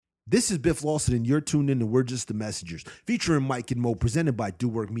This is Biff Lawson, and you're tuned in to We're Just the Messengers, featuring Mike and Mo, presented by Do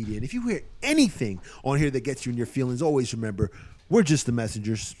Work Media. And if you hear anything on here that gets you in your feelings, always remember, we're just the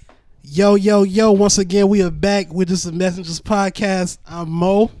messengers. Yo, yo, yo, once again, we are back with Just the Messengers podcast. I'm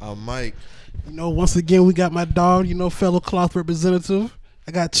Mo. I'm Mike. You know, once again, we got my dog, you know, fellow cloth representative.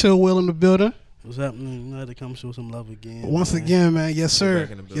 I got Chill Will in the building. What's happening? You know, to come show some love again. Once again, man. Yes, sir.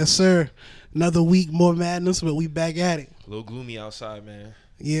 Yes, sir. Another week, more madness, but we back at it. A little gloomy outside, man.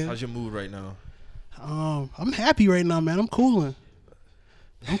 Yeah. How's your mood right now? I'm happy right now, man. I'm cooling,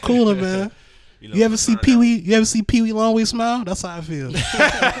 man. You ever see Pee Wee? You ever see Pee Wee Longway smile? That's how I feel. All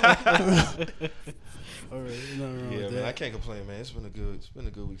right, nothing wrong Yeah, with man. that. I can't complain, man. It's been a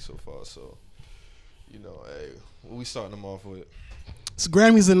good week so far. So, you know, hey, what we starting them off with? It's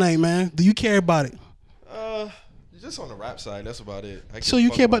Grammys tonight, man. Do you care about it? Just on the rap side, that's about it. So you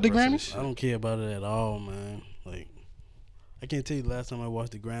care about the rest of Grammys? this shit. I don't care about it at all, man. Like, I can't tell you the last time I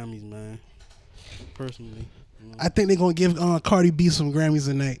watched the Grammys, man. Personally, you know. I think they're gonna give Cardi B some Grammys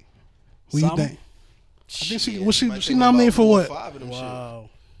tonight. What do you Some? think? I think she Shit, was might she take nominated about for 4 or what? 5 of them Wow.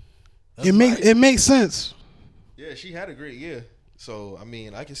 It makes sense. shit. Yeah, she had a great year. So I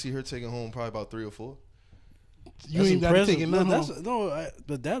mean, I can see her taking home probably about 3 or 4. You ain't got to take it no, none.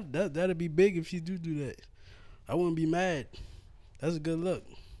 but that'd be big if she do that. I wouldn't be mad. That's a good look.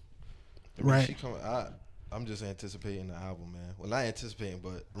 I mean, Right. I'm just anticipating the album, man. Well, not anticipating,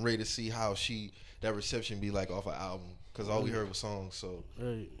 but I'm ready to see how that reception be like off an album. Because all we heard was songs. So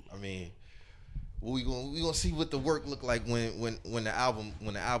Right. I mean, we gonna see what the work look like when the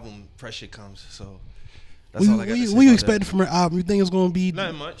album pressure comes. So that's all I got to say. What you about expecting from her album? You think it's gonna be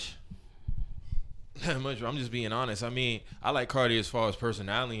Nothing much. Nothing much. I'm just being honest. I mean, I like Cardi as far as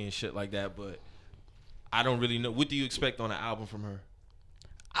personality and shit like that, but I don't really know. What do you expect on an album from her?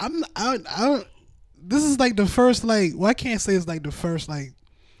 I don't. This is like the first I can't say it's like the first like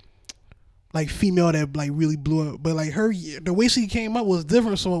female that like really blew up, but like the way she came up was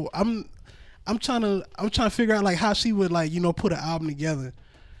different. So I'm trying to figure out like how she would like put an album together.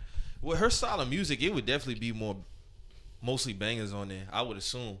 With her style of music, it would definitely be mostly bangers on there. I would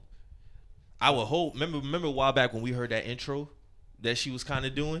assume. I would hope. Remember a while back when we heard that intro that she was kind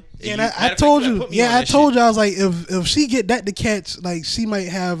of doing. And I told you, I told you, I was like, if she get that to catch, like she might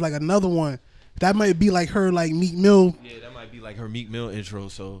have like another one. That might be like her like Meek Mill. Yeah, that might be like her Meek Mill intro.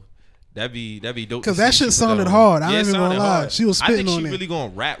 So that'd be dope. Because that shit sounded hard. I ain't even gonna lie. She was spitting on it. I think she really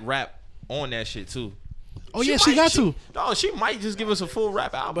gonna rap on that shit too. Oh yeah, she got to. No, she might just give us a full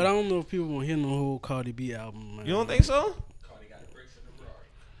rap album. But I don't know if people want to hear no whole Cardi B album, man. You don't think so?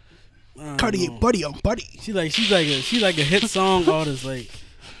 Cardi, buddy on buddy. She's like a hit song artist. Like,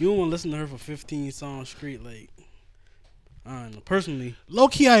 you don't want to listen to her for 15 songs straight. Like, I don't know. Personally, Low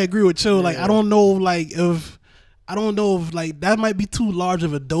key, I agree with Chill. Like, Yeah. I don't know if like that might be too large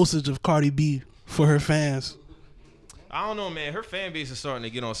of a dosage of Cardi B for her fans. I don't know, man. Her fan base is starting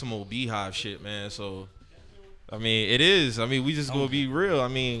to get on some old Beehive shit, man. So, I mean, it is. I mean, we just gonna be real. I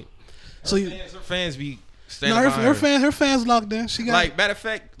mean, So her fans be standing no, behind her fans locked in. She got like, matter of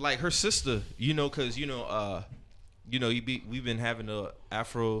fact, like her sister, cause we've been having a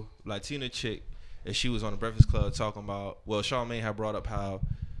Afro Latina chick, and she was on the Breakfast Club talking about. Well, Charlamagne had brought up how,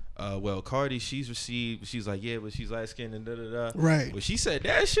 Cardi, she's like, yeah, but she's light skinned and da da da. Right. But she said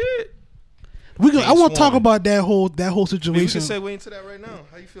that shit. I want to talk Swan. about that whole Maybe we can situation. segue into that right now.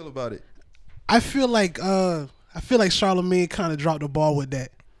 How you feel about it? I feel like Charlamagne kind of dropped the ball with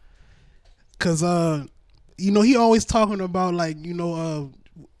that, cause he always talking about like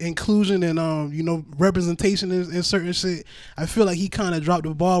inclusion and representation in certain shit. I feel like he kind of dropped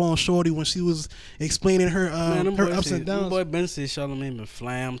the ball on Shorty when she was explaining her her ups and downs. Boy Ben said Charlamagne been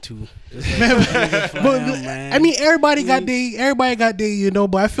flam too. I mean, everybody got their,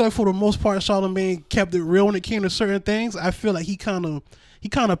 but I feel like for the most part, Charlamagne kept it real when it came to certain things. I feel like he kind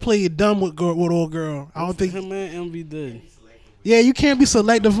of played dumb with old girl. I don't think. him and Envy did. Yeah, you can't be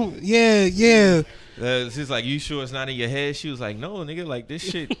selective. Yeah. She's like, you sure it's not in your head? She was like, no, nigga, like this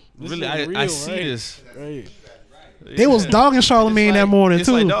shit. Really, shit real, I see right? this. Right. They was dogging Charlamagne that morning it's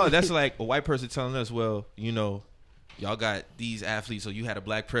too. Like, dog, that's like a white person telling us, well, y'all got these athletes, so you had a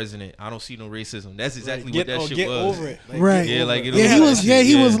black president. I don't see no racism. That's exactly what that shit get was. over it. Right. Yeah, like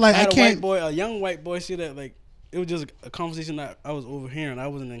he was like, I had can't. a young white boy say that, like, it was just a conversation that I was overhearing. I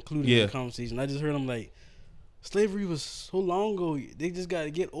wasn't included in the conversation. I just heard him like, slavery was so long ago. They just got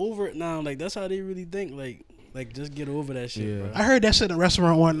to get over it now. Like, that's how they really think. Like just get over that shit, bro. I heard that shit in a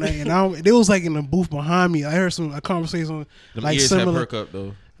restaurant one night, and they was like in the booth behind me. I heard a conversation Them like ears similar, had perk up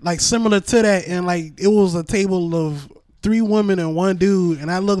though. like similar to that, and like it was a table of 3 women and 1 dude,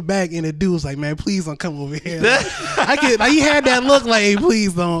 and I look back and the dude was like, "Man, please don't come over here." Like he had that look like, "Hey,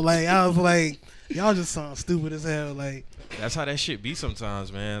 please don't." Like I was like, "Y'all just sound stupid as hell." Like that's how that shit be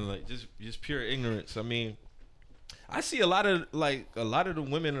sometimes, man. Like just pure ignorance. I mean, I see a lot of the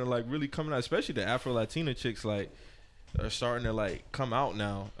women are like really coming out, especially the Afro Latina chicks, like are starting to like come out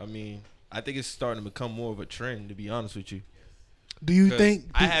now. I mean, I think it's starting to become more of a trend, to be honest with you. Do you think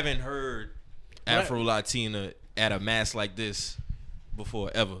I haven't heard Afro Latina at a mass like this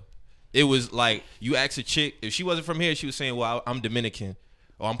before ever? It was like you ask a chick, if she wasn't from here, she was saying, "Well, I'm Dominican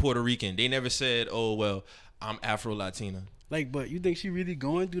or I'm Puerto Rican." They never said, "Oh, well, I'm Afro Latina." Like, but you think she really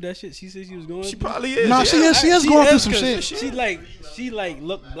going through that shit? She said she was going. She probably is. No, yeah. she is going through some shit. She like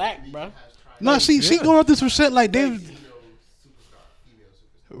look black, bro. No, she going through some shit like they.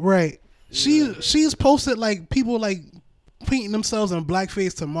 Right. She's posted like people like painting themselves in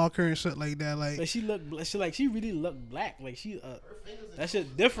blackface to mock her and shit like that. Like she really look black. Like she that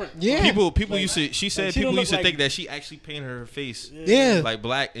shit different. Yeah. People used to. She said people used to think that she actually painted her face like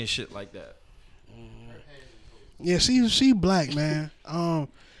black and shit like that. Yeah, she black, man.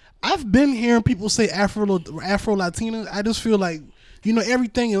 I've been hearing people say Afro Latina. I just feel like, you know,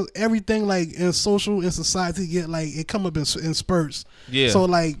 everything like in social and society get like it come up in spurts. Yeah. So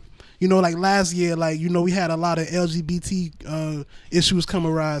like, you know, like last year, like, you know, we had a lot of LGBT issues come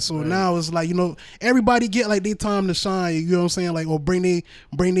arise. So now it's like, you know, everybody get like their time to shine. You know what I'm saying? Like, or bring they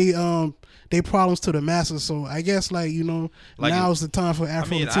problems to the masses. So I guess like, you know, like now is the time for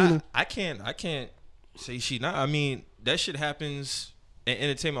Afro Latina. I can't say she not. I mean, that shit happens in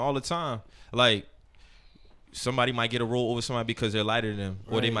entertainment all the time. Like, somebody might get a role over somebody because they're lighter than them,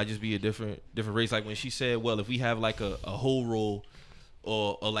 or they might just be a different race. Like when she said, "Well, if we have like a whole role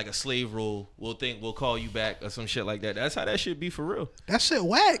or like a slave role, we'll call you back," or some shit like that. That's how that shit be for real. That shit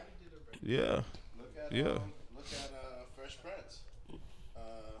whack. Yeah. Look at Fresh Prince.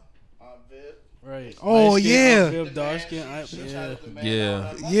 Aunt Viv. Right. Oh yeah. Viv, dark skin.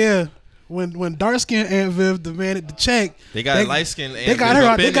 Yeah. When dark skin Aunt Viv demanded the check, they got light skin. They got her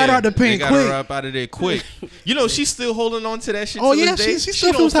out. They got her out the paint quick. They got her up out of there quick. You know, she's still holding on to that shit. Oh to yeah, this day. she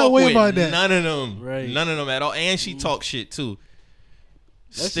still feels that way about that. None of them. Right. None of them at all. And she talks shit too.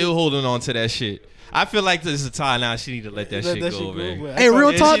 Still holding on to that shit. I feel like this is a time now she need to let that shit go, man. Hey,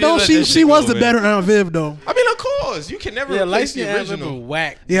 real talk though, she was the better Aunt Viv though. I mean, of course, you can never replace the original.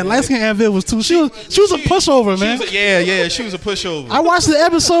 Whack. Yeah, light skin Aunt Viv was too. She was a pushover, man. She was a pushover. I watched the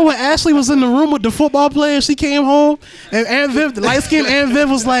episode when Ashley was in the room with the football player. She came home and Aunt Viv, the light skin Aunt Viv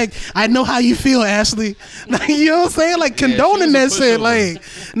was like, "I know how you feel, Ashley." Like, you know what I'm saying? Like condoning that shit. Like,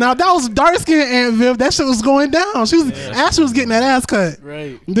 now that was dark skin Aunt Viv. That shit was going down. Ashley was getting that ass cut.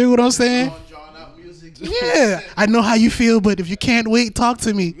 Right. Do what I'm saying? Yeah, I know how you feel, but if you can't wait, talk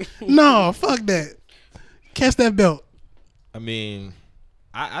to me. No, fuck that. Catch that belt. I mean,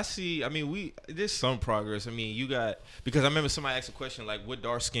 I see. I mean, there's some progress. I mean, you got, because I remember somebody asked a question like, what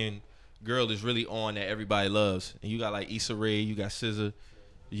dark skinned girl is really on that everybody loves? And you got like Issa Rae, you got SZA,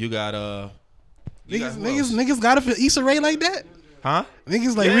 you got niggas gotta feel Issa Rae like that. Huh?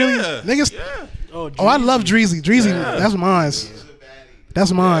 Niggas like really niggas. Yeah. Oh, I love Dreezy. That's mine.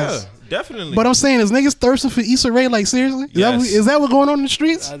 That's mine. Yeah, definitely. But I'm saying, is niggas thirsting for Issa Rae? Like seriously? Is that what going on in the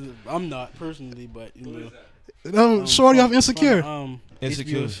streets? I'm not personally, but you know. Shorty off Insecure.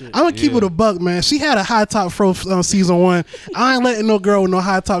 Insecure. I'm gonna keep it a buck, man. She had a high top fro season 1. I ain't letting no girl with no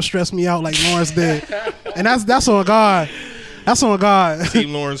high top stress me out like Lawrence did, and that's on God. That's on God.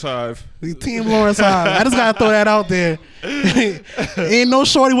 Team Lawrence Hive. Team Lawrence Hive. I just gotta throw that out there. Ain't no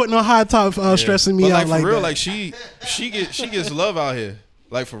shorty with no high top stressing me out like for real, that. like she gets love out here.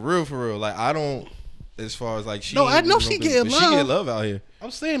 Like for real. Like I don't. As far as like she. No, I know she getting love. She get love out here. I'm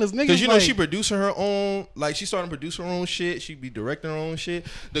saying this nigga. Because you know she producing her own. Like she starting to produce her own shit. She be directing her own shit.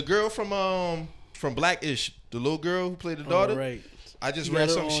 The girl from Blackish, the little girl who played the daughter. Right. I just read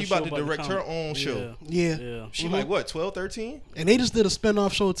something. She about to direct her own show. Yeah. She like what, 12, 13? And they just did a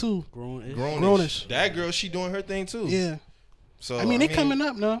spinoff show too. Grownish. That girl, she doing her thing too. Yeah. So I mean, they coming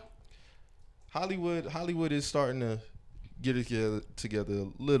up now. Hollywood is starting to get it together a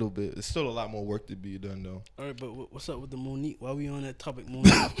little bit. There's still a lot more work to be done though. All right, but what's up with the Monique? Why we on that topic,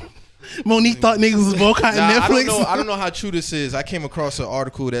 Monique? Monique thought niggas was boycotting Netflix. I don't know how true this is. I came across an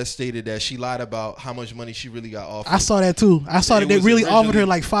article that stated that she lied about how much money she really got offered. I saw that too. I saw that they really offered her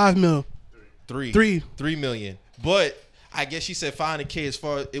like $5 million. $3 million. But I guess she said $500K as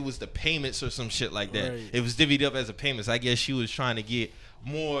far as it was the payments or some shit like that. Right. It was divvied up as a payments. I guess she was trying to get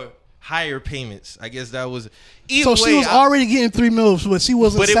more higher payments. I guess that was. So she was already getting $3 million, but she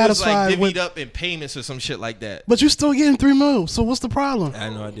wasn't satisfied. But it was like divvied up in payments or some shit like that. But you're still getting $3 million. So what's the problem? I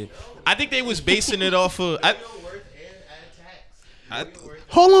had no idea. I think they was basing it off of.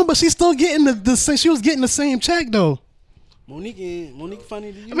 Hold on, but she's still getting the same. She was getting the same check though. Monique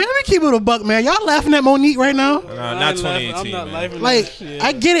funny to you? I mean, let me keep it a buck, man. Y'all laughing at Monique right now? Not 2018. I'm not man. laughing. Like, at shit.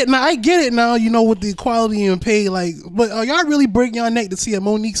 I get it now. You know, with the equality and pay. Like, but are y'all really breaking your neck to see a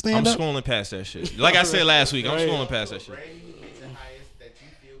Monique I'm stand up? scrolling past that shit. Like I said last week, I'm scrolling past that shit. Brandy gets the highest that you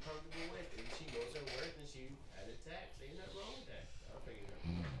feel comfortable with, and she knows her worth, and she had a tax. Ain't nothing wrong with that. I'll figure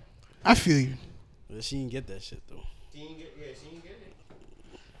it out. I feel you. But she didn't get that shit though. She didn't get it.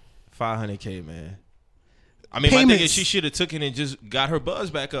 500K, man. I mean, my thing Payments. is she should have took it and just got her buzz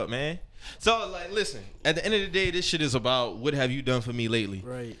back up, man. So, like, listen. At the end of the day, this shit is about what have you done for me lately.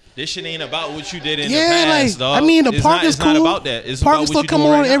 Right. This shit ain't about what you did in the Yeah, past, like dog. I mean, the It's park not, is it's cool. not about that. It's Park about is what still you come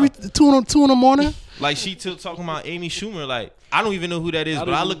doing on right every now. 2 in the morning. Like she still talking about Amy Schumer. Like I don't even know who that is, I but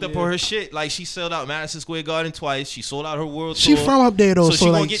don't I even- looked up yeah. on her shit. Like she sold out Madison Square Garden twice. She sold out her world She tour. from up there though, so she so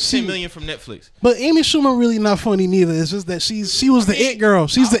gonna like get she. 10 million from Netflix. But Amy Schumer really not funny neither. It's just that she was the it girl.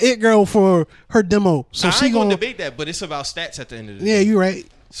 She's the it girl for her demo. So I she ain't gonna gonna. debate that, but it's about stats at the end of the day. Yeah, you right.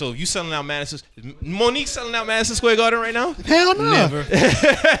 So if you selling out Monique selling out Madison Square Garden right now? Hell no. Never.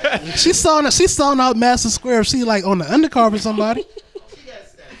 she's selling out Madison Square. She like on the undercard for somebody.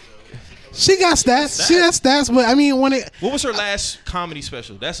 She got stats. She got stats. But I mean, when it. What was her last comedy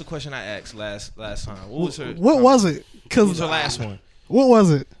special? That's the question I asked last time. What was her? What was it? What Because was her last one? what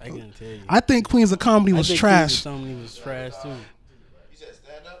was it? I can't tell you. I think Queens of Comedy was trash. Something was trash too. You said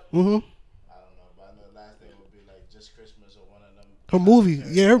stand up? Mm-hmm. I don't know, but I know the last thing would be like Just Christmas or one of them. Her movie,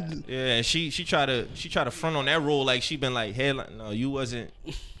 yeah. her- Yeah, and she tried to front on that role like she been like headline. No, you wasn't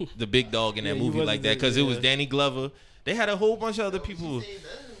the big dog in that Yeah, you movie like wasn't that because it was yeah. Danny Glover. They had a whole bunch of other people. She said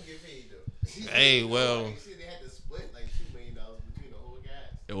none of them get paid though. She said, Hey, well. you said they had to split like $2 million between the whole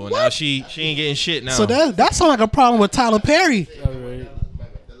cast. Well, now she ain't getting shit now. So that sounds like a problem with Tyler Perry. All right.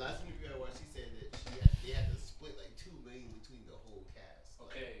 The last movie I watched, she said that they had to split like $2 million between the whole cast.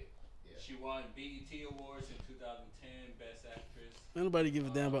 Okay. She won BET Awards in 2010, Best Actress. Nobody give a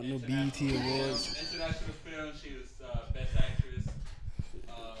damn about no BET awards. International film, she was Best Actress.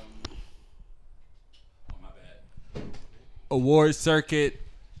 Oh, my bad. Award circuit.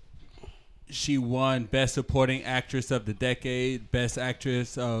 She won Best Supporting Actress of the Decade, Best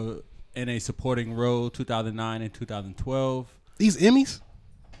Actress in a Supporting Role, 2009 and 2012. These Emmys.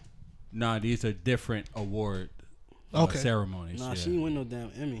 Nah, these are different award Okay. ceremonies. Nah, yeah. she ain't win no damn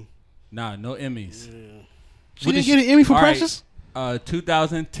Emmy. Nah, no Emmys. Yeah. She didn't get an Emmy for All right, Precious.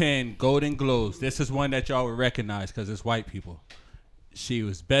 2010 Golden Globes. This is one that y'all would recognize because it's white people. She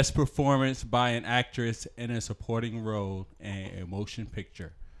was Best Performance by an Actress in a Supporting Role in a Motion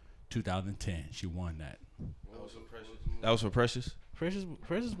Picture, 2010. She won that. That was for Precious. Precious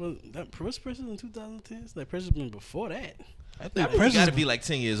was Precious in 2010. It's like Precious been before that. I think That movie Precious. gotta be like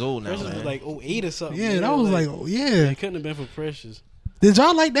 10 years old now, Precious man. was like 08 or something. Yeah, that was like, oh, yeah. It couldn't have been for Precious. Did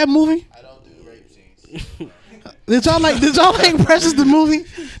y'all like that movie? I don't do rape scenes. Did y'all like Precious the movie?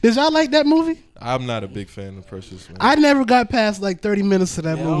 Did y'all like that movie? I'm not a big fan of Precious, man. I never got past like 30 minutes of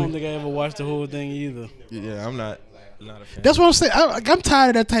that Yeah, I don't movie. think I ever watched the whole thing either. Yeah, I'm not a fan. That's what I'm saying. I'm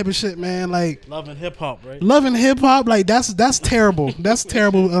tired of that type of shit, man. Like Loving hip hop, right? loving hip hop, like that's terrible. That's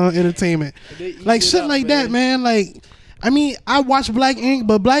terrible entertainment. They eat Like it shit up, like that, man. Like, I mean, I watch Black Ink,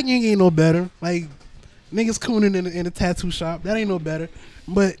 but Black Ink ain't no better. Like, niggas cooning in a tattoo shop, that ain't no better.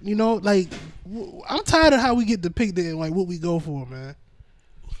 But you know, like, I'm tired of how we get depicted and like what we go for, man.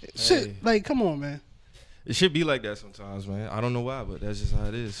 Shit, Hey. like, come on, man. It should be like that sometimes, man. I don't know why, but that's just how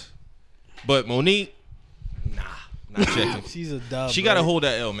it is. But Monique, not checking. She's a dub. She right? gotta hold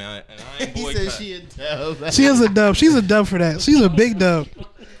that L, man. And I ain't He boycott. said she a dub. She is a dub. She's a dub for that. She's a big dub.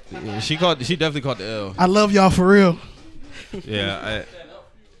 Yeah, she definitely caught the L. I love y'all for real. Yeah.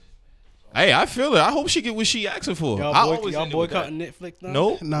 I feel it. I hope she get what she asking for. Y'all, I boy, always y'all end it with that. boycotting Netflix now?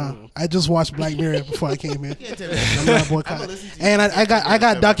 No. Nah, I just watched Black Mirror before I came in. I'm not boycotting. listen to you. And I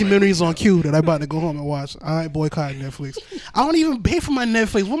got documentaries on queue that I'm about to go home and watch. I ain't boycotting Netflix. I don't even pay for my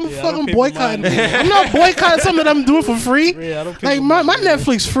Netflix. What the Yeah, I fuck don't I'm pay for boycotting? mine. I'm not boycotting something that I'm doing for free. Yeah, I don't pay Like for my mine.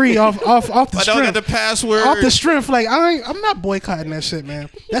 Netflix free off the I don't get strength. the password. Off the strength, like I'm not boycotting that shit, man.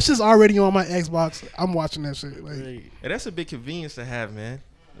 That's just already on my Xbox. I'm watching that shit. Like, Right. Yeah, that's a big convenience to have, man.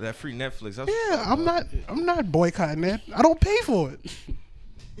 That free Netflix. That's yeah, I'm not boycotting that. I don't pay for it.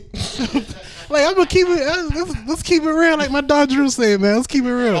 Like I'm gonna keep it. Let's keep it real. Like my dog Drew said, man. Let's keep it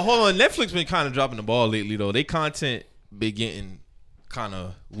Oh, real. hold on. Netflix been kind of dropping the ball lately, though. They content been getting kind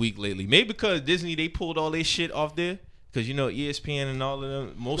of weak lately. Maybe because Disney, they pulled all their shit off there. Because, you know, ESPN and all of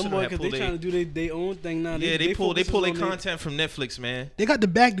them, most Them of them boys, have cause pulled they trying to do their own thing now. Yeah, they pull focus their on content from Netflix, man. They got the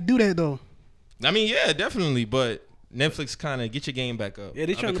bag to do that though. I mean, yeah, definitely. But Netflix kind of get your game back up. Yeah,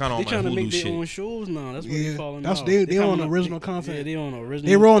 they trying to make their own shows now. That's what they calling that's out. they on coming original up- content. Yeah, they on original.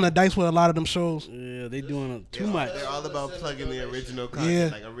 They rolling the dice with a lot of them shows. Yeah, they doing too much. They're all about plugging the original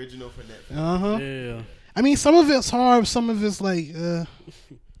content, Yeah. like original for Netflix. Uh-huh. Yeah. I mean, some of it's hard. Some of it's like the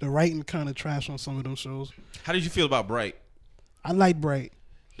writing kind of trash on some of them shows. How did you feel about Bright? I like Bright.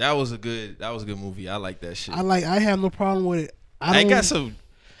 That was a good movie. I like that shit. I have no problem with it. I got some.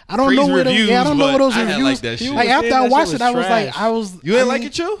 I don't know crazy where reviews, I don't know but where those I reviews. had like that shit. Like was after saying I that watched shit it, I was was like, trash. You didn't like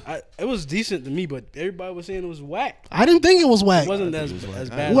it, Joe? It was decent to me, but everybody was saying it was whack. I didn't think it was whack. It wasn't as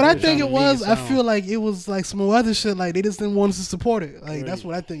bad. What as I they think were it trying to was, make I sound. feel like it was like some other shit. Like they just didn't want us to support it. Like that's Right.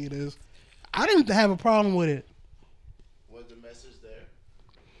 what I think it is. I didn't have a problem with it. Was the message there?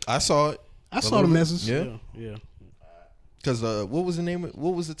 I saw it. I saw the message. Yeah. Yeah. Because what was the name?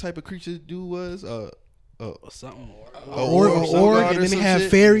 What was the type of creature dude was? Or something. Or God and then they some have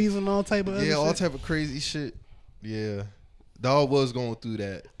shit. fairies and all type of other Yeah, all shit. type of crazy shit. Yeah, dog was going through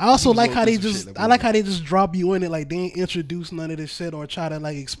that. I also He was like going how through they some just shit, that I like movie. how they just drop you in it. Like they ain't introduce none of this shit or try to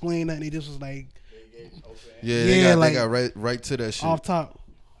like explain nothing. They just was like Yeah, Yeah, they like- got right to that shit. off top.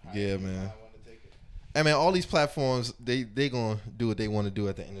 Yeah, man. I mean, all these platforms, they gonna do what they want to do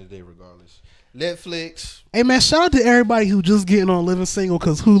at the end of the day, regardless. Netflix. Hey man, shout out to everybody who just getting on Living Single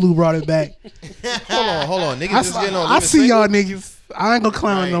because Hulu brought it back. Hold on, niggas I, just getting on. I Living see Single? y'all niggas. I ain't gonna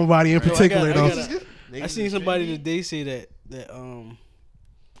clown Right. nobody in Right. particular I though. got- I seen somebody today say that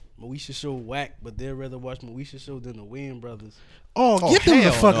Moesha show whack, but they'd rather watch Moesha show than the Wayans brothers. Oh, get them the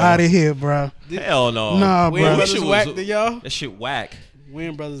hell fuck no. out of here, bro. Hell no. Nah, Wayans bro. Moesha brothers was- whack to y'all. That shit whack.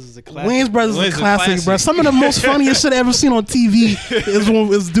 Wayans brothers is a classic. Wayne's Brothers Wayne's is a a classic, classic. bro. Some of the most funniest shit I ever seen on TV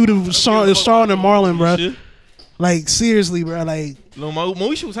is due to Sean and Marlon, bro. Shit. Like seriously, bro. Like Lil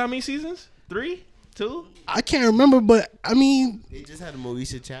Moesha was how many seasons? 3? 2? I can't remember, but I mean, They just had a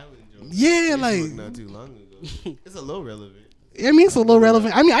Moesha challenge. on yeah, Facebook like not too long ago. It's a little relevant. I mean, it's a little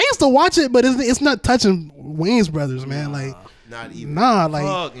relevant. I mean, I used to watch it, but it's not touching Wayne's Brothers, man. Like, Not even. nah, like,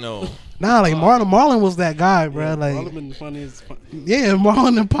 Fuck no. like Marlon was that guy, bro. Yeah, Like, Marlon been the funniest. yeah,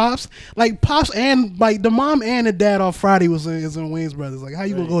 Marlon and Pops, like Pops and like the mom and the dad off Friday is in Wayne's Brothers. Like, how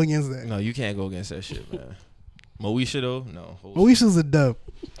you gonna go against that? No, you can't go against that shit, man. Moesha though, no. Moesha's a dub.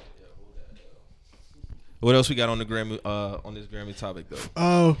 What else we got on the Grammy on this Grammy topic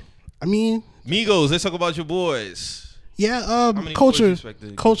though? I mean, Migos, let's talk about your boys. yeah, many Culture, boys you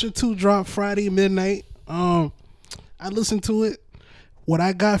expected? Culture 2 dropped Friday midnight. I listened to it. What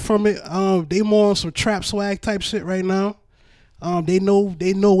I got from it, they more on some trap swag type shit right now. They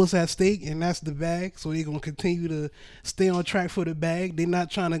know what's at stake, and that's the bag. So they're gonna continue to stay on track for the bag. They're not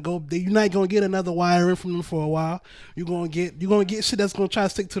trying to go. You're not gonna get another wire in from them for a while. You're gonna get shit that's gonna try to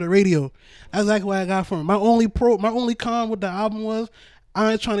stick to the radio. That's exactly what I got from it. My only con with the album was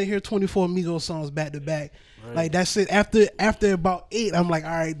I ain't trying to hear 24 Migos songs back to back. Like that's it. After about 8, I'm like, all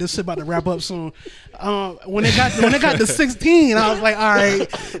right, this shit about to wrap up soon. When it got to 16, I was like, all right,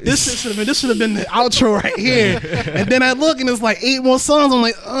 this should have been the outro right here. And then I look and it's like 8 more songs. I'm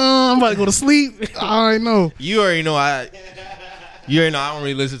like, I'm about to go to sleep. I already know. You already know I don't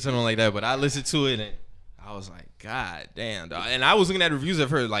really listen to them like that, but I listened to it and I was like, God damn, dog. And I was looking at reviews of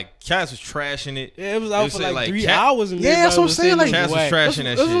her, like Cass was trashing it. Yeah, it was out for saying, like 3 Cat- hours. And Yeah, that's what I'm saying, like- Cass was whack. trashing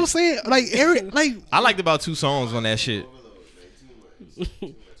that That's what I'm shit. saying. Like Eric, like I liked about 2 songs on that shit.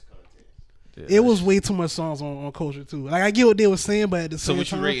 it was way too much songs on Culture too. Like I get what they were saying, but at the So same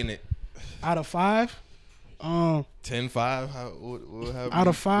what you time, rating it? out of 5, 10-5. Out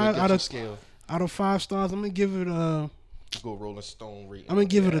of 5, out of- scale. out of 5 stars, I'm gonna give it a. Go Rolling Stone rating. I'm gonna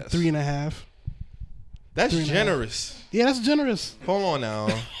give it a Yes. 3.5. That's 3.5. generous. Yeah, that's generous. Hold on now.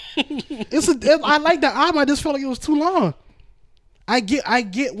 I like the album. I just felt like it was too long. I get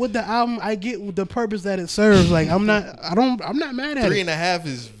with the album. I get with the purpose that it serves. Like I'm not mad at it. 3.5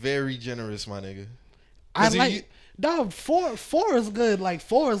 is very generous, my nigga. I 'Cause like you- dog. 4 is good. Like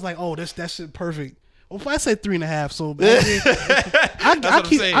 4 is like, oh, that shit perfect. Well, if I say 3.5, so I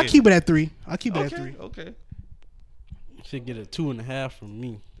keep it at 3. I keep it at 3. Okay. Should get a 2.5 from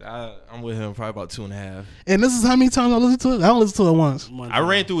me. I'm with him probably about 2.5. And this is how many times I listen to it. I don't listen to it once. I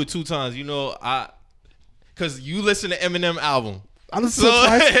ran through it 2 times. You know, cause you listen to Eminem album. I listen to it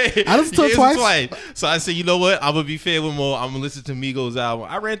twice. I listen to it Yeah, twice. So I said, you know what? I'm gonna be fair with Mo. I'm gonna listen to Migos album.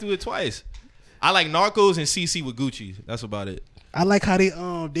 I ran through it twice. I like Narcos and CC with Gucci. That's about it. I like how they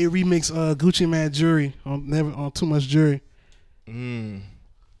remix Gucci Man Jury on Too Much Jury. Yeah. On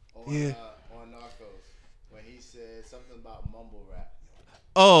Narcos, when he said something about mumble rap.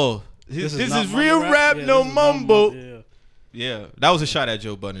 Oh, this is not real mumble rap, Yeah, no this is mumble. Yeah. Yeah, that was a shot at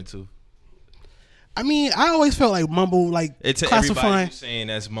Joe Budden too. I mean, I always felt like mumble, like It's everybody classifying. who's saying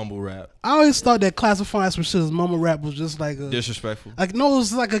that's mumble rap. I always thought that classifying some shit as mumble rap was just like a Disrespectful. like no,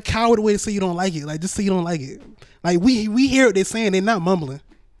 it's like a coward way to say you don't like it. Like just say you don't like it. Like we hear what they're saying, they're not mumbling.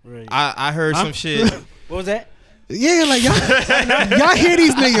 Right. I heard some shit. What was that? Yeah, like y'all hear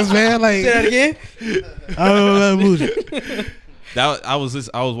these niggas, man. Like Say that again. I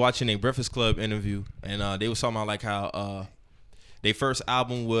was watching a Breakfast Club interview, and they was talking about like how their first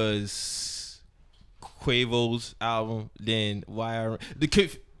album was Quavo's album, then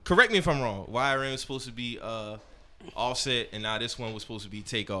YRM. Correct me if I'm wrong. YRM was supposed to be Offset, and now this one was supposed to be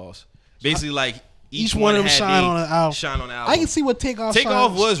Takeoff's. Basically, like each one of them had shine they on the album. Shine on the album. I can see what Takeoff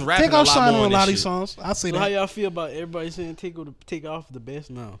was rapping Takeoff a lot shine more on a on lot of this these shit. songs. I say So how that. y'all feel about everybody saying Takeoff the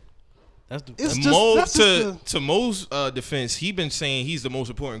best now? That's the It's And just- Mo, that's just to Mo's defense, he been saying he's the most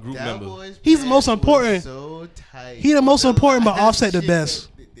important group member. Cowboys He's the Pass most was important. So tight. He the most important, but That's Offset the shit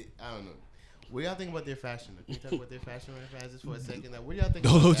best. that- I don't know. What do y'all think about their fashion? Can you talk about their fashion right fast just for a second? Like, what do y'all think?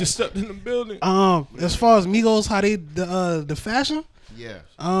 Dolo about just that? stepped in the building. As far as Migos, how they the fashion. Yeah.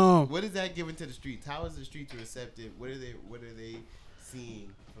 Um, What is that giving to the streets? How is the streets receptive? What are they seeing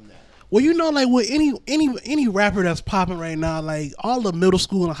from that? well, you know, like with any rapper that's popping right now, like all the middle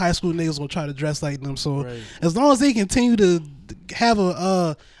school and high school niggas gonna try to dress like them. So Right. as long as they continue to have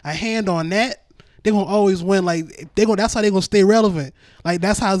a hand on that, they gonna always win. Like that's how they gonna stay relevant. Like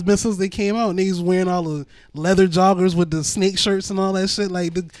that's how it's been since they came out. Niggas wearing all the leather joggers with the snake shirts and all that shit.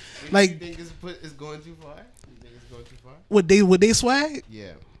 Like You think it's going too far? You think it's going too far? what they swag.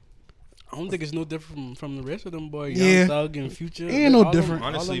 Yeah. I don't think it's no different from the rest of them boys. Yeah. Young Thug and Future. Ain't no All them- different. all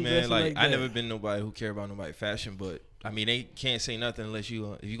Honestly, them man, dressing like I that. never been nobody who care about nobody fashion, but I mean they can't say nothing unless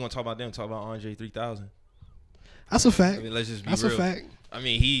you if you gonna talk about them, talk about Andre 3000. That's a I fact. mean, let's just be That's real. a fact. I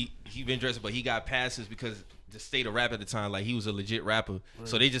mean, he been dressing, but he got passes because the state of rap at the time, like he was a legit rapper.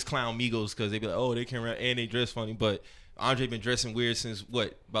 So they just clown Migos because they be like, oh, they can rap and they dress funny. But Andre been dressing weird since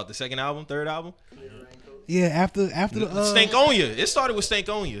what? About the second album, third album? Yeah, after the Stank on You. It started with Stank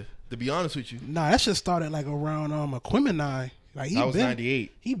on You. To be honest with you. Nah, that shit started like around Aquemini. Like he That was been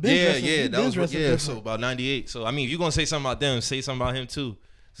 98. he been dressing, he that been was dressing so different. about 98. So I mean, if you're gonna say something about them, say something about him too.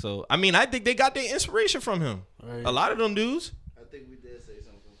 So I mean, I think they got their inspiration from him. Right. A lot of them dudes. I think we did say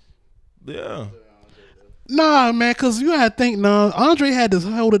something. Yeah. Nah, man, cause you gotta think. Nah, Andre had to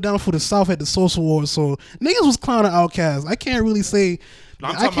hold it down for the South at the Social Wars, so niggas was clowning Outkast. I can't really say.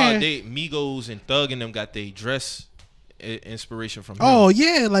 I'm I talking can't. about they Migos and Thug and them got their dress inspiration from him. Oh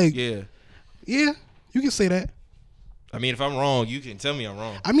yeah, like yeah. yeah, you can say that. I mean, if I'm wrong, you can tell me I'm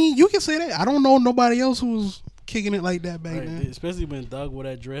wrong. I mean, you can say that. I don't know nobody else who was kicking it like that back Right, then. especially when Thug wore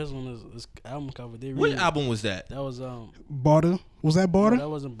that dress on his album cover. They What really, album was that? That was Barter, was that no, Barter? that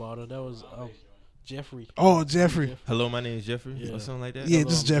wasn't Barter. That was Jeffrey. Oh, Jeffrey. Hello, my name is Jeffrey Yeah. or something like that. Yeah, Hello,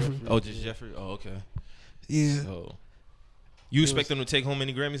 just I'm Jeffrey. Oh, just Jeffrey. Oh, okay. Yeah, So, you expect them to take home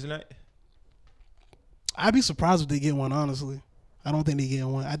any Grammys tonight? I'd be surprised if they get one. Honestly, I don't think they get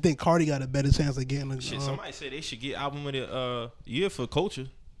one. I think Cardi got a better chance of getting a. Shit, somebody said they should get album of the year for Culture.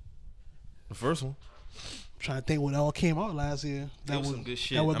 The first one. Trying to think what all came out last year. That was some good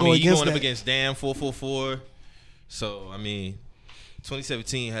shit. That I would go mean, you against going up that. against Damn 444. So, I mean,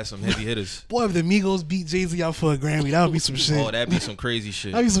 2017 has some heavy hitters. Boy, if the Migos beat Jay-Z out for a Grammy, that would be some shit. Oh, that'd be some crazy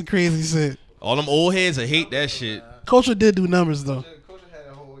shit. That'd be some crazy shit. All them old heads, I hate that shit. Culture did do numbers though. Culture had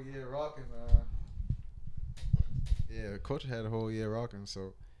a whole year rocking, man. Yeah, Culture had a whole year rocking.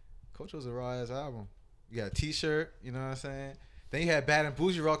 So, Culture was a raw ass album. You got a T-shirt, you know what I'm saying? Then you had Bad and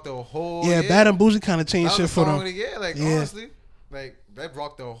Bougie rock the whole Yeah, year. Bad and Bougie kind of That changed was shit the for song them. of the year, like Yeah. honestly, like that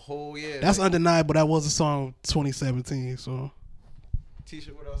rocked the whole year. That's like, undeniable. That was a song 2017. So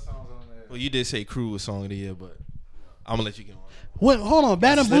T-shirt. What else songs on there? Well, you did say Crew was Song of the Year, but I'm going to let you get on. what? Hold on.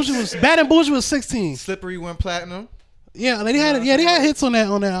 Bad and Bougie was 16. Slippery went platinum. Yeah, like they had hits on that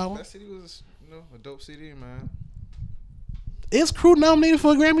album. That CD was, a dope CD, man. Is Crew nominated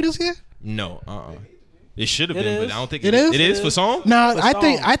for a Grammy this year? No, It should have It been, is. but I don't think It it is? is. It is for song? No, For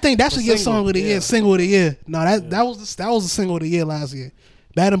I think that For should get single, song of the year, yeah. single of the year. No, that was the single of the year last year.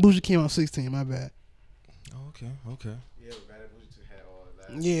 Bad and Bougie came out 16. My bad. Okay. Yeah, Bad and Bougie had all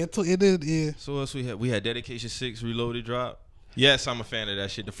of that. Yeah, it did. Yeah. So what else we had? We had Dedication 6 Reloaded drop. Yes, I'm a fan of that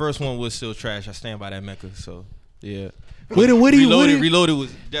shit. The first one was still trash. I stand by that Mecca. So yeah. Reloaded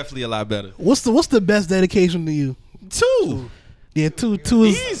was definitely a lot better. What's the best dedication to you? 2. Yeah, two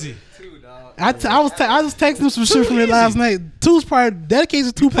is Easy. I was texting him some shit from it last night. Two's probably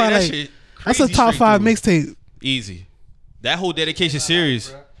dedication. Two Play probably that like, shit. that's a crazy top straight 5 through. mixtape. Easy. That whole Dedication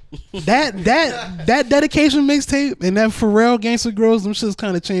series. That dedication mixtape and that Pharrell Gangsta Girls, them shits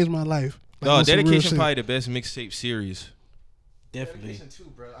kind of changed my life. Like, No, on some real Dedication shit. probably the best mixtape series. Definitely. Dedication 2,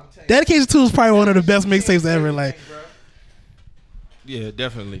 bro. I'm telling you. Dedication 2 is probably one of the best mixtapes ever. Like, Yeah,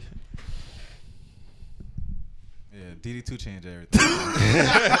 definitely. Yeah, DD2 changed everything.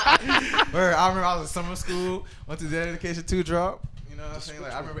 Where I remember I was in summer school, went to Dedication 2 drop. You know what I'm saying?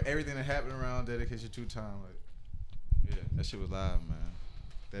 Like I remember everything that happened around Dedication 2 time. Like, yeah, that shit was live, man.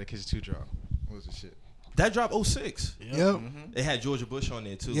 Dedication 2 drop. What was the shit? That dropped 06. yep. Mm-hmm. It had Georgia Bush on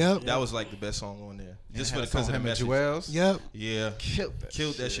there too. Yep. That was like the best song on there. Just And for had the a song because of the him and message. Joel's. Yep. Yeah. Killed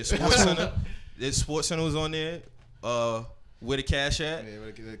Killed that shit. Sports Center. Sports Center was on there. Where the cash at? Yeah,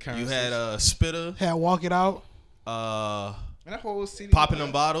 with the You currency. had Spitter. Had Walk It Out. Man, that whole CD. Popping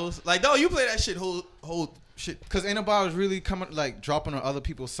them bottles. Like, no, you play that shit whole shit. Cause ain't nobody was really coming like dropping on other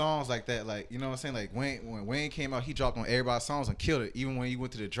people's songs like that. Like, you know what I'm saying? Like when Wayne came out, he dropped on everybody's songs and killed it. Even when he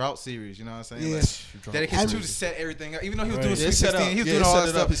went to the Drought series, you know what I'm saying? Yeah. Like, Dedication 2 to set everything up. Even though he was doing Yeah, Sweet set 16, up. he was Yeah, doing all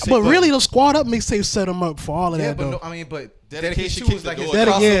set that it up. stuff. But really, the Squad Up mixtape set him up for all of Yeah, that, but though. no, I mean, but Dedication Dedication 2 was kicked like the his door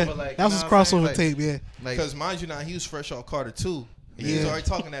That, down. yeah, crossover. Like, that was his crossover tape, yeah. Like, Because mind you now, he was fresh off Carter 2. He was Yeah. already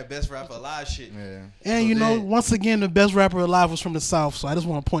talking that best rapper alive shit. yeah. And So you know, then- once again, the best rapper alive was from the South, so I just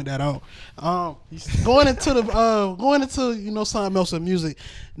want to point that out. Going into you know something else in music.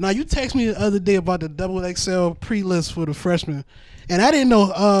 Now you text me the other day about the Double XL pre-list for the freshmen, and I didn't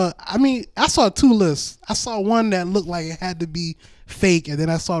know. I mean, I saw two lists. I saw one that looked like it had to be fake, and then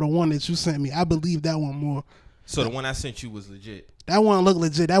I saw the one that you sent me. I believe that one more. So the one I sent you was legit. That one looked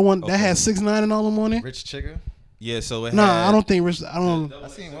legit. That one Okay. that had 6ix9ine and all them on it. Rich Chigga. Yeah, so it No, had, I don't think Rich. I don't. I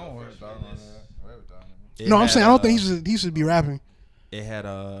seen one word about him on there. Whatever, dog. it No, I'm had, saying I don't think he should be rapping. It had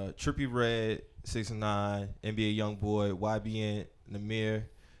Trippie Redd, 6ix9ine, NBA YoungBoy, YBN, Namir,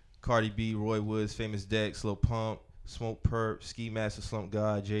 Cardi B, Roy Woods, Famous Dex, Lil Pump, Smoke Perp, Ski Master, Slump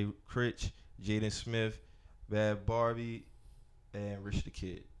God, Jay Critch, Jaden Smith, Bad Barbie, and Rich the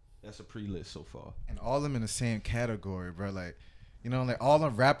Kid. That's a pre-list so far. And all of them in the same category, bro. Like, you know, like all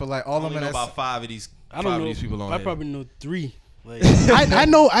them rapper, like all I of only them know in that. about five of these people on I there. probably know 3. Like,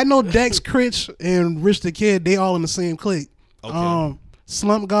 I know Dex Critch and Rich the Kid. They all in the same clique. Okay.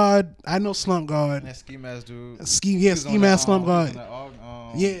 Slump God. I know Slump God. That Ski Mask dude. Ski He was Ski on Mask that, Slump he was God. on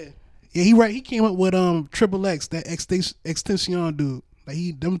that, Yeah. He came up with Triple X, that Extension dude.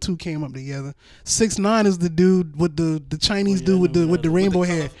 Like them two came up together. 6ix9ine is the dude with the Chinese dude with the rainbow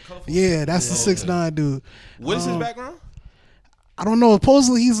hair. colorful Yeah, that's the 6ix9ine dude. What is his background? I don't know.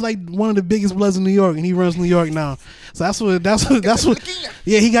 Supposedly he's like one of the biggest bloods in New York, and he runs New York now. So that's what.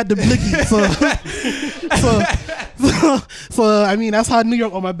 Yeah, he got the blicky. So I mean, that's how New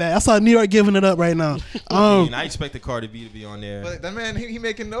York. Oh my bad. That's how New York giving it up right now. I expected Cardi B to be on there. But that man, he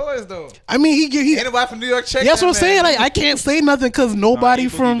making noise though. I mean, he Ain't nobody from New York check. that's that what I'm man. saying. Like I can't say nothing because nobody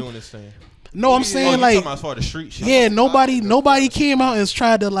from. doing this thing. No, I'm Oh, saying you like talking about as far as the street shit? yeah, nobody came out and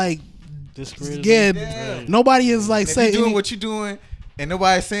tried to like discredit yeah. him. Nobody is like If you saying doing what you doing, and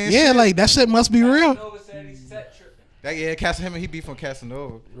nobody saying yeah, shit. like that shit must be real. That, yeah, Casanova, he beat from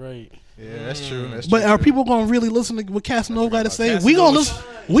Casanova. Right. Yeah, that's true. That's But true. are people gonna really listen to what Casanova got to say? Casanova We gonna was-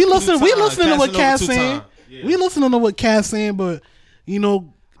 listen. We listening to what Casanova Cass two saying. time. Yeah. We listening to what Cass saying, but you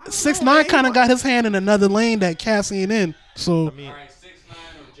know, 6ix9ine kind of got his hand in another lane that Cass ain't in. So I mean, All right, 6ix9ine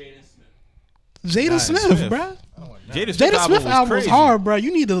or Jaden Smith? Jaden Smith, Smith. bruh. Jada Jaden Smith album was crazy. hard, bruh.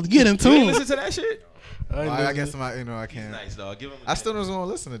 You need to get into You ain't it. listen to that shit? I guess I can't. Nice, dog. Give him. I still don't want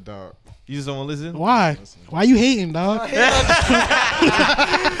to listen to dog. You just don't want to listen? Why? Why you hating, dog?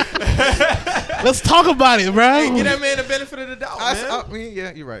 Let's talk about it, bruh. Hey, get that man the benefit of the doubt, man. I mean,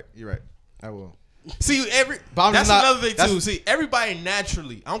 yeah, you're right. I will. See, But I'm that's not- another thing that's- too. See, everybody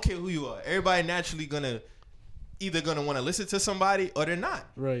naturally, I don't care who you are, everybody naturally either gonna want to listen to somebody or they're not.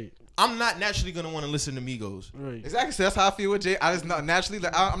 Right. I'm not naturally gonna want to listen to Migos. Right. Exactly. So that's how I feel with Jay. I just not naturally.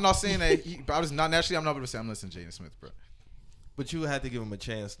 Like, I'm not saying that. But I was not naturally. I'm not going to say I'm listening to Jaden Smith, bro. But you had to give him a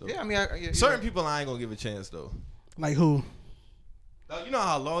chance though. Yeah, I mean, yeah, Certain people I ain't gonna give a chance though. Like who? Dog, you know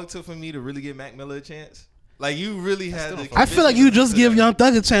how long it took for me to really give Mac Miller a chance? Like you really had to. I feel like you just give Young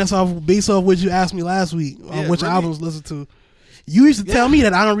Thug a chance based off what you asked me last week on Yeah, which really. albums listen to. You used to tell me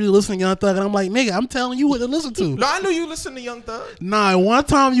that I don't really listen to Young Thug, and I'm like, nigga, I'm telling you what to listen to. No, I knew you listened to Young Thug. Nah, one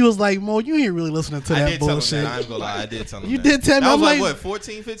time you was like, Mo, you ain't really listening to I that did tell bullshit. him that. I ain't gonna lie. I did tell him You that. did tell me. That I'm was like, like, what,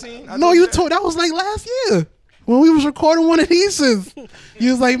 14, 15? no, you told that was like last year when we was recording one of these. Shits.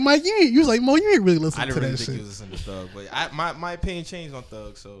 You was like, Mike, you was like, Mo, you ain't really I listening to didn't really that think shit. you was listening to Thug, but my opinion changed on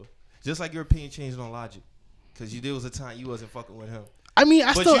Thug. So just like your opinion changed on Logic, because there was a time you wasn't fucking with him. I mean,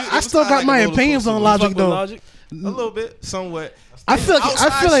 I But still you- it I was still kinda got like my a roller opinions coaster. on You Logic Fuck with though. Logic? A little bit, somewhat. I feel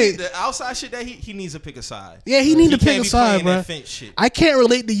like The outside shit that he needs to pick a side. yeah, he need to pick can't a be side, playing bro. that fence shit. I can't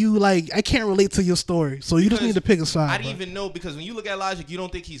relate to you like I can't relate to your story, so you just Because need to pick a side. I didn't bro. even know because when you look at Logic, you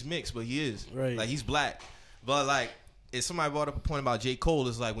don't think he's mixed, but he is. Right. Like he's black, but like if somebody brought up a point about J. Cole,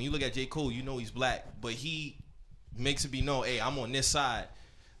 it's like when you look at J. Cole, you know he's black, but he makes it be known, hey, I'm on this side.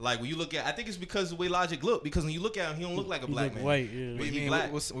 Like when you look at, I think it's because of the way Logic look. Because when you look at him, he don't look like a black man. White, yeah. But What he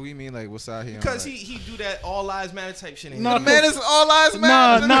black. what do you mean? Like, what side he on? Because like? he do that all lives matter type shit. No, The man is all lives No,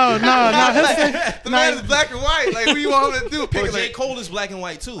 matter. no. The man is black and white. Like, what do you want him to do? Pick But J. like, Cole is black and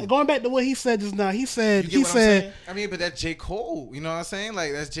white too. Going back to what he said just now, he said You get what I'm saying? I mean, but that's J. Cole. You know what I'm saying?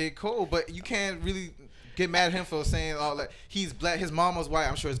 Like, that's J. Cole. But you can't really get mad at him for saying all like he's black. His mom was white.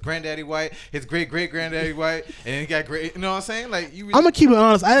 I'm sure his granddaddy white. His great granddaddy white. And he got great. You know what I'm saying? Like, you. Really, I'm gonna keep it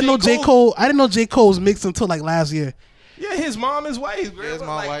honest. I didn't know J. Cole. I didn't know J. Cole was mixed until like last year. Yeah, his mom is white. Yeah, his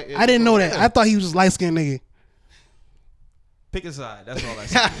mom white. Yeah, I didn't know yeah. that. I thought he was just light skinned nigga. Pick a side. That's all I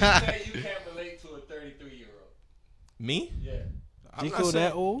say. Say you can't relate to a 33-year-old. Me? Yeah. I'm J. not Cole saying-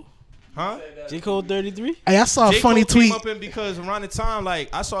 that old? Huh? J. Cole 33? Hey, I saw a J. funny Cole tweet. came up in because around the time, like,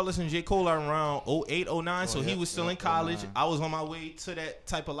 I started listening to J. Cole around 08, 09, so he was still in college. 09. I was on my way to that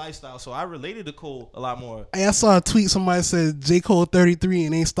type of lifestyle, so I related to Cole a lot more. Hey, I saw a tweet. Somebody said J. Cole 33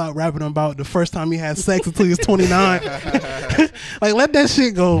 and ain't stopped rapping about the first time he had sex until he was 29. Like, let that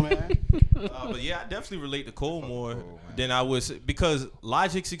shit go, man. But yeah, I definitely relate to Cole more than I was, because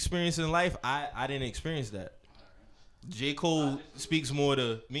Logic's experience in life, I didn't experience that. J. Cole speaks more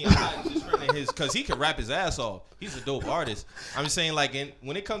to me. I'm not discrediting his, because he can rap his ass off. He's a dope artist. I'm just saying, like,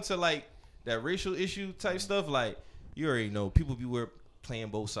 when it comes to like that racial issue type stuff, like, you already know people be playing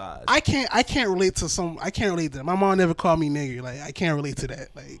both sides. I can't relate to that. My mom never called me nigger. Like, I can't relate to that.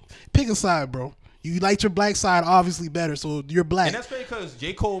 Like, pick a side, bro. You liked your black side obviously better, so you're black. And that's because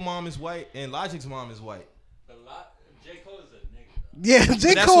J. Cole's mom is white and Logic's mom is white. J. Cole is a nigga. Yeah,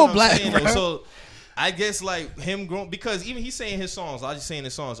 J. That's Cole what I'm black, saying, bro. though. So I guess like him growing, because even he's saying his songs, Logic's saying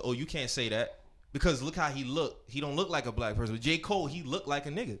his songs, oh, you can't say that because look how he look. He don't look like a black person. But J. Cole, he look like a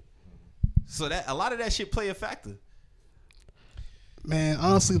nigga. So that a lot of that shit play a factor. Man,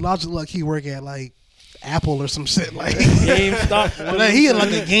 honestly, Logic like he work at like Apple or some shit. Like, GameStop. like he like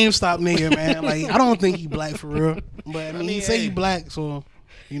a GameStop nigga, man. Like, I don't think he black for real. But I mean, he say he black, so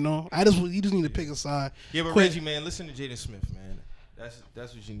you know, you just need to pick a side. Yeah, but Quick. Reggie, man, listen to Jaden Smith, man.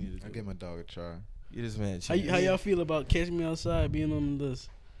 That's what you need to I do. give my dog a try. You this man. How y'all feel about Catch Me Outside being on this?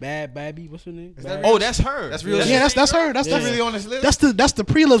 Bad Babby, what's her name? Is that Bad- Oh, that's her. That's real. Yeah, that's her. That's Yeah. the really on this list. that's the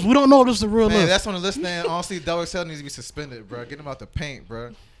pre-list. We don't know if this is the real Man, list. that's on the list, man. Honestly, Double XL needs to be suspended, bro. Get him out the paint,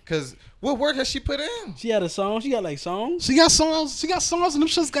 bro. Cause what work has she put in? She had a song. She got like songs. She got songs. And them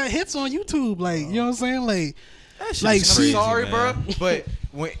shits got hits on YouTube. Like, you know what I'm saying? Like, That shit's like, crazy, Sorry, man. bro, but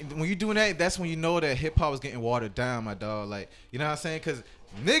when you doing that, that's when you know that hip hop is getting watered down, my dog. Like, you know what I'm saying? Cause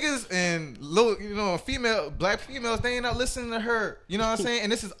niggas and little, you know, black females, they ain't not listening to her. You know what I'm saying?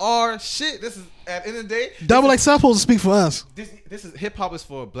 And this is our shit. This is at the end of the day. Double XL supposed to speak for us. This is hip hop is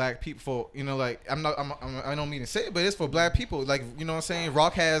for black people. For, you know, like I don't mean to say it, but it's for black people. Like, you know what I'm saying?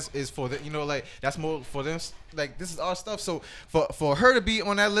 Rock is for the, you know, like that's more for them. Like, this is our stuff. So for her to be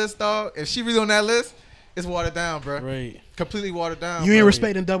on that list, dog, if she really on that list, it's watered down, bro. Right. Completely watered down. You ain't bro.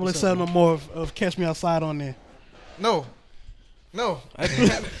 respecting Double XL no more of Catch Me Outside on there. No.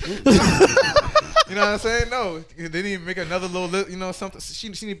 You know what I'm saying? No, they didn't even make another little, you know, something. She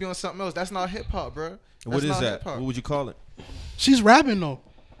need to be on something else. That's not hip hop, bro. What is that? What would you call it? She's rapping though.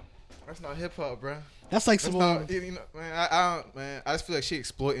 That's not hip hop, bro. That's like That's some. not, you know, man. I just feel like she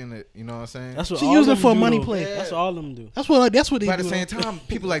exploiting it. You know what I'm saying? That's what She all using them it for a do, money though. play. That's what all of them do. That's what they But at do. the same though. time,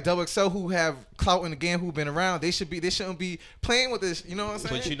 people like Double XL who have clout in the game, who've been around, they shouldn't be playing with this. You know what I'm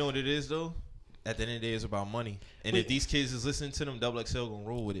saying? But you know what it is though? At the end of the day, it's about money. And if these kids is listening to them, Double XL gonna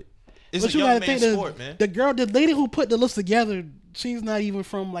roll with it. It's But a you young gotta man think sport, man. the lady who put the list together, she's not even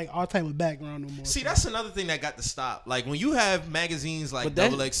from like our type of background no more. See, so. that's another thing that got to stop. Like when you have magazines like But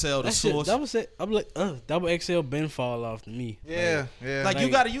that- Double XL, The That shit, Source. that was it. I'm like, Double XL been fall off to me. yeah. Like you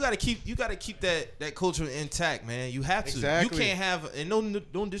Like- gotta keep that culture intact, man. You have to. Exactly. You can't have, and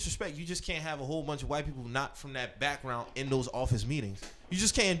no disrespect, you just can't have a whole bunch of white people not from that background in those office meetings. You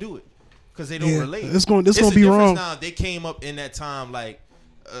just can't do it because they don't Yeah, relate. it's gonna a be difference wrong. Now they came up in that time, like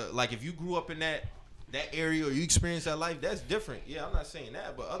if you grew up in that area or you experienced that life, that's different. Yeah, I'm not saying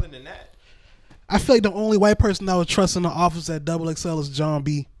that, but other than that, I feel like the only white person I would trust in the office at Double XL is John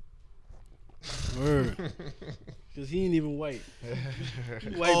B. Word. Cause he ain't even white. He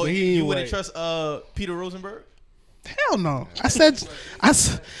white, oh, but he you ain't wouldn't white. trust Peter Rosenberg? Hell no. I said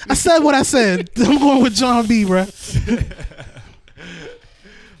what I said. I'm going with John B, bro.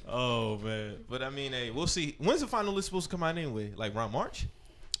 Oh man, but I mean, hey, we'll see. When's the final list supposed to come out anyway? Like around March?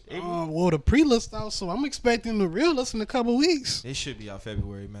 April? Well, the pre-list out, so I'm expecting the real list in a couple weeks. It should be out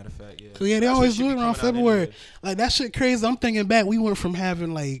February. Matter of fact, yeah. So yeah, they That's always what should do be it around coming out February. anyway. Like that shit crazy. I'm thinking back, we went from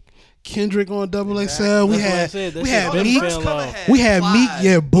having like Kendrick on Double XL. We That's what I had said. That we shit had really Meek. fell off. We had Meek.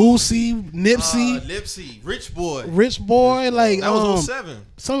 Yeah, Boosie, Nipsey, Nipsey, Rich Boy. Rich Boy. Like That was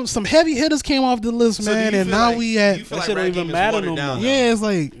 07. some heavy hitters came off the list, So do man, you and feel now like- we do at you feel That like shit don't rap even game is matter watered no down more. now? yeah, it's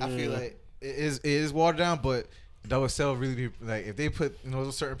like I feel like it is watered down, but Double XL really be like if they put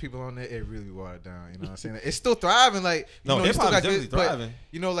certain people on there, it really watered down. You know what I'm saying? It's still thriving. Like No, you hip still hop is got definitely good- but,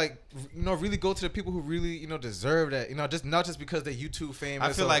 thriving. really go to the people who really deserve that. Just not just because they're YouTube famous.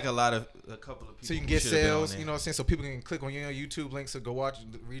 I feel or- like a couple of people. so you can who get should've been on sales, there. you know what I'm saying? So people can click on your YouTube links to go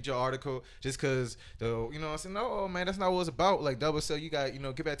read your article just because you know what I'm saying? No, man, that's not what it's about. Like Double XL, you got,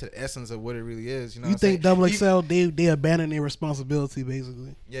 get back to the essence of what it really is. You know you what I'm think saying? Double XL they abandon their responsibility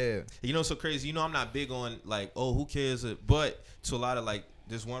basically. Yeah. You know, so crazy. I'm not big on like, oh, who cares? But to a lot of like,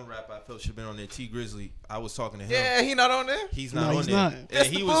 this one rapper I felt should have been on there, T Grizzly. I was talking to him. Yeah, he not on there? He's not No, on he's there. not. And That's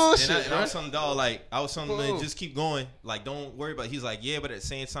he the was, bullshit, and I was right? telling dog like, I was telling him Bull. just keep going, like don't worry about it. He's like, yeah, but at the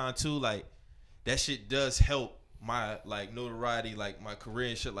same time too, like that shit does help my like notoriety, like my career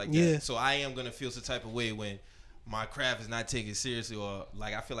and shit like that. Yeah. So I am gonna feel some type of way when my craft is not taken seriously, or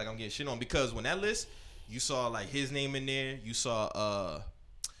like I feel like I'm getting shit on, because when that list, you saw like his name in there, you saw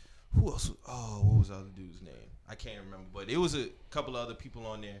who else? Oh, what was the other dude's name? I can't remember, but it was a couple of other people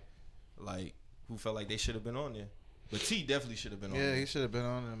on there, like who felt like they should have been on there. But T definitely should have been on there. Yeah, he should have been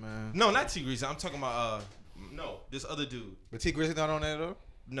on there, man. No, not T Grizzly. I'm talking about this other dude. But T Grizzly not on there though?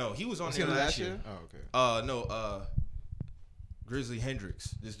 No, he was on Was he there on last year. Oh, okay. Grizzly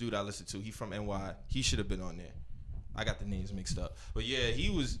Hendrix. This dude I listened to. He from NY. He should have been on there. I got the names mixed up. But yeah, he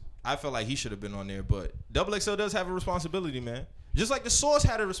was. I felt like he should have been on there. But Double XL does have a responsibility, man. Just like the Source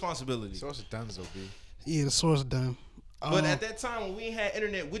had a responsibility. Source is done, so B. Yeah, the Source done. But at that time when we ain't had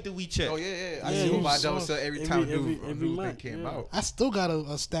internet, what did we check? Oh yeah. I Yeah, see you my saw Double XL every time every new thing month, came yeah. out. I still got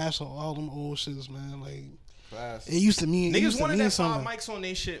a stash of all them old shits, man. Like Class. it used to mean. It used Niggas to wanted mean that 5 something. mics on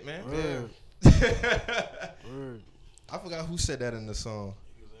their shit, man. Yeah. Word. I forgot who said that in the song.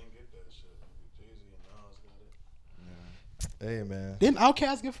 Hey man. Didn't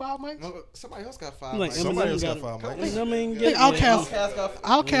Outkast get 5 mics? No, somebody else got 5 Like mics. Somebody else Eminem got got 5 it. mics. Eminem ain't Hey, get Outkast.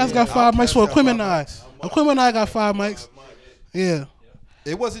 Outkast got 5 mics for Outkast got Aquemini. Aquemini got 5 mics. Yeah.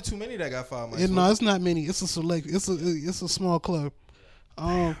 It wasn't too many that got 5 mics. No, it's not many. It's a select. It's a small club.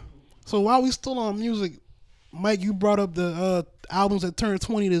 So while we still on music, Mike, you brought up the albums that turned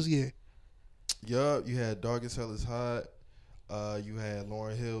 20 this year. Yup, you had Dark as Hell is Hot. You had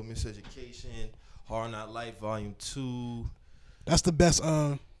Lauryn Hill, Miseducation, Hard Not Life, Volume 2. That's the best.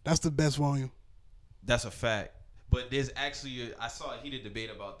 That's the best volume. That's a fact. But there's actually, I saw a heated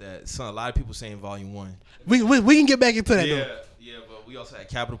debate about that. So a lot of people saying Volume 1. We can get back into that though. Yeah, but we also had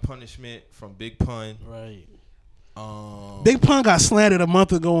Capital Punishment from Big Pun. Right. Big Pun got slandered a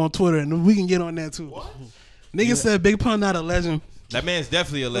month ago on Twitter, and we can get on that too. What? Niggas said Big Pun not a legend. That man's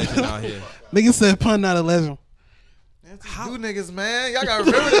definitely a legend out here. Niggas said Pun not a legend. New niggas, man. Y'all gotta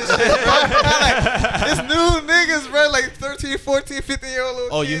remember this shit, bro. It's new niggas, bro. Like 13, 14, 15-year-old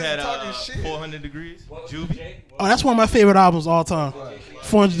little Oh, kids you had talking shit. 400 Degrees? Juvie? Oh, that's one of my favorite albums all time.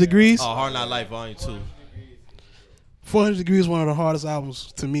 400 Degrees. Oh, Hard Not Life, Volume 2. 400 Degrees is one of the hardest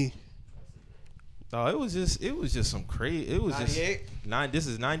albums to me. Oh, it was just some crazy. It was 98? just This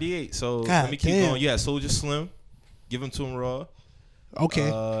is 98. So God let me keep damn. going. You had Soulja Slim, Give Him to Him Raw.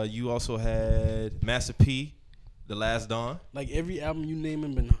 Okay. You also had Master P, The Last Dawn. Like every album you name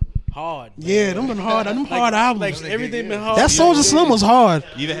it been hard. man. Yeah, them been hard. Them hard albums. Like everything been hard. That Soulja Slim was hard.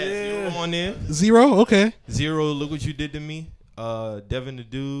 You even had Zero on there. Zero. Okay. Zero, Look What You Did to Me. Devin the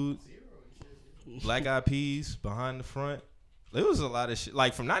Dude. Black Eyed Peas, Behind the Front. It was a lot of shit.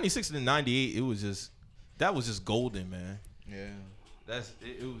 Like from 96 to 98, that was just golden, man. Yeah.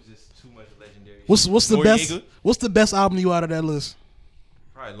 It was just too much legendary. What's the Noriega. best? What's the best album you out of that list?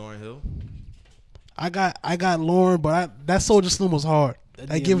 Probably Lauryn Hill. I got Lauren, but that Soulja Slim was hard. That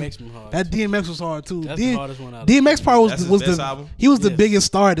Like, DMX was hard. That DMX was hard too. That's the hardest one out of DMX part That's his was best the album? he was the Yeah. biggest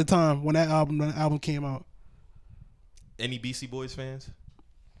star at the time when that album came out. Any BC Boys fans?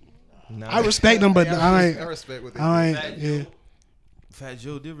 Nah. I respect them, but I ain't. I respect what they I do. ain't. Fat Yeah. Joe. Fat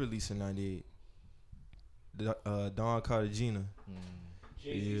Joe did release in 98. Don Cartagena.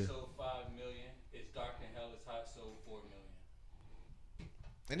 Jay-Z Yeah. sold 5 million. It's Dark and Hell is Hot sold 4 million.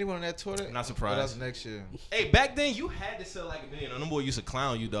 Anyone on that tour? I'm not surprised. Oh, that's next year. Hey, back then you had to sell like $1 million. Them boy used to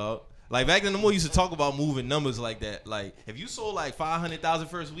clown you, dog. Like back then, the more used to talk about moving numbers like that. Like if you sold like 500,000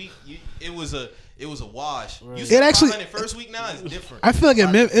 first week, it was a wash. You It sell actually- 500 first week now is different. I feel like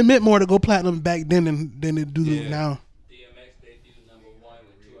it meant more to go platinum back then than it do Yeah. now. DMX debuted number 1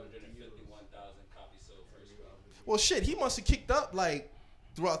 with 251,000 copies sold first week. Well, shit, he must have kicked up like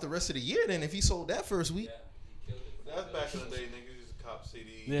throughout the rest of the year. Then if he sold that first week, Yeah, he killed it. That's back in the day, niggas used to cop drop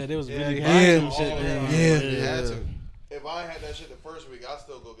CDs. Yeah, they was Yeah, really yeah. buying Yeah. some shit. Yeah. You had to. If I ain't had that shit the first week, I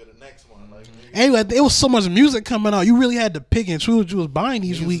still go get the next one. Like, Anyway, there was so much music coming out. You really had to pick and choose what you was buying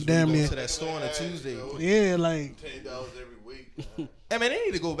each Niggas week, was damn really near. going to that store on a Tuesday. Yeah, like $10 every week. Man. Hey man, they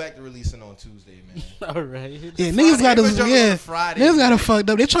need to go back to releasing on Tuesday, man. All right. yeah, niggas got everybody this. jumping on Yeah, a Friday, niggas got man. it fucked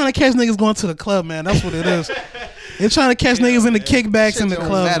up. They trying to catch niggas going to the club, man. That's what it is. They trying to catch niggas in the kickbacks in the don't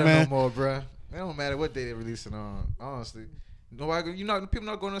clubs, matter man. no more, bruh. It don't matter what day they're releasing on. Honestly, nobody, people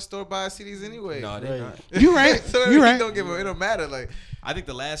not going to the store buy CDs anyway. No, they not. You right. So You it right. don't give a, it don't matter. Like I think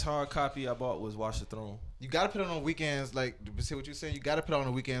the last hard copy I bought was Watch the Throne. you gotta put it on weekends. Like to say what you're saying, you gotta put it on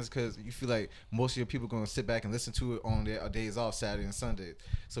the weekends because you feel like most of your people gonna sit back and listen to it on their days off, Saturday and Sunday.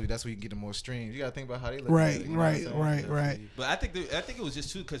 So that's where you get the most streams. You gotta think about how they look. Right, at it, you know what I'm right, saying? right. But I think it was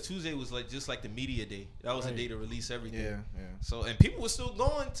just because Tuesday was like just like the media day. That was a day to release everything. Yeah, yeah. So and people were still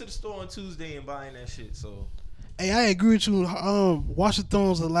going to the store on Tuesday and buying that shit. So Hey, I agree with you. Watch the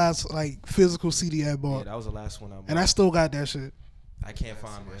Thrones the last like physical CD I yeah, bought, that was the last one I bought. and I still got that shit. I can't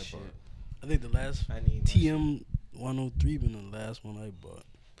find my shit. I think the last I need my shit. TM 103 been the last one I bought.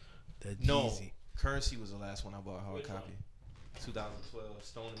 That No, Jeezy. Currency was the last one I bought hard copy. 2012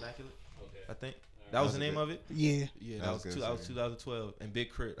 Stone Immaculate. I think that was the name of it. Yeah, Yeah, That that was was good, that was yeah. 2012. And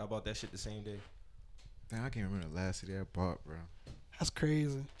Big Crit, I bought that shit the same day. Damn, I can't remember the last CD I bought, bro. that's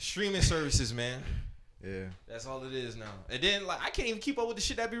crazy. Streaming services, man. Yeah. That's all it is now. And then like I can't even keep up with the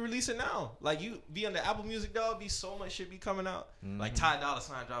shit that be releasing now. Like you be on the Apple Music, dog. Be so much shit be coming out. Like Ty Dolla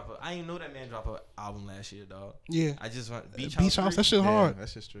 $ign drop a. I didn't know that man drop a album last year, dog. Yeah, I just want Beach House. House, 3. that shit hard. Yeah,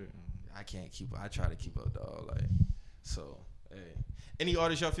 that's just straight. I can't keep. I try to keep up, dog. Like so. Hey, any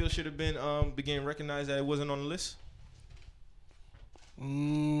artist y'all feel should have been began recognized that it wasn't on the list?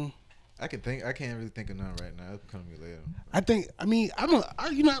 I can't really think of none right now. It'll come to me later.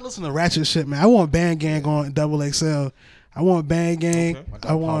 I listen to ratchet shit, man. I want Band Gang on Double XL. I want Band Gang. Okay.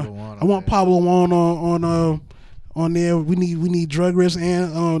 I want Pablo Juan I want Pablo Juan on there. We need Drug Rich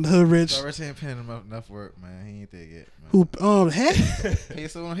and Hood Rich. So Rich ain't paying him enough work, man. He ain't there yet. Man. Who Heck?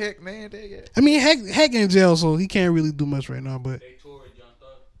 Peso on Heck, man, ain't there yet. I mean Heck in jail, so he can't really do much right now. But They toured Young Thug.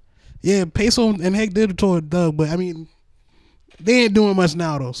 yeah, Peso and Heck did tour Doug, but I mean they ain't doing much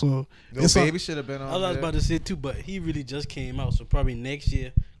now though. So No it's Baby should have been on I was there. about to say too, but he really just came out, so probably next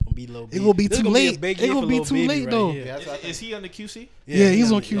year gonna be low. It gonna be This too gonna be a late. big It year gonna for be Lil too Baby late, right though. here. Yeah, that's what I think. Is he on the QC? Yeah,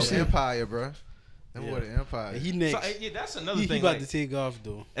 he's on The QC. Empire, bro. Them Yeah. boy the Empire. He next. So, yeah, that's another He thing. about like, to take off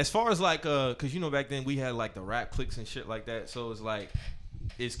though. as far as like, cause you know back then we had like the rap clicks and shit like that. So it's like,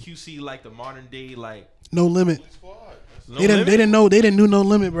 is QC like the modern day like? No Limit. No They Limit? didn't do No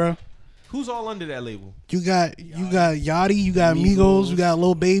Limit, bro. Who's all under that label? You got Yachty, you got Migos, you got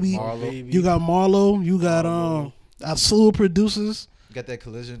Lil Baby, Marlo. you got Marlo, you got Soul Producers, Got that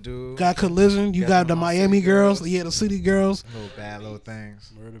Collision dude. got Collision, you Got got the them all Miami City Girls, Girls. yeah, the City Girls, Little bad little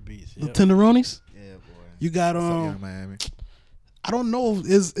things. Murder Beats. the Yep. Tenderonis. Yeah, boy. You got What's up, Young Miami? I don't know,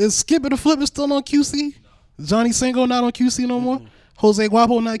 is Skip and the Flip is still on QC? Johnny Single not on QC no more? Jose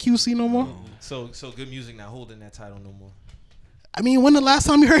Guapo not QC no more? So Good Music not holding that title no more. I mean, when the last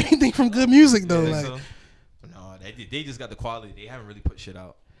time you heard anything from Good Music though? You Like, think so? No, they just got the quality. They haven't really put shit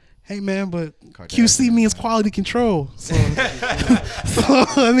out. hey man, but Kardashian, QC means man. quality control. So, so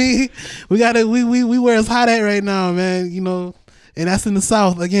I mean, we where it's hot at right now, man. You know, and that's in the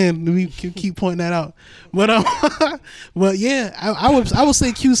South again. We keep pointing that out. But but yeah, I would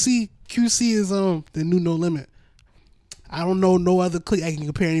say QC is the new No Limit. I don't know no other clique I can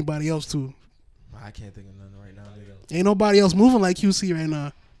compare anybody else to. I can't think of nothing right now. Nigga. Ain't nobody else moving like QC right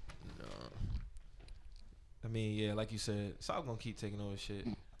now. I mean, yeah, like you said, South gonna keep taking over shit.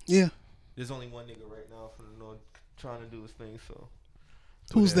 Yeah, There's only one nigga right now from the North trying to do his thing. So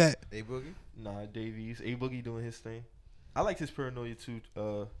who's that? A Boogie? nah, Davies, A Boogie doing his thing. I liked his Paranoia 2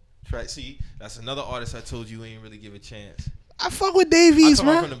 track. See, that's another artist I told you ain't really give a chance. I fuck with I Davies, told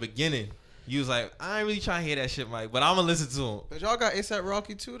him man. from the beginning. You was like, I ain't really trying to hear that shit, Mike, but I'm gonna listen to him. But y'all got ASAP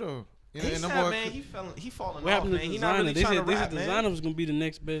Rocky too, though. You know, and them ASAP, boy- man, he falling What off, happened to man. He not really Designer? trying to They rap, said man. Designer was gonna be the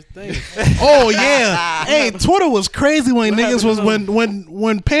next best thing. Oh yeah. Hey, Twitter was crazy when What niggas happened was to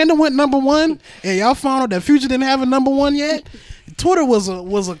when Panda went #1 and y'all found out that Future didn't have a #1 yet. Twitter was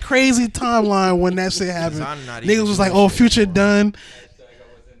a crazy timeline when that shit happened. Designer not even Niggas was like, doing "Oh, shit Future anymore. done."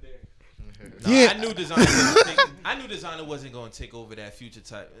 Nah, Yeah. I knew Designer wasn't gonna take over that Future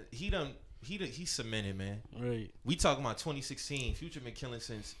type. He cemented, man. Right. We talking about 2016. Future been killing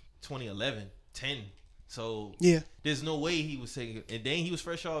since 2011, 10. So Yeah. there's no way he was taking. And then he was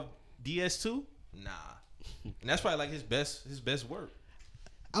fresh off DS2. Nah, and that's probably like his best work.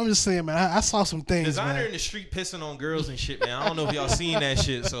 I'm just saying, man. I saw some things, Designer man. in the street pissing on girls and shit, man. I don't know if y'all seen that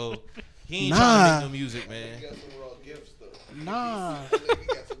shit. So he ain't Nah. trying to make no music, man. Got some raw gifts though. Nah.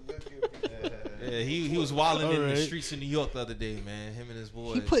 Yeah, he was wilding in the Alright. streets of New York the other day, man. Him and his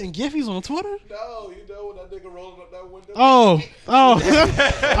boys. He putting Giphies on Twitter? No, you know when that nigga rolling up that window. Oh.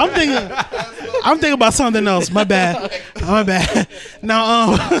 I'm thinking about something else. My bad.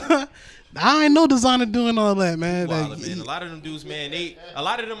 Now, I ain't know Designer doing all that, man. Wild, Like, man. A lot of them dudes, man. A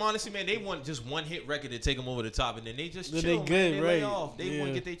lot of them, honestly, man. They want just one hit record to take them over the top, and then they just Then chill. they good, man. They lay right. off. They want Yeah.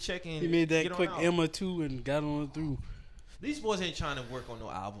 to get their check in. He made get that on quick out. Emma too and got on through. These boys ain't trying to work on no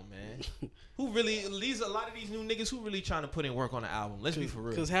album, man. A lot of these new niggas who really trying to put in work on the album. Let's be for real.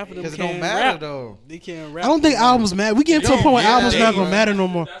 Because half of them Because it can't don't matter rap. though. They can't rap. I don't think albums matter. We getting to a point where albums not gonna matter no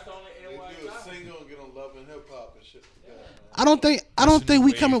more. That's the only They do a single and get on Love and Hip Hop and shit together, man. I don't think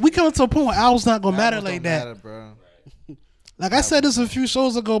we coming to a point where albums not gonna matter Albums like don't that. matter, bro. Like I said this a few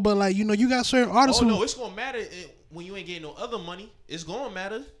shows ago, but like you got certain artists Oh who no, it's gonna matter when you ain't getting no other money. It's gonna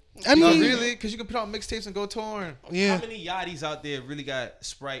matter. I Not mean, really, because you can put out mixtapes and go touring. yeah. How many yachties out there really got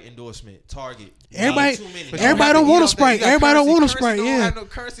Sprite endorsement? Target. Everybody- Not too many. But Everybody you don't have to want a eat off that. Sprite. You got Everybody don't Currency. want a Currency Sprite, don't yeah. have no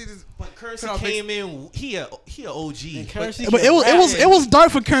Currency. But Currency Put out came in. He a OG. And Currency But can rap. it was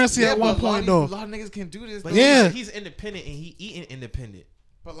dark for Currency Yeah, at but one a lot point of though. A lot of niggas can do this. But though. Yeah. he's independent and he eating independent.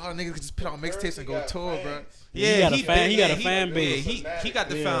 But a lot of niggas can just put out mixtapes and go got tour, bro. fans. He got a he fan- been- he got a yeah, fan base. He got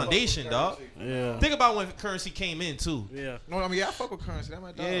the Yeah. foundation, dog. Yeah. Think about when Currency came in too. Yeah. No, I mean, yeah, I fuck with Currency. That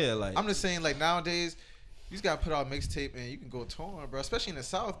my dog. Yeah, like- I'm just saying, like nowadays, you just gotta put out mixtape and you can go touring, bro. Especially in the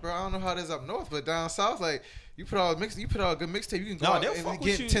South, bro. I don't know how it is up north, but down south, like you put out a good mixtape, you can go Nah, out they'll and fuck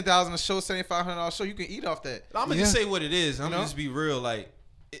with get you. 10,000 a show, $7,500 show. You can eat off that. I'm gonna just say what it is. I'm gonna know? just be real. Like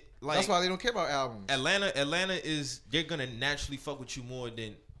That's why they don't care about albums. Atlanta is they're gonna naturally fuck with you more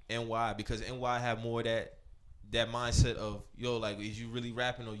than NY because NY have more that mindset of yo, like, is you really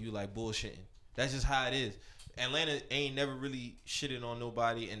rapping or you like bullshitting? That's just how it is. Atlanta ain't never really shitting on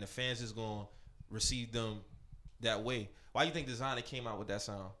nobody, and the fans is gonna receive them that way. Why you think Designer came out with that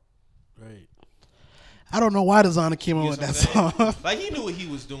sound? Right. I don't know why Designer came You on know with what that I'm saying? song. Like he knew what he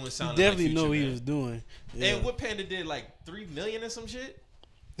was doing. He Sounding definitely like Future, know what he man. was doing. Yeah. And what Panda did like 3 million or some shit.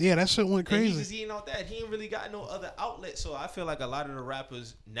 Yeah, that shit went And he just crazy. eating off that. He ain't really got no other outlet. So I feel like a lot of the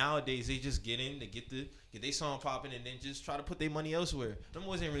rappers nowadays they just get in to get their song popping and then just try to put their money elsewhere. Them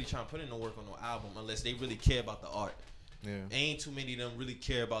boys ain't really trying to put in no work on no album unless they really care about the art. Yeah. Ain't too many of them really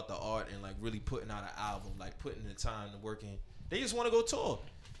care about the art and like really putting out an album, like putting the time to work in. They just want to go tour.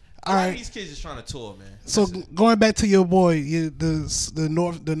 All A lot right. of these kids just trying to tour, man. So That's it. going back to your boy, the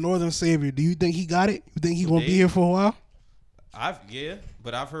Northern Savior, do you think he got it? You think he Who, gonna be Dave? here for a while?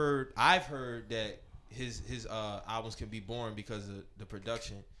 But I've heard that his albums can be boring because of the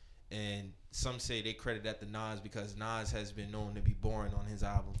production, and some say they credit that to Nas because Nas has been known to be boring on his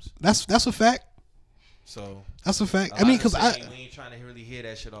albums. That's a fact. So That's a fact. a I lot mean, of because them I say we ain't trying to really hear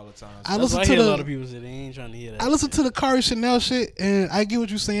that shit all the time. I That's listen why I to hear a the- lot of people say they ain't trying to hear that. I listen to the Kari Chanel shit, and I get what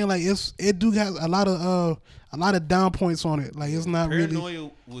you're saying. Like it do have a lot of down points on it. Like it's not really.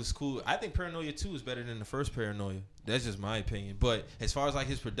 Paranoia was cool. I think Paranoia 2 is better than the first Paranoia. That's just my opinion. But as far as like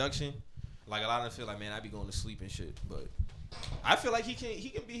his production, like a lot of them feel like, man, I be going to sleep and shit. But I feel like he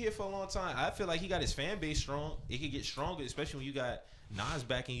can be here for a long time. I feel like he got his fan base strong. It can get stronger, especially when you got Nas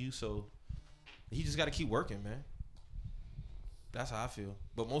backing you. So he just got to keep working, man. That's how I feel.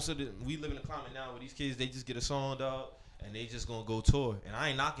 But we live in a climate now where these kids, they just get a song, dog, and they just gonna go tour. And I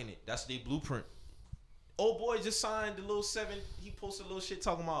ain't knocking it. That's their blueprint. Old boy just signed the Lil 7. He posted a little shit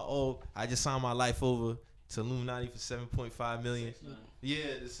talking about, oh, I just signed my life over to Illuminati for $7.5 million. Yeah,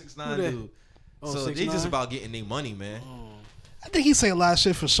 the 6ix9ine Who that? dude. Oh, So they 6ix9ine? just about getting their money, man. I think he say a lot of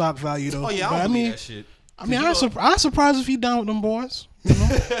shit for shock value though. Oh yeah, But I don't believe mean, that shit. I mean, Cause I'm surprised if he down with them boys. You know,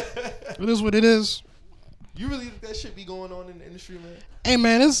 it is what it is. You really think that shit be going on in the industry, man? Hey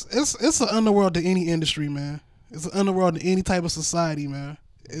man, it's an underworld to any industry, man. It's an underworld to any type of society, man.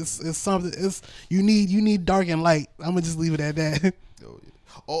 It's something. You need dark and light. I'm gonna just leave it at that. Oh, yeah.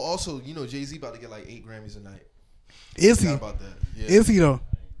 Oh, also, you know, Jay-Z about to get like 8 Grammys a night. Is he? Forgot about that. Yeah. Is he though?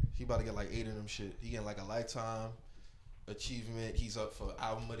 He about to get like 8 of them shit. He getting like a lifetime achievement. He's up for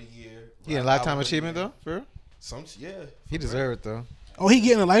album of the year. He a Album lifetime of the achievement year. though, for real? Some yeah. He deserve it though. Oh, he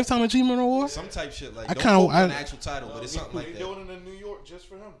getting a lifetime achievement award? Some type shit like. I Don't kinda- quote me on I- the actual title, but it's something like They that. doing it in New York just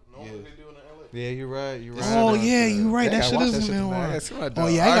for him. Normally Yeah. they do it in LA. Yeah, you're right. You're right. Oh yeah, you right. Yeah, That I shit gotta is watch in that there. shit, man. one. Yeah, see my Oh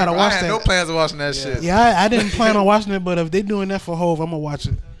dog. yeah, I gotta watch I had that. no plans of watching that shit. Yeah, I didn't plan on watching it, but if they doing that for Hov, I'm gonna watch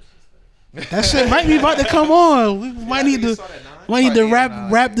it. That shit might be about to come on. We might need to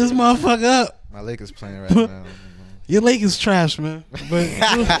wrap this motherfucker up. My Lakers playing right now. Your Lakers trash, man. But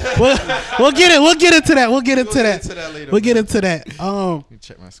we'll get it. We'll get into that. We'll get into that. later, We'll get man. into that. You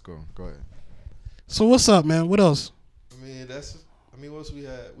check my score. Go ahead. So what's up, man? What else? I mean, what else we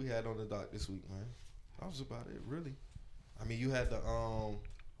had on the dock this week, man? That was about it, really. I mean, you had the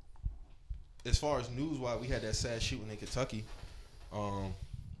as far as news wise, we had that sad shooting in Kentucky.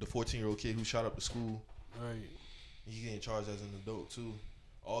 The 14-year-old kid who shot up the school. Right. He getting charged as an adult too.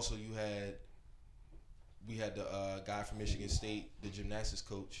 Also, we had the guy from Michigan State, the gymnastics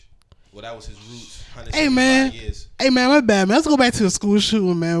coach. Well, that was his roots. Hey man, my bad, man. Let's go back to the school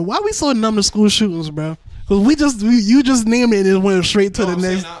shooting, man. Why we so numb to school shootings, bro? Because you just named it and it went straight to the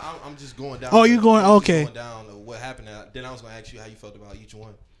next. I'm just going down. Oh, you going? Okay. Going down what happened. Then I was gonna ask you how you felt about each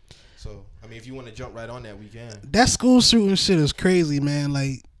one. So I mean, if you want to jump right on that, we can. That school shooting shit is crazy, man.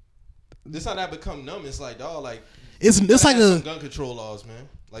 Like, this how that become numb. It's like, dog, like it's like some gun control laws, man.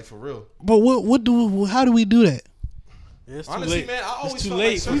 Like for real. But how do we do that? It's honestly, man, I always felt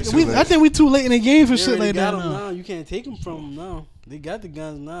late. Like I think we too late in the game for shit like that. Now you can't take them from them now. They got the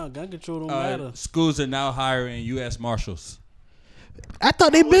guns now. Gun control don't matter. Schools are now hiring U.S. Marshals. I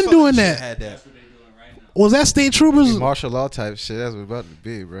thought they've been doing that. That's what they're doing right now. Was that state troopers? Martial law type shit. That's what it's about to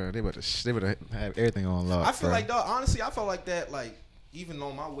be, bro. They about to have everything on lock. I feel like, dog, honestly, I felt like that, like, even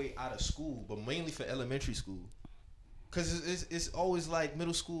on my way out of school, but mainly for elementary school. Because it's always like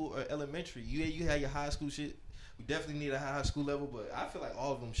middle school or elementary. You had your high school shit. We definitely need a high school level, but I feel like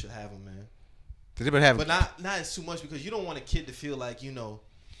all of them should have them, man. But not as too much, because you don't want a kid to feel like, you know,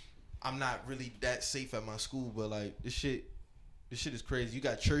 I'm not really that safe at my school, but like this shit is crazy. You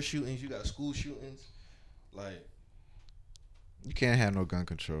got church shootings, you got school shootings, like you can't have no gun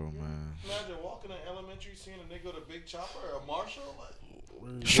control, man. Imagine walking in elementary, seeing a nigga with a big chopper or a marshal.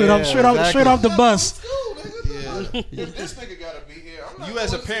 Like, straight off the bus. Yeah. This nigga gotta be here. You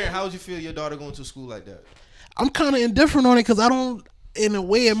as a parent, how would you feel your daughter going to school like that? I'm kind of indifferent on it because I don't. In a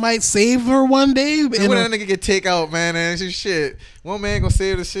way, it might save her one day. Man, when that nigga get take out, man, and shit. One man gonna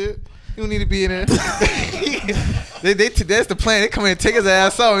save the shit. You don't need to be in there. That's the plan. They come in and take his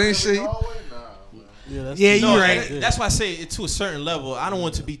ass out and shit. Yeah, you're right. That's why I say it to a certain level. I don't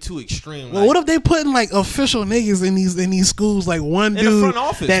want to be too extreme. Well, what if they putting like official niggas in these schools, like one in the dude front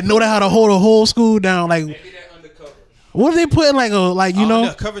office, that know how to hold a whole school down, like. Maybe they're undercover. What if they putting like you know?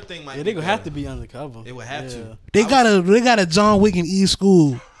 Undercover thing might. Yeah, they gonna have to be undercover. They would have to. They got a John Wick in each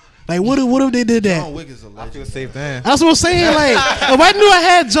school. Like what if they did that? John Wick is a legend. I feel safe then. That's what I'm saying. Like if I knew I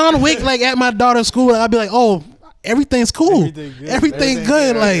had John Wick like at my daughter's school, I'd be like, oh, everything's cool, everything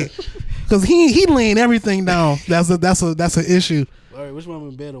good. Like, cause he laying everything down. That's an issue. All right, which one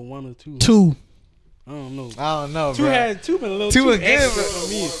was better, 1 or 2? 2. I don't know. Two bro. Two been a little too extra for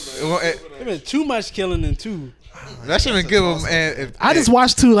me. There been too much killing in 2. That should have been good, man. I just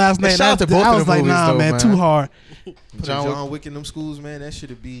watched 2 last night. I was like, nah, man, too hard. John Wick in them schools, man, that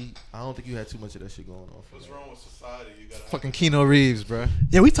should be. I don't think you had too much of that shit going on. What's wrong with society? You got fucking Keanu Reeves, bro.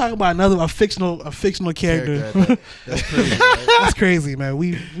 Yeah, we talk about a fictional character. That's crazy. Right? That's crazy, man.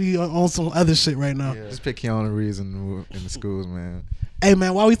 We on some other shit right now. Yeah. Just pick Keanu Reeves in the schools, man. Hey,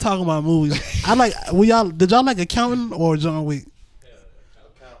 man, while we talking about movies, did y'all like Accountant or John Wick?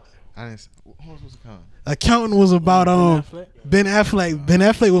 I didn't. What was Accountant? Accountant was about Ben Affleck. Ben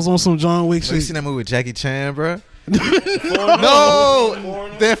Affleck was on some John Wick shit. You seen that movie with Jackie Chan, bro? No,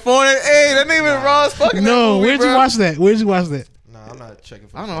 that Foreigner. Hey, that name is Ross fucking. No, movie, where'd you watch that? Nah, I'm not checking.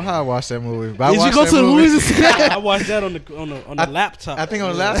 I don't know how I watched that movie. But Did you go to the movies? I watched that on the laptop. I think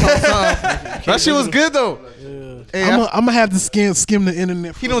on the laptop. That shit was good though. Yeah. Hey, I'm gonna have to skim the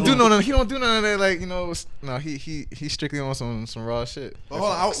internet. He don't do none of that. Like, you know, no, he's strictly on some raw shit. But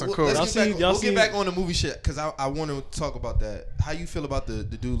hold on, let's get back on the movie shit because I want to talk about that. How you feel about the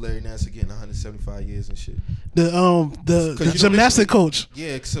dude Larry Nassar getting 175 years and shit? The gymnastic coach.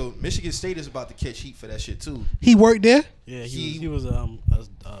 Yeah, so Michigan State is about to catch heat for that shit too. He worked there. Yeah, he was a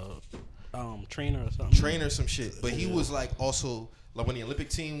trainer or something. Trainer some shit, but he was like also. Like when the Olympic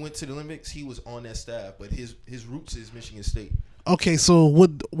team went to the Olympics, he was on that staff, but his roots is Michigan State. Okay, so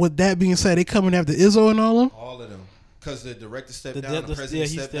with that being said, they coming after Izzo and all them? All of them. Because the director stepped down, the president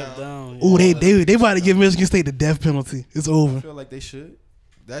stepped down. Oh, they about to give Michigan State the death penalty. It's over. I feel like they should.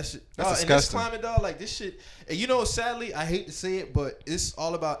 That's disgusting. In this climate, dog, like this shit. And you know, sadly, I hate to say it, but it's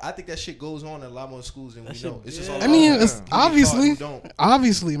all about. I think that shit goes on in a lot more schools than we know. It's just all. I mean, it's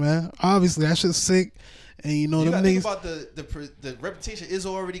obviously, man. Obviously, that shit's sick. And you know, you them think niggas. About the reputation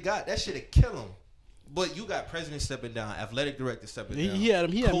Izzo already got. That shit'll kill him. But you got president stepping down, athletic director stepping down.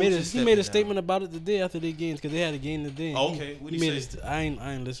 He made a statement about it the day after they games because they had a game today. Okay, he made I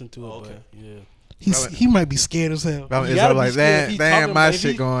ain't listened to it. Okay, but yeah. He might be scared as hell. Izzo like that. Damn, my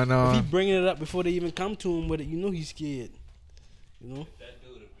shit going on. If he bringing it up before they even come to him with it, you know he's scared. You know.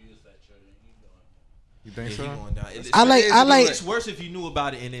 You think He so? going down. I like. It's worse if you knew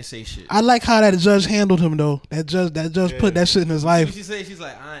about it and then say shit. I like how that judge handled him though. That judge put that shit in his life. She said, she's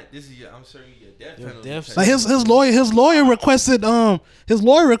like, I'm serving you a death penalty. Like his lawyer requested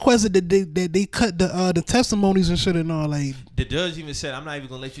that they cut the testimonies and shit and all. Like the judge even said, I'm not even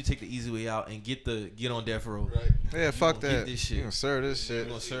gonna let you take the easy way out and get on death row. Right. Yeah, fuck gonna that. get this shit. You gonna serve this shit. You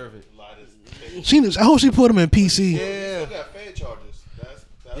gonna serve it. I hope she put him in PC. He still got Fed charges.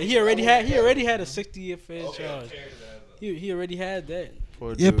 Yeah, he already had a 60-year Fed charge. He already had that.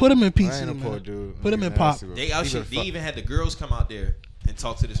 Poor Yeah, dude. put him in I PC, ain't a man. poor dude. Put him in Nigga pop. nasty, bro. They out He shit. better They fuck- even had the girls come out there and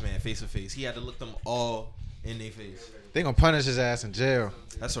talk to this man face to face. He had to look them all in their face. They gonna punish his ass in jail.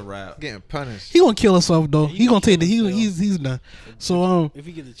 That's a wrap. Getting punished. He gonna kill himself though. Yeah, He gonna take the kill himself. he's done. So If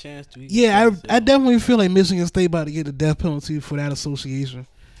he get the chance to, yeah, I definitely feel like Michigan State about to get the death penalty for that association.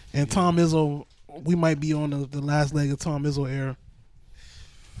 And Tom Izzo, we might be on the last leg of Tom Izzo era.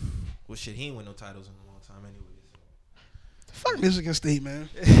 Well, shit, he ain't win no titles in a long time, anyways. Fuck Michigan State, man.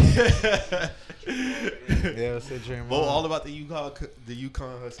 Yeah, say Draymond. Well, all about the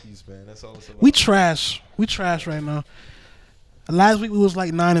UConn Huskies, man. That's all it's about. We trash right now. Last week we was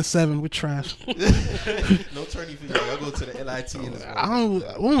like 9-7. We trash. No tourney for you. I'll go to the LIT in this I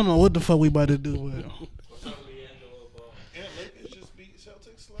don't know what the fuck we about to do with it. Yeah, Lakers just beat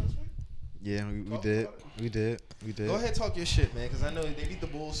Celtics last week. Yeah, we did. We did. Go ahead, talk your shit, man, because I know they beat the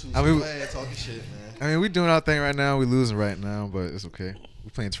Bulls. I mean, go ahead, talk your shit, man. I mean, we doing our thing right now. We losing right now, but it's okay. We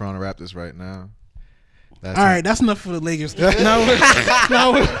playing Toronto Raptors right now. All right, that's enough for the Lakers.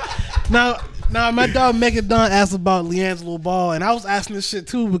 now, my dog Megan Dunn asked about LiAngelo Ball, and I was asking this shit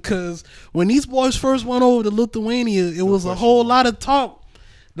too because when these boys first went over to Lithuania, it was a whole lot of talk.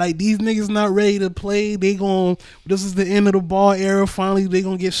 Like, these niggas not ready to play. This is the end of the Ball era. Finally, they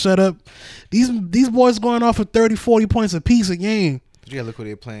gonna get shut up. These boys going off for 30, 40 points a piece a game. You gotta look what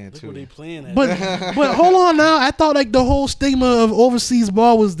they're playing Look too. what they playing at. But hold on now. I thought like the whole stigma of overseas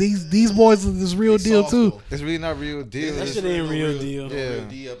ball was these boys are this real deal too. It's really not real deal. That It's shit ain't real deal. No Yeah. real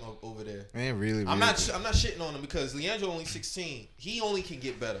D up over there. ain't really. I'm real not deal. shitting on him because LiAngelo only 16. He only can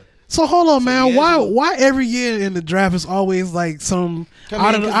get better. So hold on, man. LiAngelo- Why every year in the draft is always like some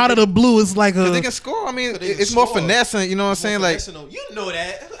I mean, out of the blue? It's like Cause a they can score. I mean, But they can it's more score. finessing. You know what I'm saying? Like, you know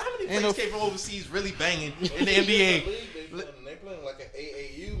that. How many Ain't players no- came from overseas really banging in the NBA? They playing like an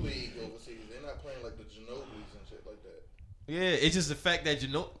AAU league overseas. They're not playing like the Ginobili's and shit like that. Yeah, it's just the fact that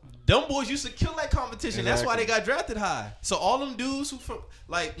them boys used to kill that competition. That's why they got drafted high. So all them dudes who from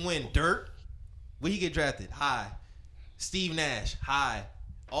like when Dirk, where he get drafted high, Steve Nash high,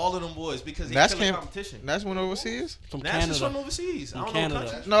 all of them boys because they Nash kill the came. competition. Nash went overseas. From Nash is from Canada. overseas. I From don't know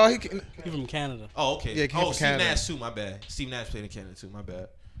Canada. country. No, he. Can, He from Canada. Oh, okay. Yeah, he came from Steve Canada. Nash too. My bad. Steve Nash played in Canada too. My bad.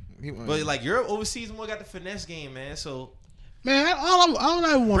 he went, But like Europe overseas more got the finesse game, man. So man. All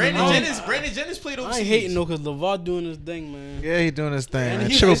I want to Brandon know. Jennings played overseas. I ain't hating though, cause LeVar doing his thing, man. yeah, he doing his thing. And Man.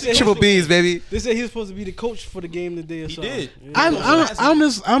 he- Triple, they said triple he- B's, baby. They said he was supposed to be the coach for the game today or He something. did. Yeah.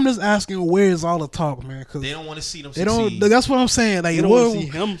 I'm just asking where is all the talk, man? Because They don't want to see them they succeed. don't. That's what I'm saying. Like, They don't want to see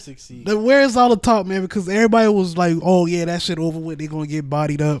him succeed. where is all the talk, man? Because everybody was like, "Oh yeah, that shit over with. They gonna get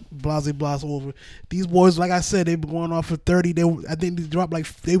bodied up, blase blase over." These boys, like I said, they been going off for 30. I think they dropped like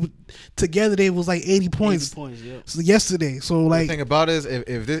together. They was like 80 points. 80 points, yeah. So yesterday. So The like thing about it is,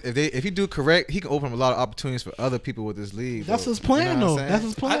 if he do correct, he can open up a lot of opportunities for other people with this league. that's though. his plan, You know what though. I'm That's saying?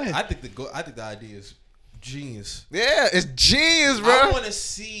 his plan. I think the idea is genius. Yeah, it's genius, bro. I want to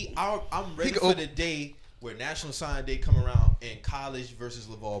see. I'm ready He can for op- the day where National Signing Day come around and college versus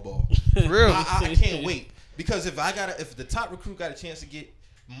LeVar Ball. For real. I can't wait because if the top recruit got a chance to get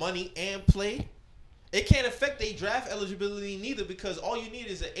money and play, it can't affect their draft eligibility neither because all you need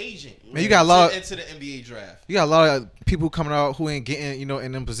is an agent. Man, you got a lot to enter the NBA draft. You got a lot of people coming out who ain't getting,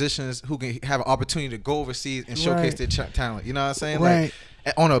 in them positions who can have an opportunity to go overseas and showcase Right. their talent. You know what I'm saying? Right.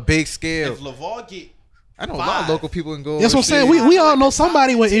 Like on a big scale. If LeVar get I know a lot of local people can go. That's what I'm saying. overseas. We all know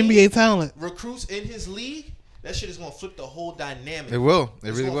somebody with NBA talent. recruits in his league, that shit is gonna flip the whole dynamic. It will. It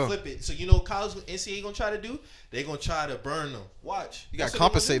It's really gonna will. flip it. So college NCAA gonna try to do? They're gonna try to burn them. Watch. You got That's to what they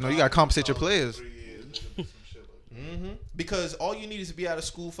compensate. No, gonna you got to compensate your players. 3 years. Some shit like that. do. Because all you need is to be out of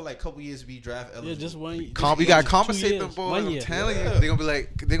school for like a couple years to be draft eligible. Yeah, just one. You got to 2 compensate years, them boys. 1 I'm year. telling you, Yeah. they're gonna be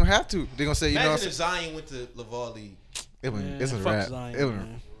like, they're gonna have to. They're gonna say, Imagine if Zion went to LeVar League. it's a fuck wrap. Zion, It was-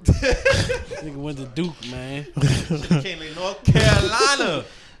 man. Nigga went to Duke, man. Came to North Carolina.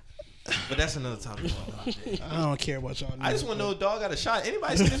 But that's another topic. I don't care about y'all. I just want to know if dog got a shot.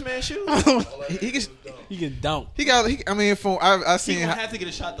 Anybody see this man shoot? He can- He get dunked. He got. I mean, from I He seen. gonna how- have to get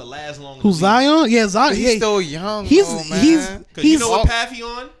a shot to last long. Who's Zion? Yeah, Zion. He's Yeah. still young. He's though, man. he's Because you he's know what path he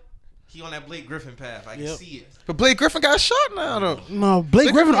on? He on that Blake Griffin path. I can Yep. see it. But Blake Griffin got shot now though. No,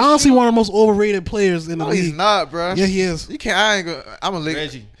 Blake Griffin Griffin honestly one of the most overrated players in the No, league. he's not, bro. Yeah, he is. You can't. I ain't gonna. I'm a Laker.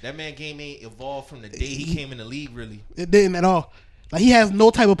 Reggie, that man game ain't evolved from the day he came in the league. Really, It didn't at all. Like he has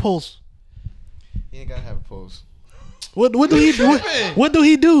no type of pulse. He ain't gotta have a pose. What do he do? What do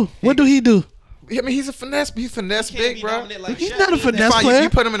he do? What do he do? I mean, he's a finesse. He's finesse he can't big, be bro. dominant like He's Shaq. not a He ain't that- finesse Fine, player. you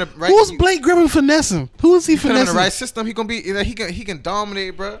put him in the right. Who's you Blake Griffin finessing? Who is he Put him in the finessing? right system. He gonna be. He can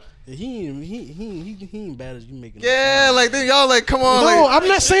dominate, bro. He ain't bad as you making. him Yeah, sound. like then y'all like come on. No, like, I'm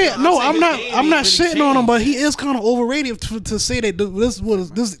not saying. I'm No, saying I'm his not. game I'm ain't not really shitting on him, changed. but he is kind of overrated to say that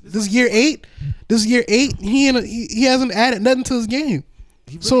this year 8, he hasn't added nothing to his game.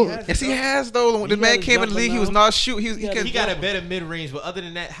 So yes, he has though. When the He man got came his in the league, he jumper was now. not shoot. He got a better mid range, but other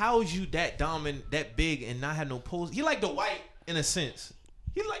than that, how is you that dominant, that big, and not have no pose? He like the White in a sense.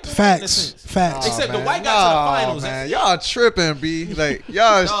 He like the White in a facts, sense. facts. Except the White got to the finals. Man, That's y'all tripping, b. Like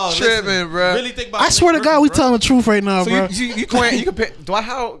y'all No, tripping, listen, bro. Really think about I swear to Blake God, we Griffin, telling the truth right now, So bro. you compare Dwight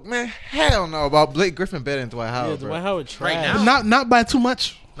Howard, man. Hell no, about Blake Griffin better than Dwight Yeah, Howard, bro. Dwight Howard Right trash. now. Not by too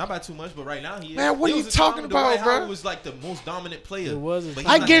much. Not by too much, but right now he is. Man, what There are you was a time talking when Dwight about, bro? Howard was like the most dominant player. It was. But he's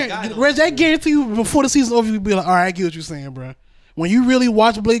I not that guy, guarantee, though. Reggie, I guarantee you, before the season over, you'd be like, all right, I get what you're saying, bro. When you really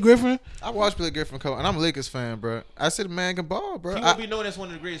watch Blake Griffin, I watched Blake Griffin come, and I'm a Lakers fan, bro. I said the man can ball, bro. He will be known as one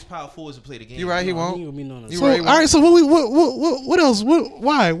of the greatest power forwards to play the game. You right, he He won't. ain't gonna be known as You so right, all right. So what else?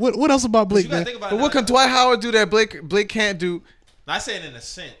 What else about But Blake, you gotta man? think about But it. what can Dwight Howard do that Blake can't do? I saying in a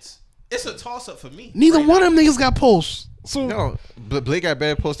sense, it's a toss up for me. Neither right one now. of them niggas got posts. So No, Blake got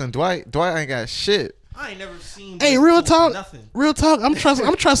better post than Dwight. Dwight ain't got shit. I ain't never seen. hey, Blake real post talk, Nothing. real talk. I'm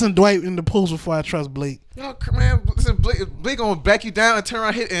trusting Dwight in the post before I trust Blake. Yo, man, listen, Blake gonna back you down and turn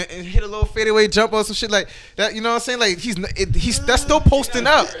around, hit and hit a little fadeaway jump or some shit like that. You know what I'm saying? Like he's that's still posting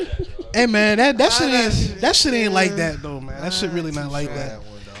up. Hey man, that shit ain't like that though, man. That shit really not like that.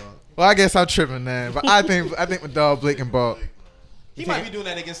 Well, I guess I'm tripping, man. But I think my dog Blake can ball. He might be doing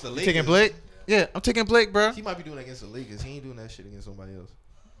that against the Lakers. Taking Blake? Yeah, I'm taking Blake, bro. He might be doing that against the Lakers. He ain't doing that shit against somebody else.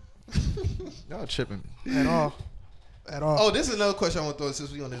 Y'all tripping. At all. Oh, this is another question I want to throw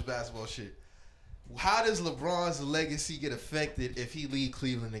since we on this basketball shit. How does LeBron's legacy get affected if he leave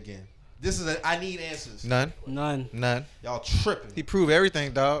Cleveland again? I need answers. None. Y'all tripping. He proved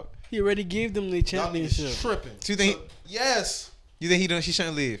everything, dog. He already gave them the Y'all championship. niggas tripping. So you think yes. You think he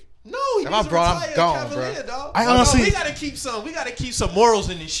shouldn't leave? No, he If needs I'm to Bron, I'm retire gone, Cavalier, bro. dog. I honestly- we gotta keep some morals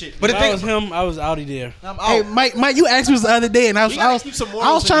in this shit. But If the I thing, was him, I was out of there. I'm Hey, out. Mike, you asked me this the other day, and I We gotta was keep some I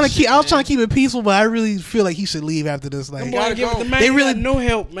morals was in trying to this keep shit, I was trying man. to keep it peaceful, but I really feel like he should leave after this. Like, Boy, gotta give go. the man They got really- no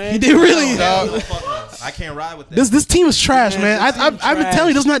help, man. they really dog. I can't ride with that. this team is trash, man. this team I've been trash. telling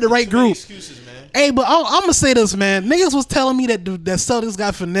you, this is not the right Too many group. excuses, man. Hey, but I'm gonna say this, man. Niggas was telling me that that Celtics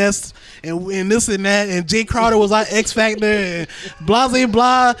got finessed and this and that, and Jay Crowder was our X Factor and blah blah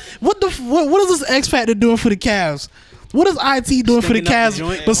blah. What is this X Factor doing for the Cavs? What is IT doing for the Stinking up Cavs the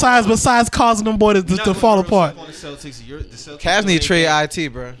joint. besides causing them boys You're to not gonna fall real apart? stuff on the Celtics. The Celtics Cavs doing need to trade their thing. IT,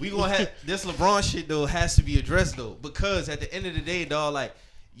 bro. We gonna have this LeBron shit though has to be addressed though, because at the end of the day, dog, like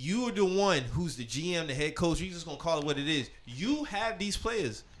you are the one who's the GM, the head coach. You just gonna call it what it is. You have these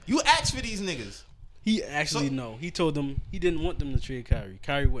players. You asked for these niggas. He actually So- no. He told them he didn't want them to trade Kyrie.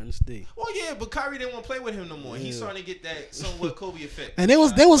 Kyrie wouldn't stay. Well, yeah, but Kyrie didn't want to play with him no more. He's starting to get that somewhat Kobe effect. And they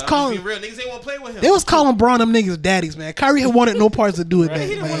was But I'm just calling being real. Niggas ain't want to play with him. they was calling Braun them niggas daddies, man. Kyrie had wanted no parts to do with He that,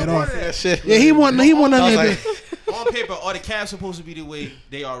 didn't man, want at no all. part of that. Shit. Yeah, he want nothing to like- do. On paper, are the Cavs supposed to be the way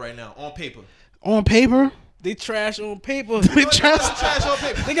they are right now? On paper. On paper, They trash on paper. they trash. Trash on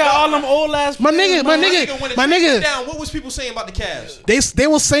paper. They got all them old ass. My players, nigga, my man. nigga, When the my trade nigga. went down, what was people saying about the Cavs? They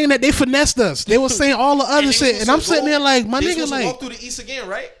were saying that they finessed us. They were saying all the other they shit, was and I'm supposed to sitting there like, my they nigga, supposed to like, walk through the East again,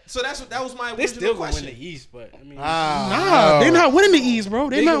 right? So that was my They original still gonna question. win the East, but I mean, nah, they not winning the East, bro.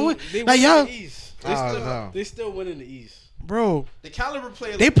 They not win. They Like win y'all, the East. No. They still winning the East. bro. The caliber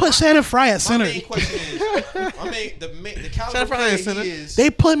player. They put Shannon Fry at My center. main question is, the Shannon caliber Fry player ain't center. he is. They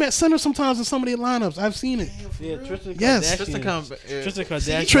put him at center sometimes in some of their lineups. I've seen it. Yeah, Tristan. Yes. Kardashian. Tristan come- yeah. Tristan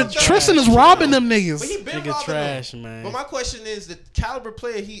Kardashian. Tristan is robbing them But niggas. he been Nigga robbing trash, them. man. But my question is, the caliber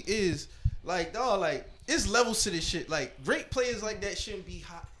player he is, like, dog, like, it's levels to this shit. Like, great players like that shouldn't be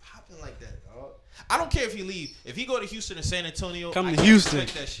hopping like that, dog. I don't care if he leave. If he go to Houston or San Antonio, Come I to can't Houston.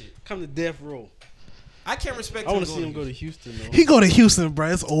 respect that shit. Come to death row. I can't respect I him want to see going him go to Houston though. He go to Houston, bro.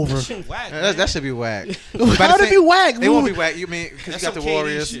 It's over. Houston. Whack, Yeah, man. that should be whack. How did it be whack? They won't be whack. You mean because you That's got the some KD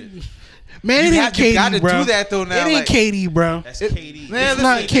Warriors? shit. Man, it You ain't got to KD, bro. do that though now. It ain't like, KD, bro. That's It- KD. man, It's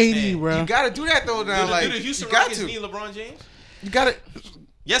not Listen, KD, man. bro. You got to do that though now. Do Like the Houston you got Rockets to. need LeBron James? You got to.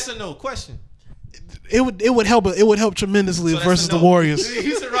 Yes or no? Question. It would help tremendously So that's versus a no. the Warriors. The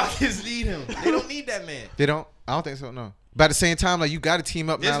Houston Rockets need him. They don't need that man. They don't. I don't think so. No. But at the same time, like you got to team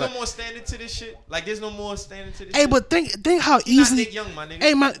up There's now. no Like, more standing to this shit. Like there's no more standing to this. Hey, shit. but think how He's not easy. Nick Young, my nigga.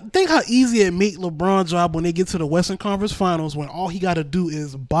 Hey, think how easy it make LeBron job when they get to the Western Conference Finals when all he got to do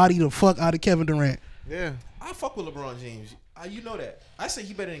is body the fuck out of Kevin Durant. yeah. I fuck with LeBron James. You know that. I say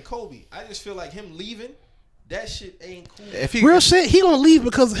he better than Kobe. I just feel like him leaving, that shit ain't cool. If he Real shit, he gonna leave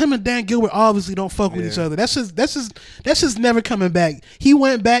because him and Dan Gilbert obviously don't fuck with each other. That's just never coming back. He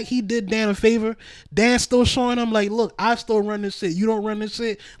went back. He did Dan a favor. Dan's still showing him like, look, I still run this shit. You don't run this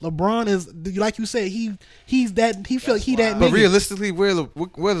shit. LeBron is like you said. He's that. He feel like he that. But nigga. realistically, where's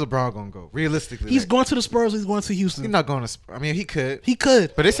LeBron gonna go? Realistically, He's like, going to the Spurs. He's going to Houston. He's not going to. I mean, he could. He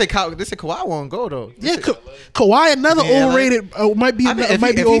could. But they say Kawhi won't go though. Yeah, Kawhi another Yeah, like- overrated. Might be I mean, if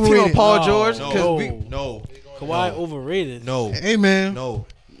might he be team overrated. on Paul No, George, no. because No. Kawhi overrated. No. Hey man. No.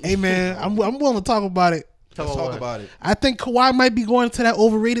 Hey man. I'm willing to talk about it. Let's talk about it. I think Kawhi might be going to that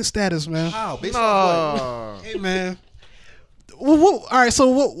overrated status, man. How? Based off what? no. Hey man. All right. So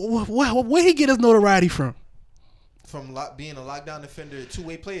where he get his notoriety from? From being a lockdown defender,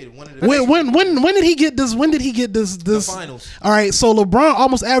 two-way player, one of the When did he get this? When did he get this? the finals. All right. So LeBron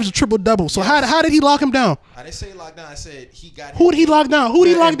almost averaged a triple double. So how did he lock him down? I didn't say lockdown. I said he got. Who did he lock down? Who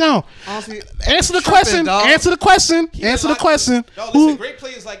did he lock down? Honestly, Answer the tripping, question. dog. Answer the question. He Answer the locked- question. No, Who? listen, great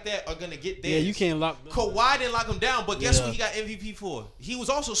players like that are gonna get there. Yeah, you can't lock. Kawhi didn't lock him down, but guess Yeah. what he got MVP for? He was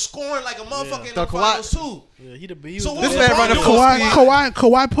also scoring like a motherfucker in So the Kawhi- finals too. Yeah, he So was what This was man LeBron running doing?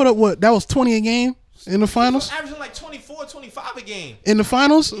 full Kawhi put up what? That was 20 a game in the finals. Averaging like 24, 25 a game. In the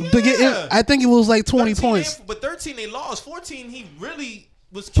finals, to get Yeah. I think it was like 20 13 points. But 13 they lost. 14 he really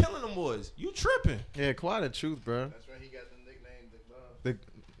was killing them boys. You tripping? Yeah, Kawhi the truth, bro. That's right. He got the nickname the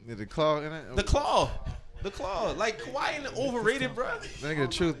glove. The claw in it. The claw. The claw. Like Kawhi ain't overrated, bro. Nigga, the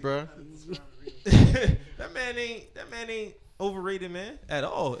truth, bro. that man ain't overrated, man, at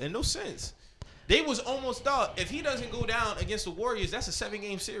all. In no sense. They was almost dog. If he doesn't go down against the Warriors, that's a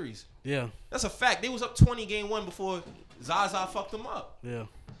 7-game series. Yeah, That's a fact. They was up 20 game one before Zaza fucked them up. yeah.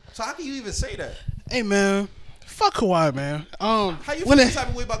 So how can you even say that? Hey man, fuck Kawhi, man. How you feel when the it- type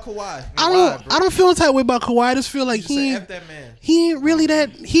of way about Kawhi? I don't feel the type of way about Kawhi. I just feel like You say he F that man. he ain't really that.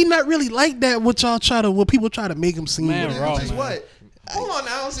 He not really like that. What people try to make him seem. Man, raw, Which is man. what? Hold on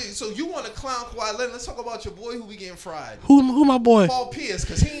now. So you want to clown Kawhi? Let's talk about your boy who be getting fried. Who my boy? Paul Pierce,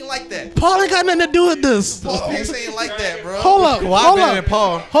 because he ain't like that. Paul ain't got nothing to do with this. Paul Pierce ain't like that, bro. Hold up, Kawhi hold better than up,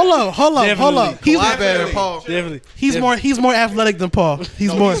 Paul. hold up. He's Kawhi better than Paul. Definitely. he's more athletic than Paul.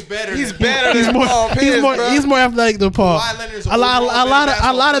 He's more. He's better. He's than better He's than more, Paul Pierce, bro. he's more athletic than Paul. Kawhi Leonard's A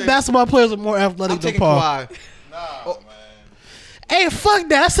lot of player. basketball players are more athletic I'm than taking Paul. Kawhi. Nah, man. Hey, fuck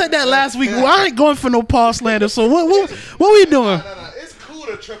that! I said that last week. Well, I ain't going for no Paul slander. So what we doing? Nah. It's cool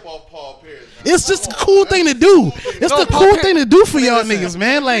to trip off Paul Pierce. Man. It's just a cool thing to do. It's the cool thing to do for y'all niggas,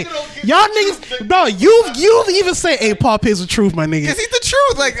 man. Like y'all niggas, bro. You've even said, "Hey, Paul Pierce the truth, my nigga." Cause he's the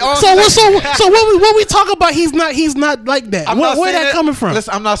truth. Like, So when we talk about he's not like that. Where that coming from?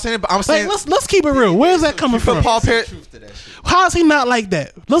 Listen, I'm not saying it, but I'm Like saying let's keep it real. Where is that coming from? Paul Pierce. Truth to that shit. How is he not like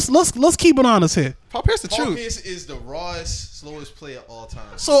that? Let's keep it honest here. Paul Pierce the Paul truth. Pierce is the rawest, slowest player of all time.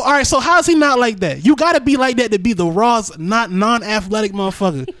 So all right, so how is he not like that? You gotta be like that to be the rawest, not non-athletic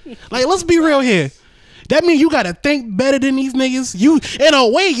motherfucker. Like, let's be real here. That means you gotta think better than these niggas. You, in a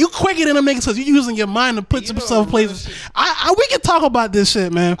way, you quicker than them niggas because you using your mind to put yourself places. We can talk about this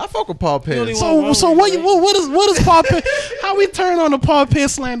shit, man. I fuck with Paul Pierce. So what is Paul Pierce? How we turn on the Paul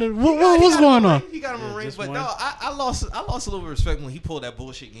Pierce slander? What's going on? He got him a ring, just but one. no, I lost a little respect when he pulled that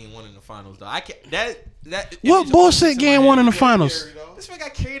bullshit game one in the finals. Though I can't that What image bullshit always game my won in the head. finals? This man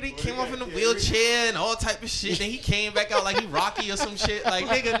got carried. He came off in the wheelchair and all type of shit. Then he came back out like he Rocky or some shit. Like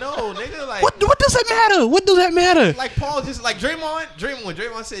nigga, no, nigga, like What does that matter? What does that matter? like Paul just like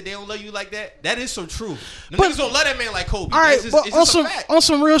Draymond said they don't love you like that. That is so true. The But- niggas don't love that man like Kobe. All right, It's just, but it's just a fact. on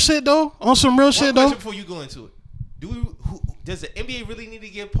some real shit though. On some real One shit question though. before you go into it. Does the NBA really need to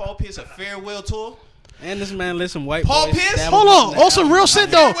give Paul Pierce a farewell tour? And this man let some white Paul boys Pierce? stab Hold him on, in the on some alley. real shit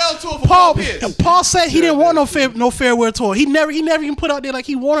though. Farewell tour for Paul Pierce. Paul said he didn't want no farewell tour. He never even put out there like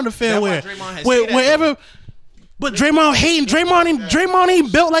he wanted a farewell. Draymond has said that, Wherever. But Draymond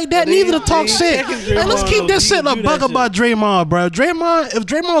ain't built like that neither to talk shit. checking Like, let's Draymond, keep though. this You shit can a do bug that about Draymond, bro. If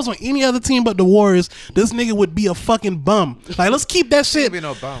Draymond was on any other team but the Warriors, this nigga would be a fucking bum. Like, let's keep that shit. Be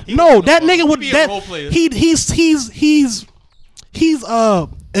no bum. No, that nigga would be a that role player. he's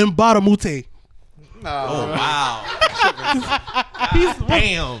Mbada Mute. Oh wow.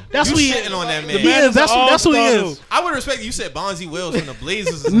 Damn. That's you what he shitting on that man. He is. That's who he is. I would respect you said Bonzi Wells from the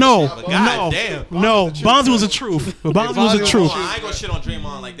Blazers. Or No, shit, but God damn. no. Bonzi was the truth. Bonzi was the truth. I ain't gonna shit on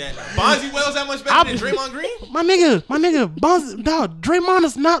Draymond like that. Bonzi Wells that much better than Draymond Green? My nigga, Bonzi, dog, Draymond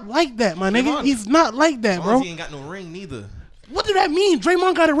is not like that, my nigga. He's not like that, bro. Bonzi ain't got no ring neither. What do that mean?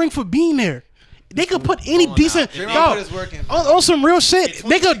 Draymond got a ring for being there. They could put any decent dog on some real shit.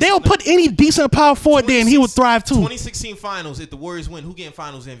 They'll put any decent power forward there, and he would thrive too. 2016 Finals, if the Warriors win, who getting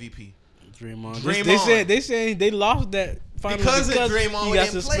Finals MVP? Draymond. Draymond. They said they lost that finals because of Draymond. He got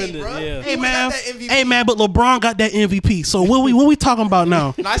didn't suspended. play, bro. Yeah. Hey man, but LeBron got that MVP. So what we talking about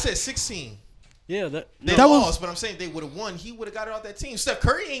now? No, I said 16. Yeah, they lost, but I'm saying they would have won. He would have got it off that team. Steph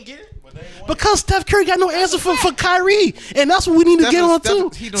Curry ain't get it. Because Steph Curry got no answer for Kyrie, and that's what we need to get on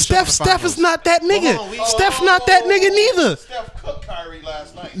too. Steph is not that nigga. Steph not that nigga neither. Steph cooked Kyrie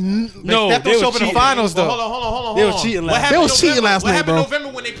last night. No, Steph don't show up in the finals though. Hold on. They were cheating last night. They was cheating last night, bro. What happened in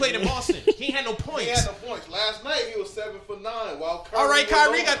November when they played in Boston? He ain't had no points. He had no points. Last night he was 7 for 9. While Kyrie all right,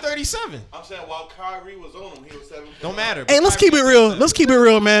 Kyrie got 37. I'm saying while Kyrie was on him, he was 7 for 9. Don't matter. Hey, let's keep it real. Let's keep it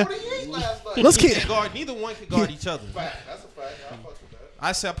real, man. Let's keep. Neither one can guard each other. That's a fact. I fuck with that.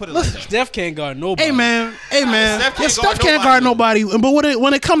 I said I put it like that. Steph can't guard nobody. Hey man. Steph can't guard nobody. But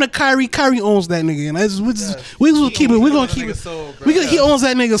when it come to Kyrie owns that nigga, and we gonna keep it. We gonna keep it. He owns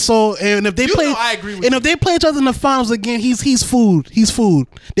that nigga soul. And if they play, I agree with if they play each other in the finals again, he's food. He's food.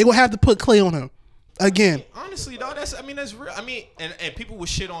 They gonna have to put Clay on him again. Honestly, dog, that's real. I mean, and people would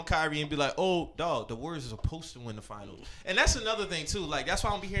shit on Kyrie and be like, "Oh, dog, the Warriors are supposed to win the finals." And that's another thing too. Like that's why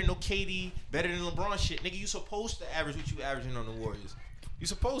I don't be hearing no KD better than LeBron shit. Nigga, you supposed to average what you averaging on the Warriors. You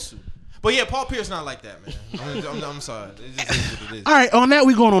supposed to. But yeah, Paul Pierce not like that, man. I'm sorry. It just is what it is. All right, on that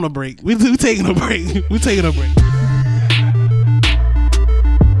we going on a break. We taking a break. We taking a break.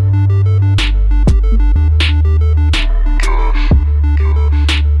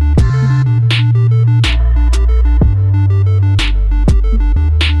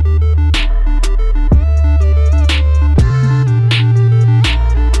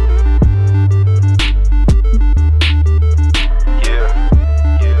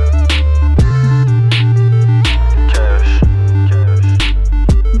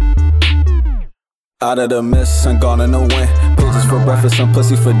 Out of the mist, I'm gone in the wind. Pages for breakfast, some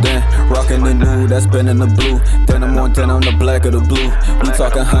pussy for din. Rockin' the new, that's been in the blue. Denim on denim, the black of the blue. We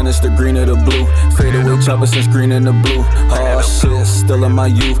talking hundreds, the green of the blue. Fade away choppers, since green in the blue. Oh shit, still in my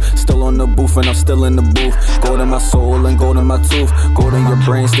youth. Still on the booth, and I'm still in the booth. Gold in my soul and gold in my tooth. Gold in your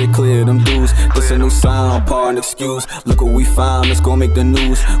brain, stay clear, them dudes. This a new sound, pardon excuse. Look what we found, let's go make the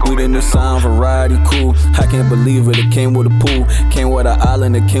news. We the new sound, variety cool. I can't believe it, it came with a pool. Came with an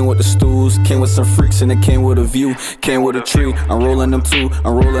island, it came with the stools. Came with some freaks. And it came with a view, came with a tree. I'm rolling up too,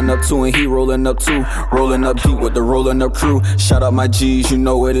 I'm rolling up too, and he rolling up too. Rolling up deep with the rolling up crew. Shout out my G's, you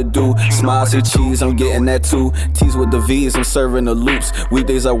know what to do. Smiles and cheese, I'm getting that too. T's with the V's, I'm serving the loops.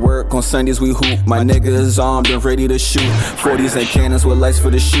 Weekdays I work, on Sundays we hoop. My nigga is armed and ready to shoot. 40s and cannons with lights for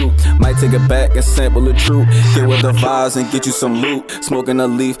the shoot. Might take it back and sample the truth. Get with the vibes and get you some loot. Smoking a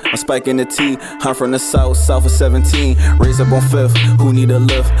leaf, I'm spiking the T. I'm from the south of 17. Raised up on 5th, who need a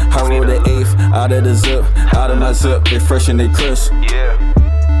lift? I roll the 8th, out of the zip, out of my zip, they fresh and they crisp. Yeah.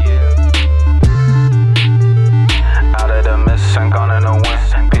 Out of the mist, I'm gone in the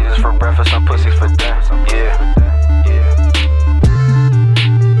wind. Pieces for breakfast, some pussy for dinner. Yeah.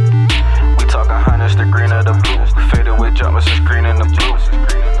 We talking hundreds, the green of the blue. Faded with jumpers, the green and the blue.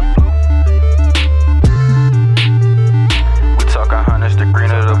 We talking hundreds, the green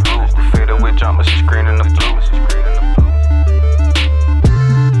of the blue. Faded with jumpers, the green and the blue.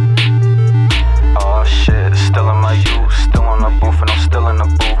 Oh shit, still in my youth, still on the booth, and I'm still in the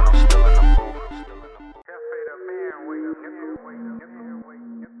booth.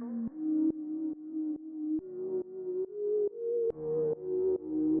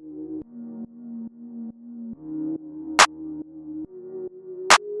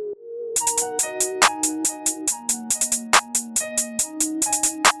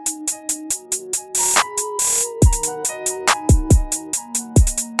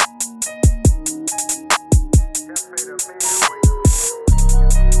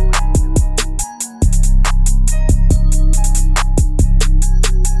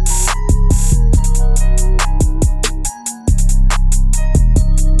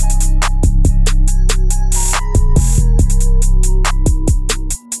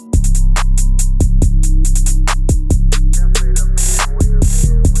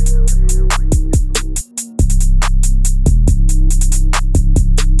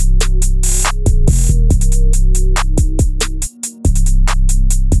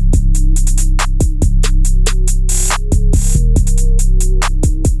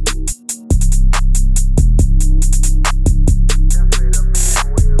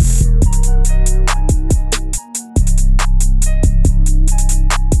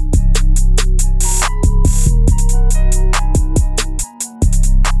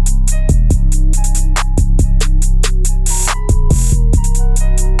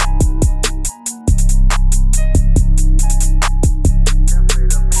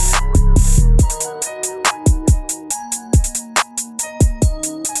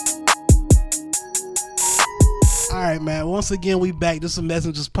 once again, we back. This is a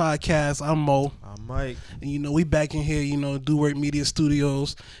Messengers podcast. I'm Mo. I'm Mike. And, we back in here, Do Work Media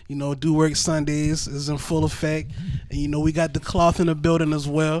Studios. Do Work Sundays is in full effect. And, we got the cloth in the building as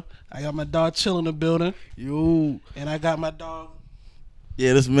well. I got my dog Chill in the building. Yo. And I got my dog.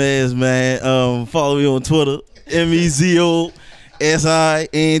 Yeah, this man's man. Follow me on Twitter.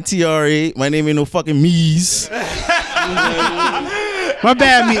 MEZOSINTRA. My name ain't no fucking Mees. My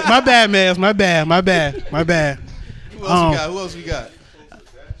bad, man. My bad. Who else we got?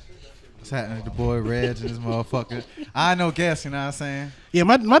 What's happening with the boy Reg and this motherfucker? I know guess, you know what I'm saying? Yeah,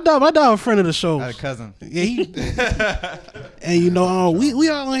 my dog a friend of the show. I had a cousin. Yeah, and we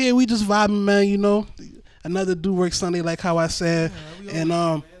all on here, we just vibing, man, Another Do Work Sunday, like how I said. And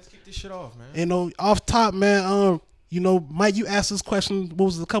let's kick this shit off, man. Off top, man, Mike, you asked this question, what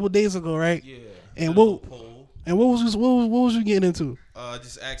was it, a couple days ago, right? Yeah. And what was you getting into?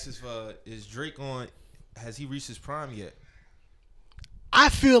 Just asked if is Drake has he reached his prime yet? I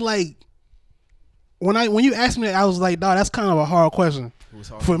feel like when you asked me that, I was like, dog, that's kind of a hard question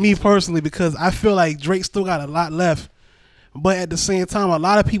for me personally, because I feel like Drake still got a lot left. But at the same time, a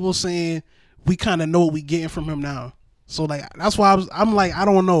lot of people saying we kind of know what we getting from him now. So like that's why I'm like, I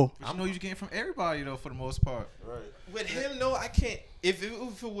don't know. I know you're getting from everybody though, for the most part. Right. With him, no, I can't. If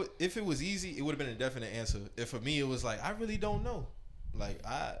it was easy, it would have been a definite answer. If for me, it was like I really don't know. Like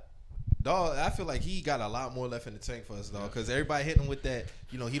I feel like he got a lot more left in the tank for us, dog. Because everybody hitting with that,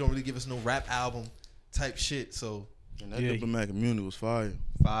 he don't really give us no rap album type shit. So and that Diplomat Community was fire.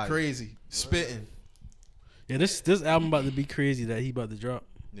 Crazy, spitting. Yeah, this album about to be crazy that he about to drop.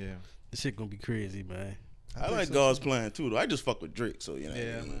 Yeah, this shit gonna be crazy, man. I like God's plan too, though. I just fuck with Drake, so Yeah,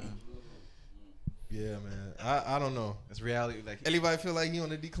 man. Yeah, man. I don't know. It's reality. Like anybody feel like he on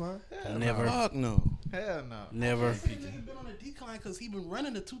the decline? Hell never. Fuck no. Hell no. Never. He been on a decline because he been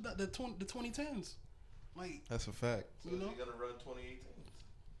running the 2010s. Like that's a fact. So you gotta run 2018.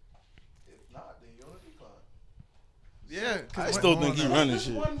 If not, then you're on a decline. Yeah, I still think he running that's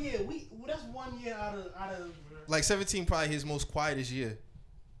shit. 1 year. That's 1 year out of. Like 17, probably his most quietest year.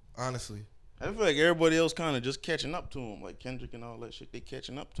 Honestly, I feel like everybody else kind of just catching up to him, like Kendrick and all that shit. They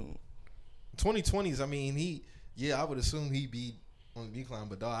catching up to him. 2020s. I mean, I would assume he'd be on the decline,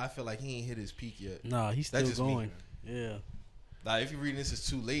 but dog, I feel like he ain't hit his peak yet. Nah, he's still going. Yeah. Like if you're reading this, it's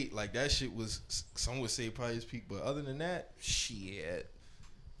too late. Like that shit was. Some would say probably his peak, but other than that, shit.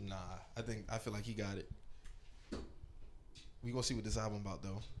 Nah, I feel like he got it. We gonna see what this album about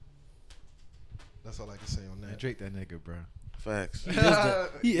though. That's all I can say on that. Drake, that nigga, bro. Facts. He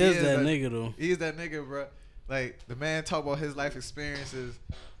is that nigga though. He is that nigga, bro. Like the man talk about his life experiences,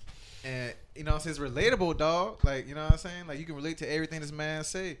 and it's relatable, dog. Like what I'm saying, like you can relate to everything this man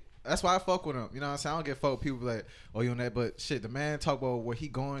say. That's why I fuck with him. You know what I'm saying? I don't get fuck with people like, oh, you on that, but shit, the man talk about what he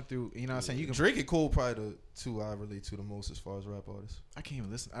going through. You know what I'm saying? You can Drake and Cole probably the two I relate to the most as far as rap artists. I can't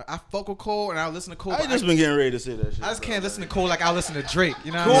even listen. I fuck with Cole and I listen to Cole. I just been getting ready to say that shit. I just can't listen to Cole like I listen to Drake.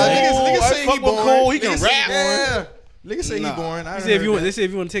 You know Cole, what I'm saying? Niggas say he boring. Cole, he can rap. Yeah. Niggas say he boring. They say if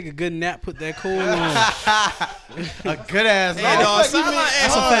you want to take a good nap, put that Cole on. A good ass. Hey, dog, sideline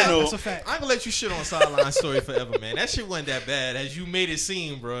That's a fact. I ain't gonna let you shit on Sideline Story forever, man. That shit wasn't that bad as you made it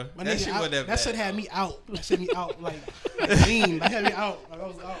seem, bro. My That nigga, shit wasn't that bad. That shit had me out. That shit me out like mean. That had me out. Like I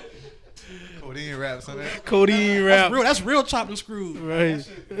was out. Codeine rap, son. Codeine rap. That's real chopped and screwed. Right.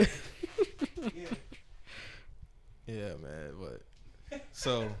 Yeah, man. But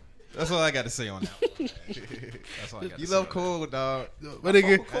so that's all I got to say on that one. That's all I got to You say. love Cole, dog. My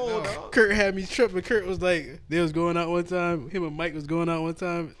nigga, Kurt had me tripping. Kurt was like, they was going out one time. Him and Mike was going out one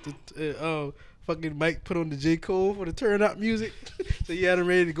time. Fucking Mike put on the J. Cole for the turn up music. So he had him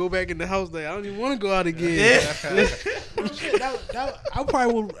ready to go back in the house. Like, I don't even want to go out again. I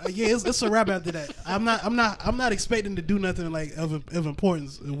probably will. Yeah, it's a wrap after that. I'm not expecting to do nothing like of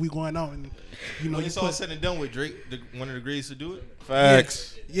importance. If we going out and when it's all said and done with Drake, one of the greatest to do it.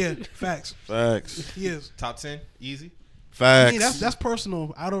 Facts. Yeah, facts. Facts. Yes. Top 10, easy. Facts. I mean, that's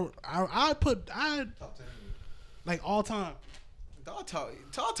personal. I put like all time.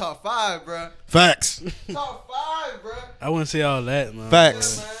 Top 5, bro. Facts. Top 5, bro. I wouldn't say all that, man.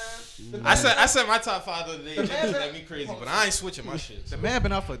 Facts. I said my top 5 the other day. Just let me crazy, but I ain't switching my shit. The man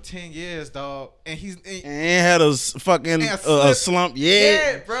been out for 10 years, dog, and he's ain't had a fucking slump yet.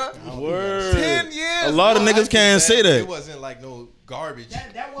 Yeah, bro. Word. 10 years. A lot of niggas can't say that. It wasn't like no garbage.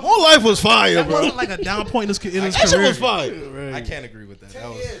 More Life was fire, That bro. wasn't like a down point in his career. That shit was fire. Right. I can't agree with that. That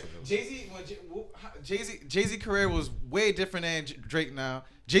was Jay-Z career was way different than Drake now.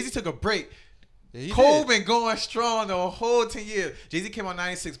 Jay-Z took a break. Yeah, Cole been going strong the whole 10 years. Jay-Z came out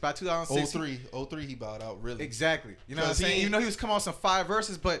 96. By 2006, 03 he bowed out, really. Exactly. You know what I'm 'Cause he saying? ain't- Even though he was coming on some 5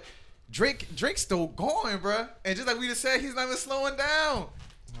 verses, but Drake's still going, bruh. And just like we just said, he's not even slowing down.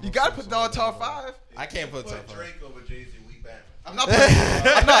 You gotta put dog top 5. I can't put top 5. Drake over Jay-Z, we back. I'm not.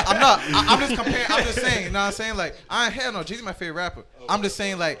 I'm just comparing. I'm just saying. You know what I'm saying? Like, I ain't hell no. Jay-Z my favorite rapper. I'm just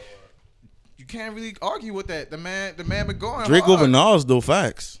saying, like, you can't really argue with that. The man been going. Drake hard. over Nas though.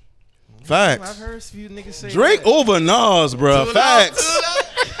 Facts. I've heard a few niggas say Drake that. over Nas, bro. Facts.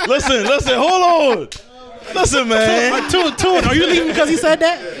 Listen. Hold on. Listen, man. Tune, are you leaving because he said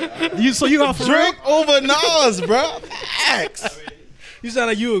that? So you got for Drake real? over Nas, bro. Facts. You sound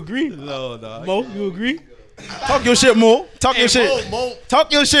like you agree. No, dog. Mo, you agree? Talk your shit, Mo. Talk your shit. Mo.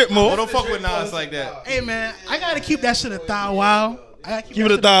 Talk your shit, Mo. Don't fuck with Nas like that. Hey man, I gotta keep that shit 1,000. I gotta keep Give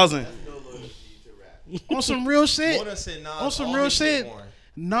it that 1,000. shit on some real shit. Mo done said Nas On some all real his shit. boring.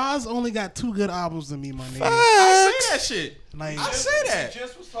 Nas only got 2 good albums to me, my nigga. I say that shit. Like, I say that.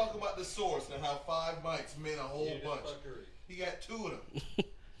 Just was talking about the source and how 5 mics meant a whole bunch. He got 2 of them.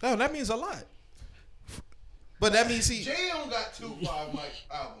 No, that means a lot. But that means he. Jay don't got 2 5 mic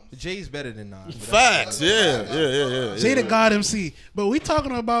albums. Jay's better than Nas. Facts. Yeah. Jay the God MC. But we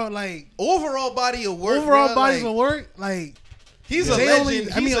talking about like Overall body of work. overall bro, bodies like, of work. Like He's a Jay legend.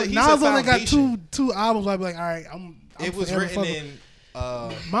 only, I mean, he's Nas a only got foundation. two albums. I'd be like, all right, I'm It was forever written fucking- in.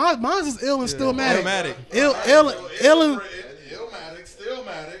 Mine's is ill and Stillmatic. Illmatic. Ill and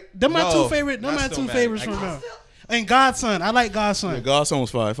Stillmatic. them my No, 2 favorite. Them not my 2 Stillmatic. favorites from him. And Godson, I like Godson. Yeah, Godson was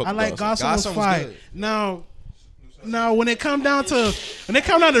fire. Fuck I like Godson. Godson was Godson was fire. good. Now when it come down to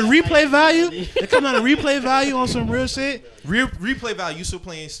replay value, on some real shit. Replay value. You still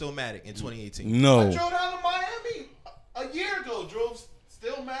playing Stillmatic in 2018? No. Drove down to Miami a year ago. Drove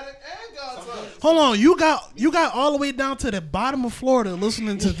Stillmatic and Godson. Hold on, you got all the way down to the bottom of Florida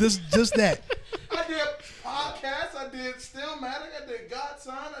listening to this just that. I did podcasts. I did Stillmatic. I did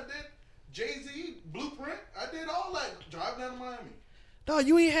Godson. I did Jay-Z, Blueprint. I did all that. Drive down to Miami. Dog,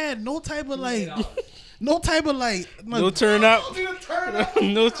 you ain't had no type of like. No turnout. Don't need to turn up.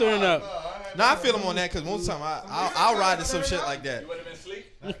 No turnout. Nah, I feel him on that because most of the time I'll ride to some shit like that.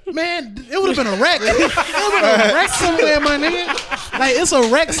 Man, it would have been a wreck. It would have been a wreck somewhere, my nigga. Like, it's a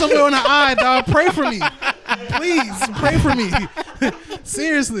wreck somewhere on the eye, dog. Pray for me. Please, pray for me.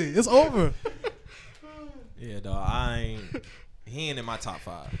 Seriously, it's over. Yeah, dog. He ain't in my top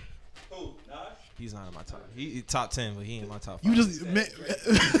 5. Who? Nas? He's not in my top. He top 10, but he ain't in my top 5. You just,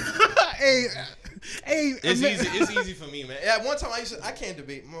 hey, It's easy. It's easy for me, man. At one time, I can't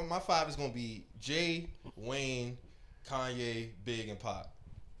debate. My 5 is gonna be Jay, Wayne, Kanye, Big, and Pop.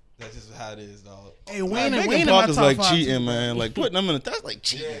 That's just how it is, dog. Hey, Wayne and Big Wayne and in my Pac is top like 5 cheating, too, man. Like putting them in. That's like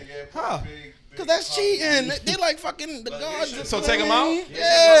cheating. How? Cause that's cheating. They like fucking the gods. So take them out.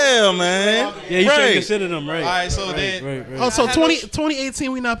 Yeah, man. Yeah, you should Right. consider them, right? All right, so then. Right. Oh, so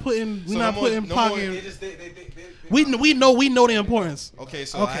 2018, we not putting no more- Pac in. We know the importance. Okay,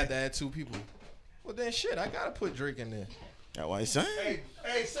 so I had to add 2 people. Well, then shit, I gotta put Drake in there. That's why he's saying.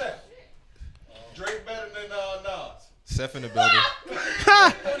 Hey, Seth. Drake better than Nas. Seth in the building.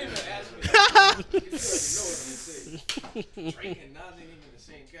 Don't even ask me. Drake and Nas ain't even the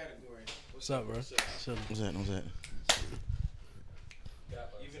same category. What's up, bro? What's that?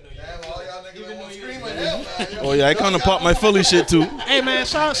 Damn, all y'all niggas want to scream at hell now. Oh yeah, I kind of popped my Philly shit too. Hey man,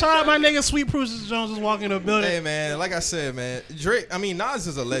 shout out my nigga Sweet Bruce Jones is walking in the building. Hey man, like I said, man, Nas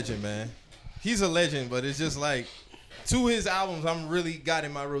is a legend, man. He's a legend, but it's just like 2 of his albums I'm really got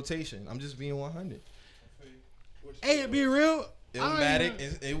in my rotation. I'm just being 100. Hey, to be real,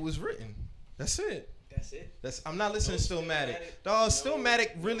 Illmatic, it was written. That's it. I'm not listening to Stillmatic. Dog,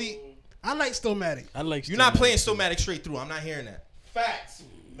 Stillmatic really. I like Stillmatic. You're not playing Stillmatic straight through. I'm not hearing that. Facts.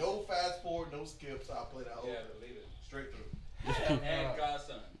 No fast forward, no skips. I'll play that whole straight through. And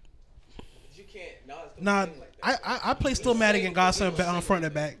Godson. You can't. Nas don't Nah, sing like that. I play Stillmatic and Godson on front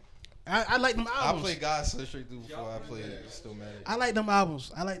and back. I like them I albums. play Godson straight through before I play Stillmatic. I like them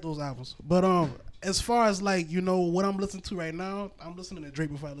albums. I like those albums. But as far as like what I'm listening to right now, I'm listening to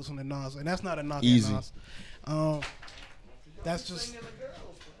Drake before I listen to Nas, and that's not a knock at Easy. Nas. That's just.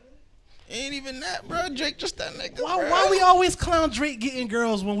 Ain't even that, bro. Drake just that nigga. Why we always clown Drake getting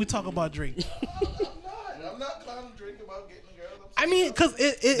girls when we talk about Drake? I'm not clowning Drake about getting a girl. I mean, because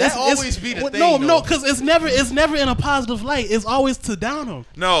That always be the thing, No, though. because it's never in a positive light. It's always to down him.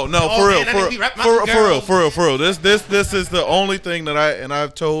 No, Oh, for real. This is the only thing that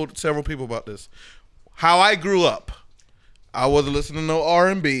I've told several people about this. How I grew up. I wasn't listening to no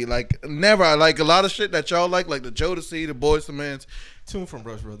R&B. Like never. I like a lot of shit that y'all like the Jodeci, the Boyz II Men. Tune from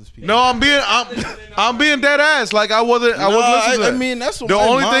Brush Brothers. People. No, I'm being dead ass. Like I wasn't listening to that. I mean, that's what the my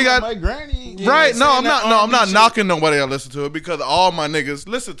only mom thing and my granny. Right? No, I'm saying not. I'm not shit. knocking nobody that listen to it because all my niggas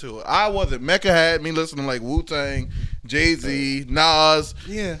listen to it. I wasn't. Mecca had me listening to like Wu-Tang Jay-Z, Nas,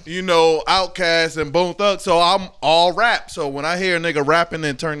 Yeah. you know, Outkast and Bone Thugs. So I'm all rap. So when I hear a nigga rapping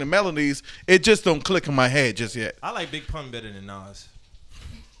and turn the melodies, it just don't click in my head just yet. I like Big Pun better than Nas.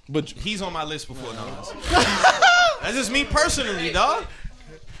 But He's on my list before Nas. That's just me personally, dog.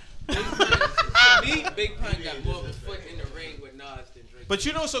 Me, Big Pun got more of a foot in the ring with Nas than Drake. But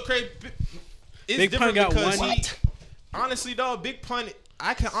you know, so crazy. It's Big Pun different got because one. honestly, dog, Big Pun.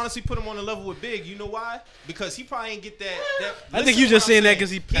 I can honestly put him on the level with Big. You know why? Because he probably ain't get that. I think you just saying that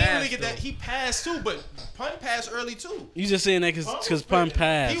because he He didn't really passed. get that. He passed too, but Pun passed early too. You just saying that because Pun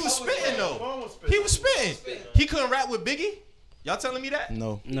passed. He was spitting though. He was spitting. He couldn't rap with Biggie. Y'all telling me that?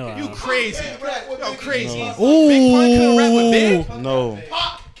 no. No, You crazy? Yo, crazy. No. Big Pun couldn't rap with Big. No.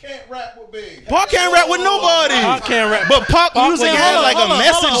 Pac can't rap with Big. Pac can't rap with nobody. Pac can't rap. But Pac Pac music was had a- like hold a on,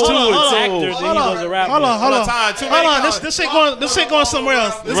 message hold to on, it. hold on. So. Actor, then he was a rapper. Hold on. Time, too Hold many on. times. This shit going somewhere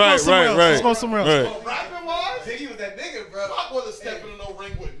else. This going somewhere else. This going somewhere else. Right. Rapping wise, Biggie was that nigga, bro. Pac wasn't stepping in no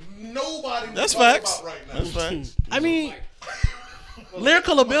ring with nobody. we That's talking facts. About right now. That's facts. I mean,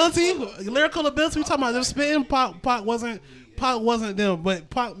 lyrical ability. We talking about them spitting. Pac wasn't them, but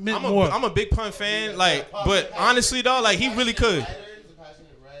Pac meant more. I'm a Big Pun fan. Like, but honestly, though, like he really could. He's a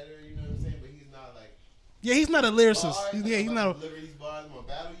passionate writer, you know what I'm saying? But he's not like. Yeah, he's not a lyricist. He's not a. Deliver these bars, I'm gonna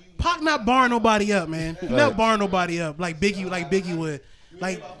battle you. Pac not barring nobody up, man. He not barring nobody up like Biggie would.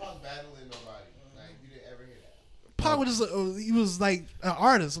 Like Pac battling nobody. Like you didn't ever hear that. Pac was just he was like an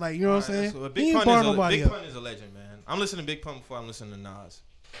artist, like you know what I'm saying. So He Big ain't Pun barring is a, nobody Big up. Pun is a legend, man. I'm listening to Big Pun before I'm listening to Nas.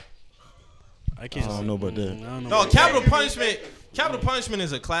 I can't. I don't know about that. I don't know. No, Capital Punishment. Capital Punishment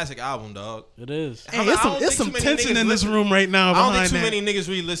is a classic album, dog. It is. Hey, it's some tension in this room right now I don't behind think too that. many niggas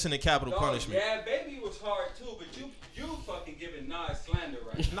really listen to Capital Punishment. Yeah, Baby was hard too, but you fucking giving Nas slander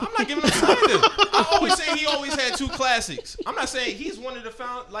right No, I'm not giving him slander. I always say he always had two classics. I'm not saying he's one of the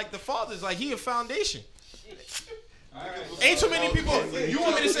the fathers. Like he a foundation. Ain't too many people. You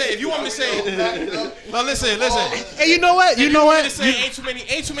want me to say? If you want me to say, no, listen. Hey, you know what? You know Want me what? to say,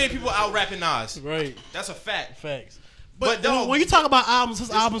 ain't too many people out rapping Nas. Right. That's a fact. Facts. But dog, when you talk about albums, his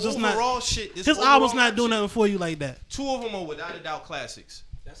this albums just not. overall shit. This His albums overall not doing shit, nothing for you like that. Two of them are without a doubt classics,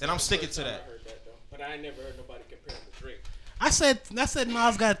 and I'm sticking to that. I heard that though, but I ain't never heard nobody compare him to Drake. I said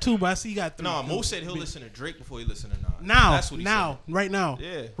Nas got two, but I see you got three. No, Mo said he'll listen to Drake before he listen to Nas. Now, That's what he said. right now,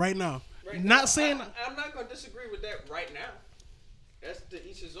 Yeah. right now. Right Not now, saying. I'm not gonna disagree with that right now. That's the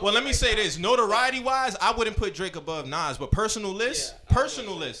each his own. Well, let me right say now. this: notoriety wise, I wouldn't put Drake above Nas, but personal list,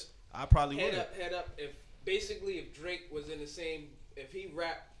 I probably would. Head up. If Drake was in the same, if he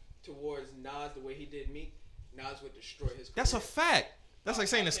rapped towards Nas the way he did me, Nas would destroy his career. That's a fact. That's like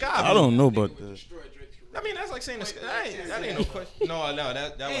saying the sky. I don't know about that. Destroy Drake's career. I mean, that's like saying the sky. That ain't no question. No,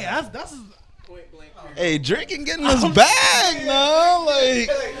 that. Hey, Would that's Point blank. Hey, Drake ain't getting his bag now. Like,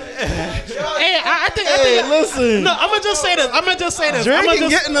 Hey, I think. hey, listen. No, I'm gonna just say this. Drake I'ma ain't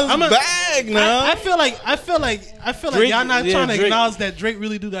just- getting his I'ma- bag now. I feel like Drake- y'all not yeah, trying to Drake- acknowledge that Drake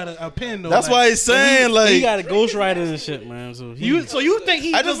really do got a pen though. That's like, why he's saying He like. got a ghostwriter and shit, man. So he, you think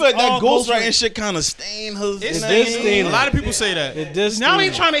he I just feel like that all ghostwriting shit kind of stained his It's name. did stain a lot of people say that. it does. Now I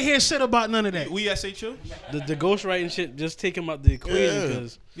ain't trying to hear shit about none of that. We SHU? The ghostwriting shit just take him out the equation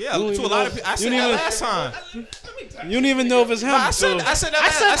because Yeah, to a lot of people. I said that last time. you don't even know if it's him. I so- said that. I said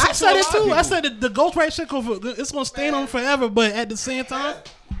to a it lot of too. I people. said the ghostwriter shit it's gonna stain on him forever, but at the same time,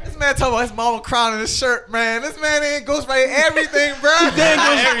 This man talking about his mama crying in his shirt, man. This man ain't ghostwriting everything, bro. Not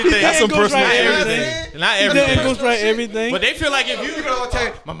everything. That's some He didn't personal ghostwrite shit. everything. Not He didn't everything. ghostwrite everything. But they feel like if You you. gonna tell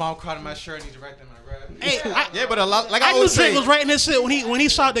you, my mom cried in my shirt. I need to write them in a rap. hey, Yeah, but a lot. Like I I knew always Drake say. was writing this shit when he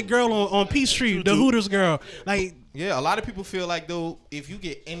shot the girl on Peachtree, the Hooters girl. Like, Yeah, a lot of people feel like though if you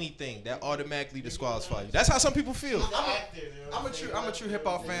get anything, that automatically disqualifies you. That's how some people feel. I'm a true hip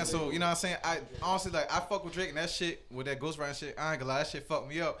hop fan, so you know what I'm saying. I honestly like I fuck with Drake and that shit with that ghostwriting shit. I ain't gonna lie, that shit fucked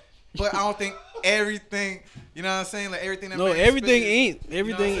me up. But I don't think everything, you know what I'm saying, like everything that No, man everything spit, ain't. you know what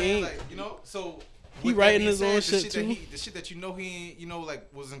Everything I'm saying? ain't. Like, you know, so He with that writing being his own said, shit, the too. The shit that you know he ain't, you know, like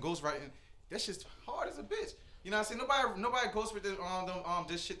was in ghostwriting. That shit's hard as a bitch. You know what I'm saying? Nobody ghostwrote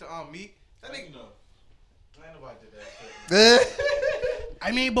this shit to me. That nigga. Ain't nobody did that shit.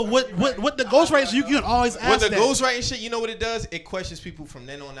 I mean, but what the ghostwriters you can always ask With the that. ghostwriting shit, you know what it does? It questions people from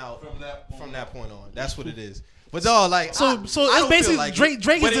then on out. From that point on. That's what it is. But dog, like So I it's don't basically feel like Drake. it.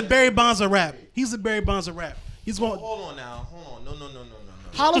 Drake But is the it- Barry Bonds of rap. He's the Barry Bonds of rap. He's going Hold on now. Hold on. No.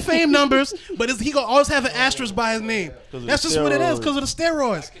 Hall of Fame numbers, but he gonna always have an asterisk by his name. of That's the just what it is steroids. because of the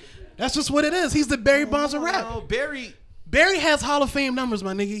steroids. That's just what it is. He's the Barry Bonds of rap. No, Barry, Barry has Hall of Fame numbers,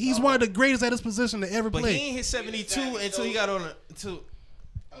 my nigga. He's one of the greatest at his position to ever but play. he ain't hit 72 until he got on. Until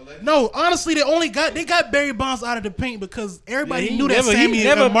No, honestly, they got Barry Bonds out of the paint because everybody Yeah, he knew that never- he Sammy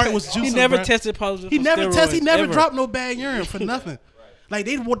never and Mark te- was juicing. he never bruh. tested positive He for never tested. He steroids, never ever. dropped no bad urine for nothing. Like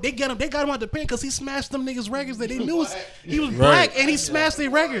they got him out the paint because he smashed them niggas records that they knew he was black and he smashed their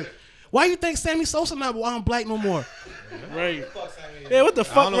record. Why you think Sammy Sosa not black no more? Right. Yeah, what the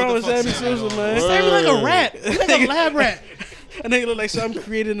fuck wrong with Sammy Sosa, man? Sammy like a rat. He like a lab rat. And they look like something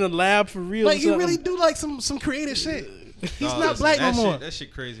created in a lab for real. Like or he something. really do like some creative shit. He's Dawg, not listen, black no that more. Shit, that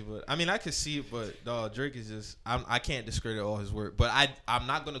shit crazy, but I mean, I can see it, but dog, Drake is just. I can't discredit all his work, but I'm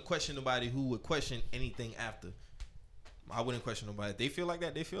not gonna question nobody who would question anything after. I wouldn't question nobody. If they feel like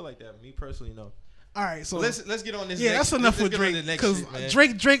that. They feel like that. Me personally, no. All right, so let's get on this. Yeah, next, that's enough let's with get on Drake the next because shit,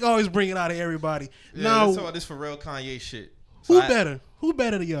 man. Drake always bring it out of everybody. Yeah, now, let's talk about this Pharrell Kanye shit. So who better? Who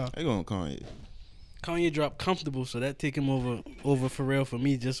better to y'all? They going Kanye. Kanye dropped Comfortable, so that take him over Pharrell for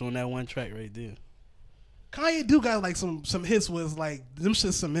me just on that one track right there. Kanye do got like some hits was like them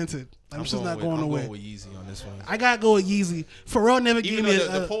shit cemented. Them shit's not going I'm away. going with Yeezy on this one. I gotta go with Yeezy. Pharrell never Even gave me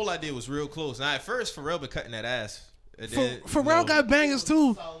though the poll I did was real close. Now at first Pharrell been cutting that ass. And then, Pharrell got bangers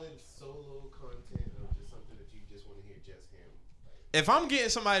too. If I'm getting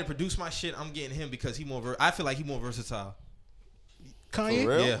somebody to produce my shit, I'm getting him because he more. I feel like he more versatile. Kanye,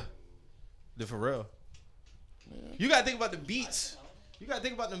 Pharrell? Yeah, the Pharrell. You gotta think about the beats. You gotta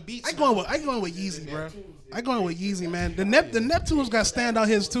think about them beats. I going with Yeezy, bro. I going with Yeezy, man. The Neptunes got standout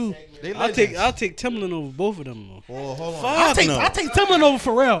hits too. I'll take Timbaland over both of them. Oh, hold on. I'll take Timbaland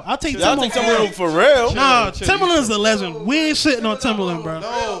over Pharrell. I'll take Y'all Timbaland think Timbaland over Pharrell? Nah, Timbaland's a legend. We ain't shitting on Timbaland, bro.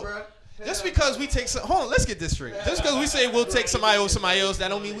 No, just because we take some, hold on, let's get this straight. Just because we say we'll take somebody over somebody else, that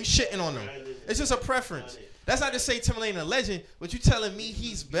don't mean we shitting on them. It's just a preference. That's not to say Timbaland ain't a legend, but you telling me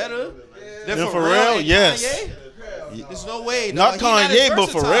he's better than Pharrell and yes. Kanye? There's no way. Not dog. He Kanye, as but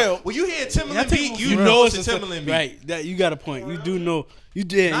versatile. Pharrell. When you hear Timbaland beat, you Pharrell know it's a is Timbaland beat. Right, that you got a point. You do know. You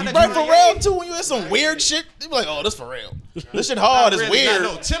did. Not You that Right, Pharrell too. When you hear some weird shit, they be like, "Oh, this Pharrell. This shit hard. It's Really, weird." No,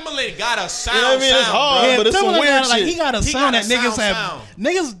 Timbaland got a sound. You know what I mean? It's sound, hard, bro. but it's some Timbaland weird got, like, shit. he got a He sound got that a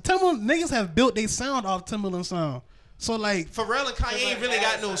niggas sound. niggas have built their sound off Timbaland sound. So like Pharrell and Kanye ain't really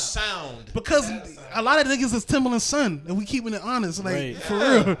got no sound. because a lot of niggas is Timbaland's son, and we keeping it honest, like Right. for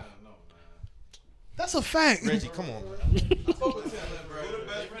real. That's a fact. Reggie, come on, bro.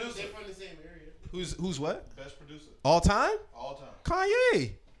 Who's what? Best producer. All time? All time.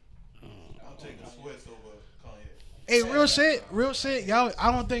 Kanye. I'm taking Swiss over Kanye. Hey, real shit. Y'all,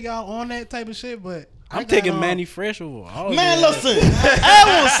 I don't think y'all on that type of shit, but I'm taking Manny Fresh over. all of Man, that. listen, I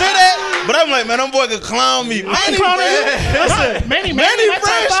won't say that, but I'm like, man, them boy could clown me. Manny Fresh, Manny Manny top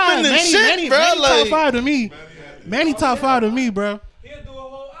Fresh five. spinning Manny, shit, Manny, bro. Manny Like, top five to me. Manny top five to me, bro. He'll do a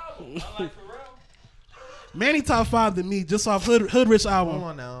whole album. I like Pharrell. Manny top five to me, just off Hood Rich Hold album.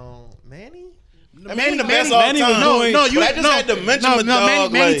 on now, Manny. I mean, the best all time. No, you But I just had to mention the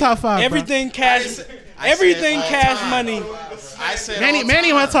dog. Manny like, top five. bro. Everything cash. Everything all cash time. money. I said Manny, all Manny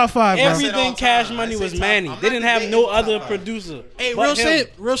time. my top five, bro. said all Everything time. cash I money said was top. Manny. I'm They not didn't have debating no top other five. producer. Hey, but him.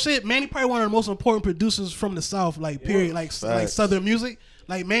 real shit. Manny probably one of the most important producers from the South, like period, like Facts. Southern music.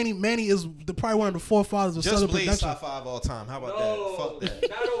 Like Manny is probably one of the forefathers of Just Southern Blaze production. top 5 all time. How about No, that? Fuck that.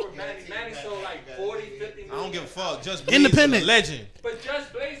 not over Manny. Manny sold like 40, 50 million. I don't give a fuck. Just Blaze Independent. is a legend. But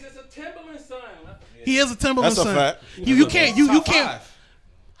Just Blaze is a Timbaland son. He is a Timbaland That's a son. fact. You can't you Top can't five.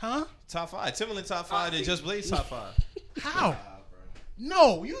 huh? Top 5. Timbaland top 5. Then Just Blaze top 5. How?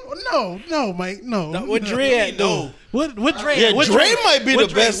 No, Mike, no. What Dre at though? What Dre? Yeah, what Dre might be what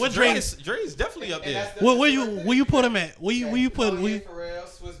the Dre- best. What Dre? Dre's definitely up there. Where you put him at? Where you put? Pharrell,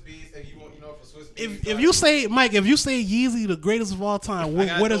 Swiss Beats, and you want for Swiss Beats. If you say Mike, if you say Yeezy the greatest of all time,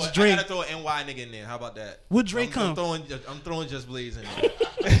 where does I Dre? gotta throw an NY nigga in there. How about that? Where Dre I'm come? I'm throwing Just Blaze in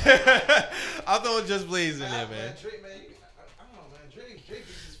there. I'm throwing Just Blaze in there, man. Drake, man, I don't know, man. Drake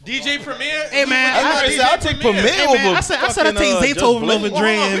DJ Premier. Hey man, I'll take Premier Hey, over. man, I said I take fucking, Zaytoven Just over Blaze.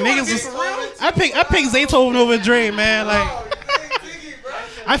 Dre, and niggas is. I pick Zaytoven over Dre, man. Like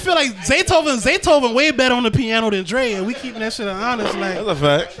I feel like Zaytoven way better on the piano than Dre, and we keeping that shit honest. That's Like, a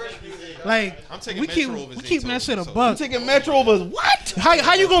fact. I'm taking we Metro over keeping that Zaytoven, shit a so- buck. I'm taking Metro over what?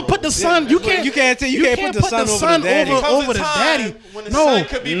 How you gonna put the son? You can't put the son over the daddy. When the No, son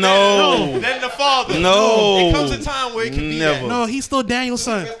could be No. better than the father. No. It comes a time where it can be Never. that. no, he's still Daniel's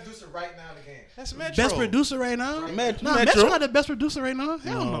son. best producer right now in the game. That's Metro. Best producer right now? Metro. Metro not the best producer right now.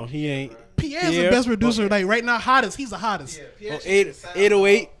 Hell No, no. he ain't. Pierre's the Pierre? best producer. Like right now, hottest. He's the hottest. Oh,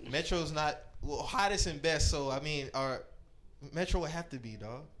 808. Metro's not hottest and best, so I mean, Metro would have to be,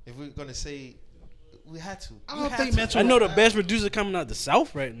 dog. If we're gonna say, we had to. I We don't had think to. Metro. I know the best producer coming out the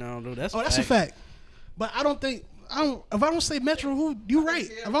South right now, though. That's Oh, that's a fact. But I don't think. If I don't say Metro, who you right?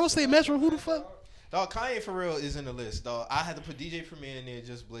 If I don't say Metro, who the fuck? Dog, Kanye for real is in the list, dog. I had to put DJ Premier in there,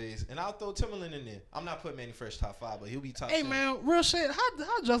 Just Blaze, and I'll throw Timbaland in there. I'm not putting Manny Fresh top 5, but he'll be top 10. Hey man, real shit.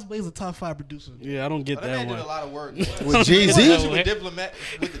 How Just Blaze a top 5 producer? Yeah, I don't get That that man one. did a lot of work With Jay-Z? with the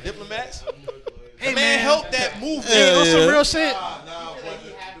diplomats. Hey man, helped that movement. Hey, on some real shit.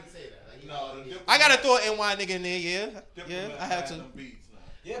 I gotta throw an NY nigga in there. Yeah, I had to.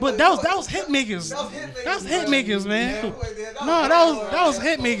 But that was hit makers. That was hit makers, man. No, that was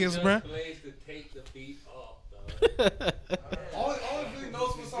hit makers, bro.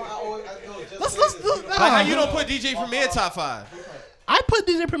 Like how you don't put DJ Premier top 5? I put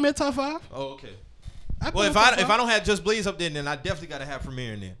DJ Premier top 5. Oh, okay. Well, if I don't have Just Blaze up there, then I definitely gotta have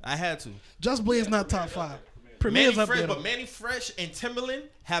Premier in there. I had to. Just Blaze not top 5. Premier's Manny up Fresh, there. but Manny Fresh and Timbaland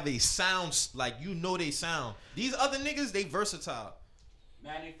have a sound like they sound. These other niggas, they versatile.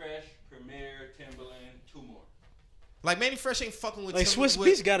 Manny Fresh, Premier, Timbaland, 2 more. Like Manny Fresh ain't fucking with Like Timbaland.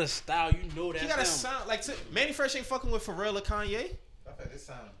 Swizz Beatz got a style, you know that. He got a sound like Manny Fresh ain't fucking with Pharrell or Kanye. I thought this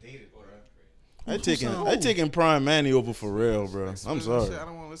sound dated, bro. I taking Prime Manny over Pharrell, bro. I'm sorry. I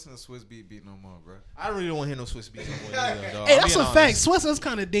don't want to listen to Swizz beat no more, bro. I really don't want to hear no Swizz Beatz no more. Either, dog. Hey, I'm that's being a fact. honest. Swizz is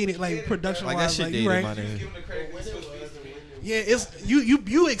kind of dated, like production Like that wise. shit Like, dated, you right. my nigga. Yeah, it's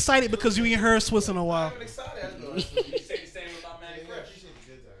you excited because you ain't heard Swizz in a while.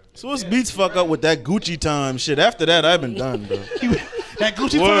 Swizz Beatz fuck up with that Gucci time shit. After that, I've been done, bro. That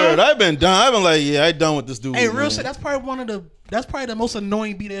Gucci Word, time? I've been done. I've been like, yeah, I done with this dude. Hey, real man. shit. That's probably the most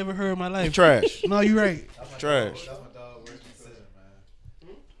annoying beat I ever heard in my life. Trash. No, you right. Trash.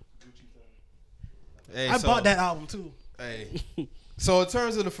 Hey, I so- bought that album too. Hey, so in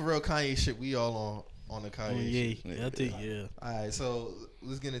terms of the Pharrell Kanye shit, we all on the Kanye shit. Yeah, I think All right, so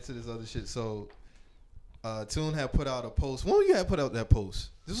let's get into this other shit. So, Tune had put out a post. When you had put out that post?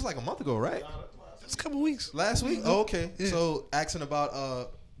 This was like a month ago, right? It's a couple weeks. Last week? Oh, okay. Yeah. So asking about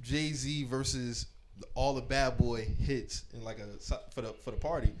Jay-Z versus all the Bad Boy hits in like for the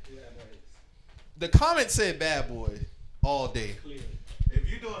party. The comment said Bad Boy all day. If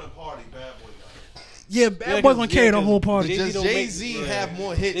you're doing a party, Bad Boy got it. Yeah, Bad Boy gonna carry the whole party. Does Jay-Z have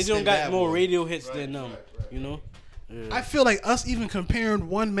more hits? They don't than got Bad more Boy? radio hits than them. You know. Yeah. I feel like us even comparing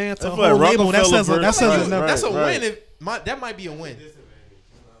one man to a I whole feel like label, that says Rockefeller enough. right, That's a right. win. That might be a win.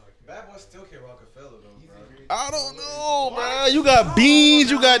 Bad Boy still can't Rockefeller though, bro. I don't know, bro. You got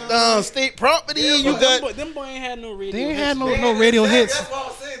Beans, you got State Property, you got. Them boy ain't had no radio. They ain't hits. had no radio hits. That's what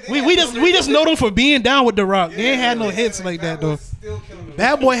I'm saying. We just know them for being down with The Rock. They ain't had no hits like that though.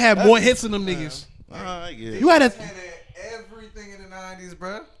 Bad Boy had more hits than them niggas. I get it. You had a everything in the '90s,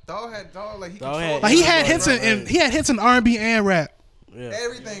 bro. Dog like he Dog controlled. like he had everything, hits bro. in he had hits in R&B and rap. Yeah.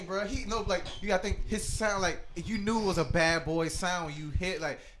 Everything, bro. He like you gotta think his sound like you knew it was a Bad Boy sound when you hit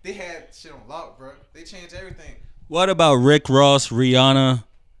like they had shit on lock, bro. They changed everything. What about Rick Ross, Rihanna,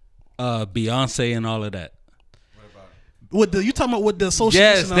 Beyonce, and all of that? With the you talking about with the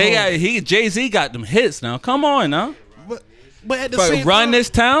association? Yes, they got Jay-Z got them hits now. Come on now. But at the But same run time, this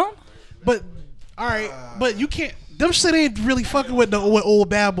town. But all right, but you can't. Them shit ain't really fucking with the old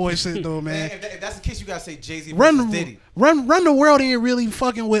Bad Boy shit though, man. Man, if that's the case, you gotta say Jay-Z versus Run Diddy. the world ain't really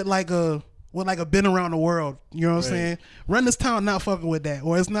fucking with like a been around the world. You know what I'm saying? Run this town not fucking with that,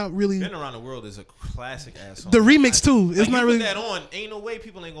 or it's not really. Been Around the World is a classic ass song. The remix too. It's Like, not you really. put that on. Ain't no way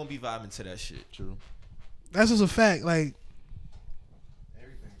people ain't gonna be vibing to that shit. True. That's just a fact. Like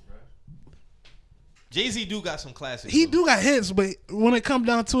Jay-Z do got some classics. he though. do got hits, but when it come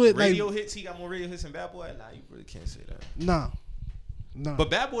down to it, Radio like hits. He got more radio hits than Bad Boy. Nah, you really can't say that. no. But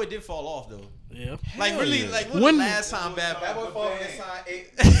Bad Boy did fall off though. Yeah. Like really, like when When- the last time Bad Boy fall on the side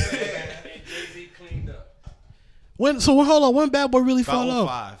 8. Jay-Z cleaned up. Hold on, when Bad Boy really fall about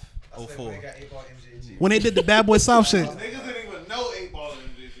off? 05, 04. When they did the Bad Boy South shit. Niggas didn't even know 8 Ball and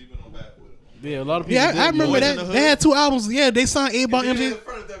MJG been on Bad Boy. Yeah, a lot of people. Yeah, I didn't know remember it. in the that. Hood. They had 2 albums. Yeah, they signed 8 Ball In MJ.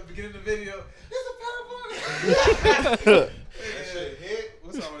 front of the beginning of the video, that shit hit.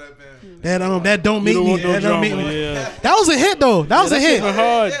 What's up with that band? That don't make You don't me. want no That don't make drama, me. yeah. That was a hit though. That was a That hit. shit was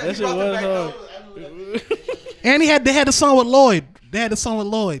hard. Yeah, That he shit brought that was back hard. up. And they had the song with Lloyd. They had the song with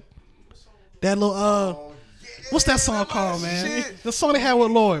Lloyd. That little what's that song called, man? The song they had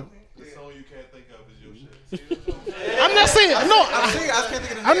with Lloyd. The song you can't think of is your shit. I'm not saying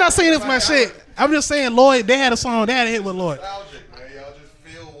I'm not saying it's my shit. I'm just saying Lloyd. They had a song. They had a hit with Lloyd. Nostalgic, man. Y'all just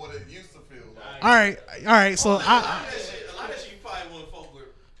feel what it used to feel like. All right. So A lot of shit you probably won't fuck with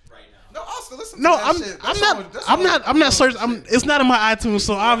right now. No, I'll still listen to no, that I'm shit. That I'm not searching. It's not in my iTunes.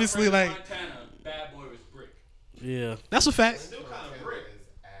 So obviously, like Montana, Bad Boy was brick. Yeah. that's a fact. Still kind of brick.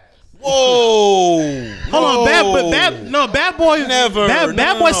 Whoa! Hold on, Bad Boy. Never.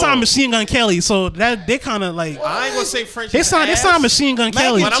 Bad Boy signed Machine Gun Kelly, so that they kind of like. I ain't gonna say French. They signed Machine Gun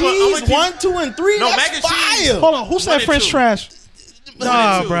Kelly. Mac and Cheese, 1, 2, and 3. No, that's Mac and Cheese. fire. Hold on, who said French trash?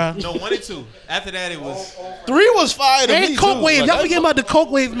 Nah, bro. No, 1 and 2. After that, it was 3 was fire to me And Coke too. Wave. Like, Y'all forget about the Coke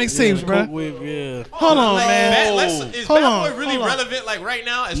Wave mixtapes, bro. Coke Wave, yeah. Hold on, man. Is Hold Bad on, Boy really hold on. relevant like right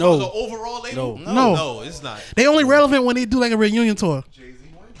now as No. far as an overall label? No. No, it's not. They only relevant when they do like a reunion tour.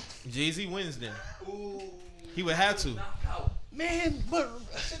 Jay-Z wins then. He would have to. Man, but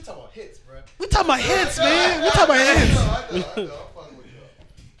Shit talking about hits, bro. we talking about hits, man. We talking about hits.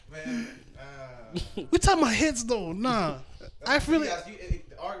 We talking about hits though. Nah, I feel it.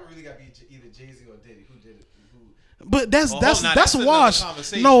 The argument really got to be either Jay-Z or Diddy. Who did it? Who? But that's that's another wash.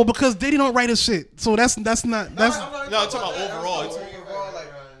 conversation. No, because Diddy don't write his shit. So that's not that's. No, I'm talking about overall.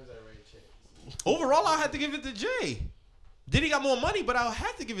 Overall, I'll have to give it to Jay. Diddy got more money, but I'll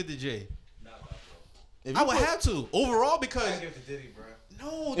have to give it to Jay. I would have to. Overall, because I give it to Diddy, bro.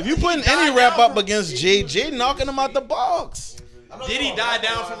 no. If you he putting died any rap down up against Jay knocking him out the box. Diddy died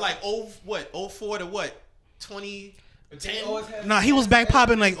down from like 04 to what? 2010? Nah, he was back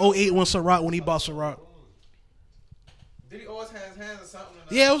popping like 08 when he bought Ciroc. Diddy always has his hands or something.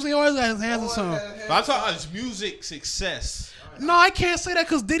 Yeah, he always got his hands on something. But I'm talking about his music success. No, I can't say that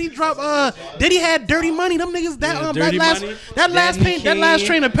because Diddy dropped. Diddy had Dirty Money. Them niggas Dirty Money. that last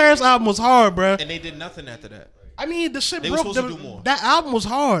Train to Paris album was hard, bro. And they did nothing after that. I mean, the shit They were broke. supposed to do more. That album was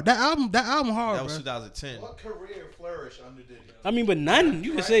hard. That album hard, That was bro. 2010. What career flourished under Diddy? I mean, but none.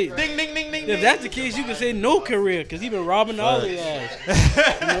 You can say. Ding, ding, ding, ding. If that's the case, you can say no career because he been robbing all the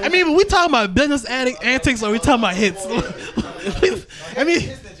ass. I mean, but we talking about business antics or we talking about hits? I mean,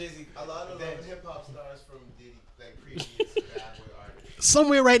 A lot of hip hop stars from Diddy, like previous Bad Boy artists.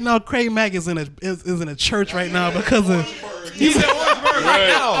 somewhere right now, Craig Mack is in a church right now because of He's at Orangeburg right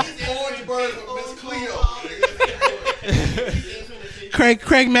now. Orangeburg with Miss Cleo.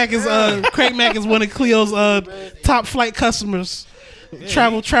 Craig Mack is one of Cleo's top flight customers,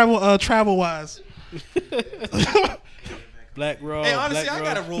 travel wise. Black Raw. Hey, honestly, Black I Raw.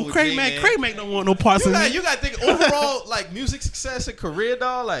 gotta roll with Craig Jay, Mack, man. Craig Mack don't want no parts of it. You gotta think overall, like music success and career,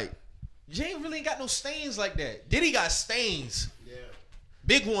 dog. Like Jay really ain't got no stains like that. Diddy got stains. Yeah.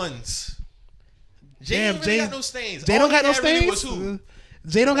 Big ones. Jay Damn, ain't really Jay- got no stains. Jay All don't he got no had really stains. was who?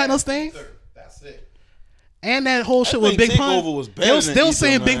 Jay don't got no stains. That's it. And that whole shit with think Big Pun. Takeover was better They was than still Ether,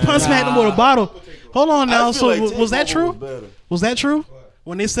 saying Big man. Pun smacked him with a bottle. Hold on now. I feel So like was that Takeover true? was better. Was that true?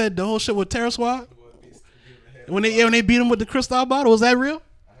 When they said the whole shit with Terror Squad? When they beat him with the Cristal bottle, was that real?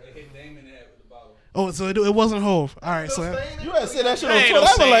 Oh, so it wasn't Hove. All right, so You had said that shit on Ain't Twitter. no I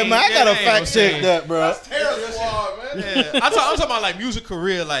was like, saying. man, I Yeah, gotta ain't no fact check saying. that, bro. Terror Squad, man. Yeah. I'm talking about like music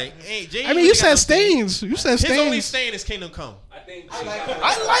career. Like, ain't Jay. I mean, really you got said no stains. You said His only stains. stain is Kingdom Come.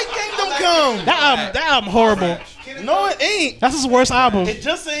 I like Kingdom Come. That album horrible. No, it ain't. That's his worst album. It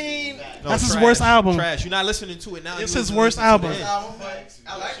just ain't. No, That's his trash. worst album. Trash. You're not listening to it now. It's You his listen worst to it album. then.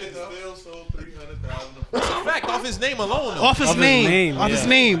 I like it though. Still sold 300,000. That's a fact. Off his name alone, though. Off his name. Off his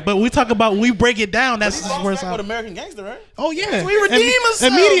name. But we talk about when we break it down. That's his worst With album. American Gangster, right? Oh yeah. So he redeemed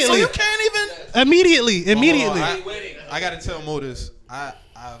himself. Immediately. So you can't even. Immediately. I gotta tell Mo this. I've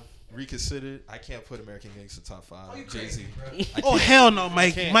reconsidered. I can't put American Gangster top 5. Jay-Z. Oh hell no,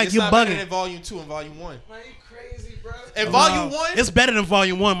 Mike. Mike, It's you not better bugging. than Volume 2 and Volume 1. Man, you crazy, bro. And Volume 1. It's better than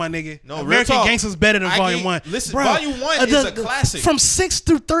Volume 1, my nigga. No, real American talk. Gangster's better than I Volume can't- 1. listen, Bruh, Volume 1 is a classic. From 6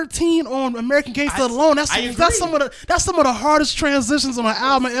 through 13 on American Gangster alone, that's I some of the hardest transitions on an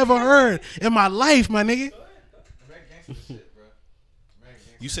album I ever heard in my life, my nigga.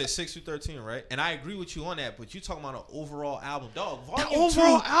 You said 6 through 13, right? And I agree with you on that, but you talking about an overall album. Dog, That Volume 2,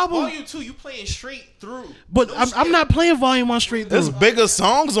 overall album- Volume 2, you playing straight through. But No I'm skip. not playing Volume 1 straight There's through. bigger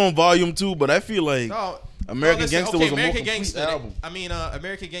songs on Volume 2, but I feel like No, American listen, Gangster okay, was a more American complete Gangster. album.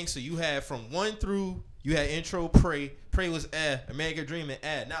 American Gangster, you had from 1 through, you had intro, Pray was American Dream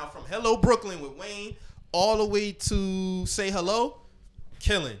and Now from Hello Brooklyn with Wayne all the way to Say Hello,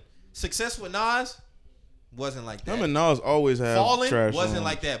 killing. Success with Nas wasn't like that. Him and Nas always have Fallen trash wasn't songs.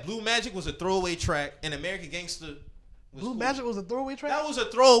 like that. Blue Magic was a throwaway track, and American Gangster was Blue cool. Magic was a throwaway track? That was a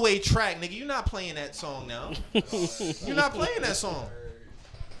throwaway track, nigga. You're not playing that song now. You're not playing that song.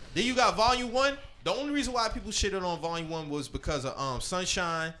 Then you got Volume 1. The only reason why people shitted on Volume 1 was because of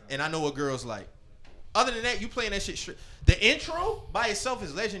Sunshine and I Know What Girls Like. Other than that, you playing that shit straight. The intro by itself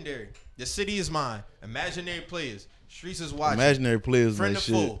is legendary. The City Is Mine. Imaginary Players. Streets Is Watching. Imaginary Players, Friend like of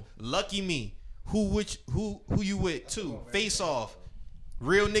shit. Fool. Lucky Me. Who you with? 2. Face Off.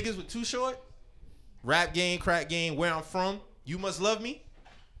 Real Niggas with Too Short. Rap Game, Crack Game. Where I'm From. You Must Love Me.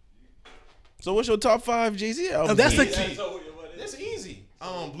 So what's your top 5 Jay-Z albums? That's the Easy. That's easy.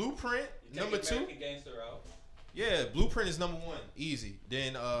 Blueprint number 2. Yeah, Blueprint is number 1, easy.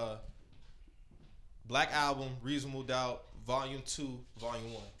 Then Black Album, Reasonable Doubt, Volume 2,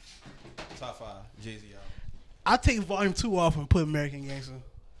 Volume 1, top 5 Jay-Z album. I take Volume 2 off and put American Gangster.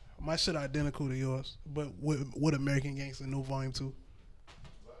 My shit identical to yours, but with American Gangster, no Volume 2.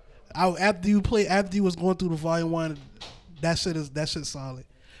 After you was going through the Volume 1, that shit's solid.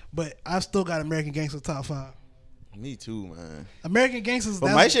 But I still got American Gangster top 5. Me too, man. American Gangsters.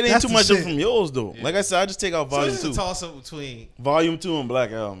 But my shit ain't too much from yours though. Yeah. Like I said, I just take out Volume 2. So it's a toss up between Volume 2 and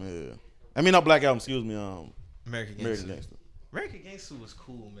Black Album. Yeah, I mean not Black Album. Excuse me. American Gangster. American Gangster was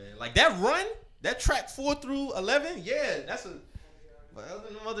cool, man. Like that run, that track 4 through 11. Yeah, that's a. But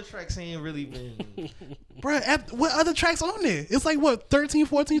other tracks ain't really been. Bruh, what other tracks on there? It's like what 13,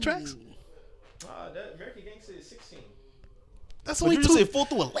 14 tracks. That American Gangster is 16. That's but only you 2. Just say 4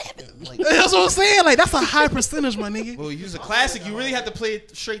 through 11. Like, that's what I'm saying. Like that's a high percentage, my nigga. Well, use a classic. You really have to play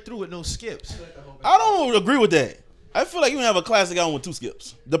it straight through with no skips. I don't agree with that. I feel like you can have a classic album with 2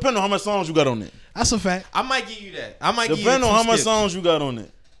 skips, depending on how much songs you got on there. That's a fact. I might give you that. Depending on how much songs you got on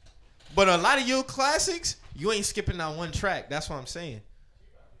there. But a lot of your classics, you ain't skipping that one track. That's what I'm saying.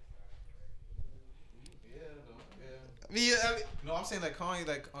 No, I'm saying like Kanye,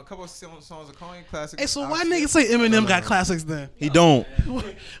 like a couple of songs of Kanye classics. Hey, so why niggas say Eminem got classics then? He don't.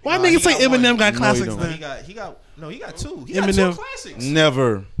 Why niggas say Eminem got classics then? He got 2. He Eminem. got 2 classics.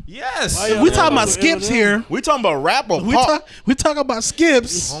 Never. Yes. We talking about skips here. We talking about rap or pop. We talking about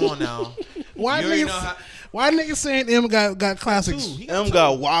skips. Hold on now. Why niggas saying M got classics? M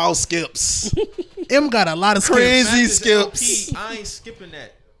got wild skips. M got a lot of skips. Crazy skips. I ain't skipping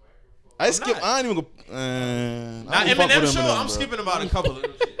that. I ain't even go. Now Eminem show, I'm skipping about a couple of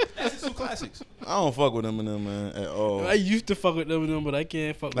them shit. That's his 2 classics. I don't fuck with Eminem, man, at all. I used to fuck with Eminem, but I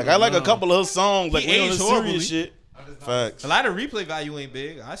can't fuck with I like a couple of his songs, like he when on the serious shit. Facts. A lot of replay value ain't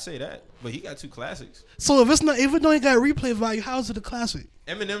big. I say that, but he got 2 classics. So if it don't got replay value, how is it a classic?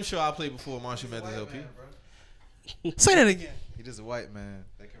 Eminem show I played before Marshall Mathers LP. Say that again. He just a white man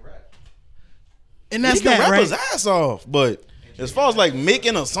that can rap. And that's he can that, rap right? his ass off, but as far as like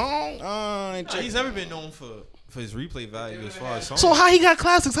making a song, he's never been known for his replay value as far as songs. So how he got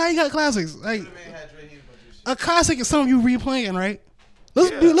classics? Like a classic is something you replaying, right?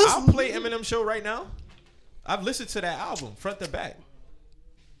 I'll play Eminem show right now. I've listened to that album front to back.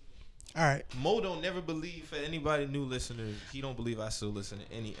 All right. Mo don't never believe, for anybody new listeners, he don't believe I still listen to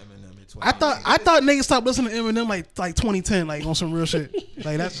any Eminem in 20. I thought niggas stopped listening to Eminem like 2010, like on some real shit.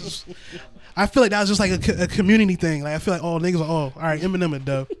 Like that's just, I feel like that was just like a community thing. Like I feel like niggas are all right. Eminem and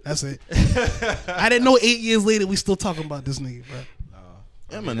Dub. That's it. I didn't know 8 years later we still talking about this nigga,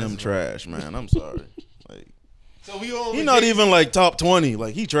 bro. Eminem trash, man. I'm sorry. Like, so he not even like top 20.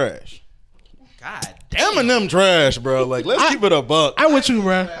 Like he trash. God damn. Eminem trash, bro. Like let's keep it a buck. I with you,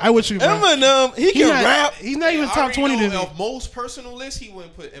 bro. Eminem, he can rap. He's not even top 20 to me. On most personal list, he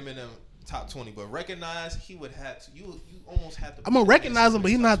wouldn't put Eminem top 20, but recognize he would have to. You almost have to. I'm gonna recognize him,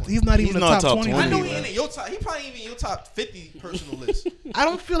 but he's not even the top 20. I know he ain't in your top. He probably even in your top 50 personal list. I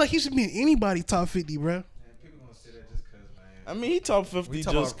don't feel like he should be in anybody's top 50, bro. I mean, he top 50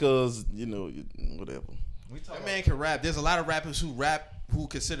 just because whatever. That man can rap. There's a lot of rappers who rap who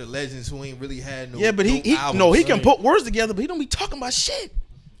consider legends who ain't really had no. Yeah, but he can put words together, but he don't be talking about shit.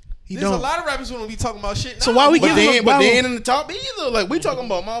 There's a lot of rappers who don't be talking about shit. So why we give him? But they ain't in the top either. Like we talking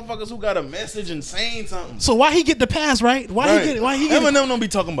about motherfuckers who got a message and saying something. So why he get the pass, right? Why he get? Eminem don't be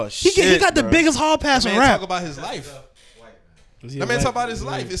talking about shit. He got the biggest hall pass in rap. Talk about his life. That man talk about his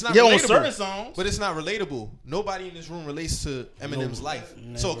life. It's not on relatable, certain songs, but it's not relatable. Nobody in this room relates to Eminem's life,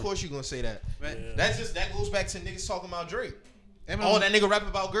 so of course you're gonna say that. Right? Yeah. That goes back to niggas talking about Drake. Oh, that nigga rapping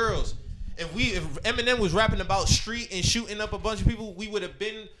about girls. If Eminem was rapping about street and shooting up a bunch of people, we would have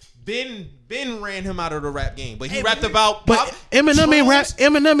been ran him out of the rap game. But he rapped about. But Eminem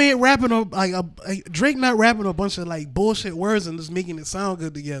ain't rapping Drake not rapping a bunch of like bullshit words and just making it sound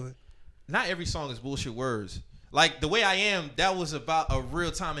good together. Not every song is bullshit words. Like The Way I Am, that was about a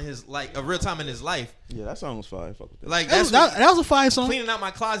real time in his life. Yeah, that song was fire. Fuck with that. Like that was a fire song. Cleaning Out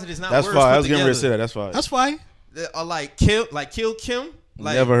My Closet is not. That's words fire. put I was getting ready to together. say that. That's fire. That's fire. Like Kill Kim.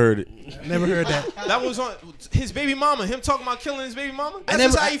 Like, never heard it. Never heard that. That was on his baby mama. Him talking about killing his baby mama. That's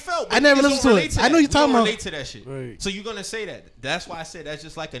just how he felt. I never listened to it. I know you're talking about. Relate to that shit. Right. So you're gonna say that. That's why I said that's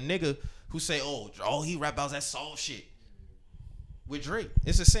just like a nigga who say, all he rap about is that soft shit. With Drake,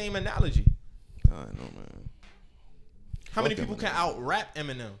 it's the same analogy. I know, man. How many people can out rap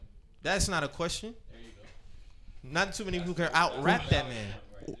Eminem? That's not a question. There you go. Not too many people can out rap that man.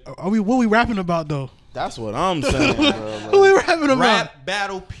 What we rapping about though? That's what I'm saying, bro. Like, what we rapping about? Rap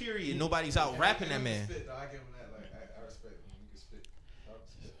battle, period. Nobody's out rapping that man.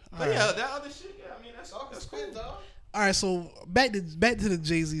 But yeah, that other shit. Yeah, I mean that's cool. All right, so back to the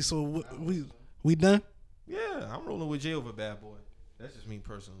Jay-Z. So we done? Yeah, I'm rolling with Jay over Bad Boy. That's just me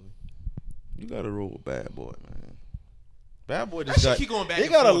personally. You gotta roll with Bad Boy, man. Bad Boy That just shit got. keep going back They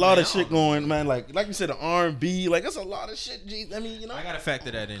and got a forth, lot man. of shit going, man. Like you said, the R&B. Like it's a lot of shit. I mean, you know. I gotta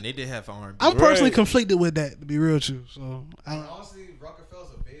factor that in. They did have R&B. I'm personally conflicted with that, to be real with you. So honestly, Rockefeller's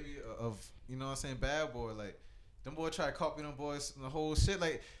a baby of you know what I'm saying, Bad Boy. Like them boys try to copy them boys and the whole shit.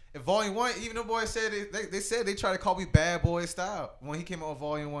 Like in Volume 1, even them boys said they said they tried to copy Bad Boy style when he came out with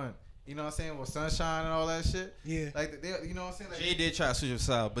Volume 1. You know what I'm saying, with Sunshine and all that shit. Yeah. Like they, you know what I'm saying. Like, Jay did try to switch his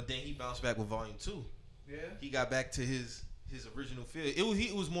style, but then he bounced back with Volume 2. Yeah. He got back to his original feel.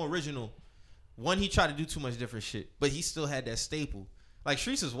 It was more original. One, he tried to do too much different shit, but he still had that staple. Like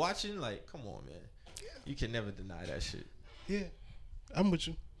Shreese is watching. Like, come on, man. You can never deny that shit. Yeah, I'm with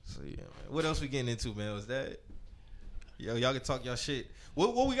you. So yeah, man. What else we getting into, man? Was that? Yo, y'all can talk y'all shit.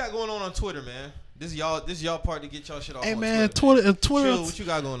 What we got going on Twitter, man? This is y'all part to get y'all shit off. Hey on man, Twitter. Twitter. What you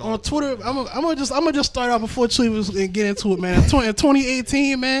got going on? On Twitter, I'm gonna just start out before Chief and get into it, man. In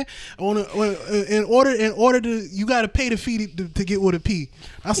 2018, man, in order to you gotta pay the fee to get with a P.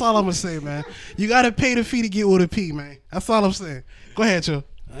 That's all I'm gonna say, man. You gotta pay the fee to get with a P, man. That's all I'm saying. Go ahead, Chill.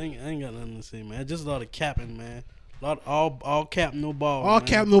 I ain't got nothing to say, man. Just a lot of capping, man. All cap, no ball. All man.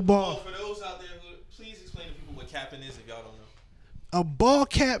 cap, no ball. For those out there, please explain to people what capping is if y'all don't know. A ball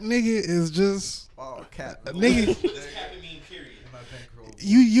cap nigga is just ball cap. Nigga. What does capping mean? Period.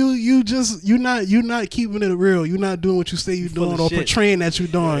 You're not keeping it real. You're not doing what you say you're doing or portraying that you're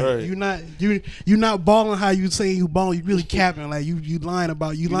doing. Right. You're not balling how you say you balling. You really capping like you lying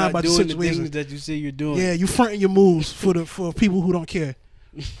about You're lying not about the doing situation. the things that you say you're doing. Yeah, you fronting your moves for people who don't care.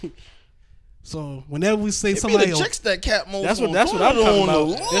 So whenever we say somebody the else, chicks that cap most. That's what on I'm Twitter talking on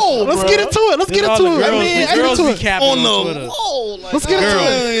about. the low, let's bro. get into it. Let's get into it. I mean, I get into it. On the low. Like, Let's get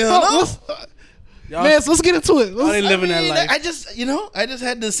into it. Man, let's get into it. Y'all ain't living that life. I just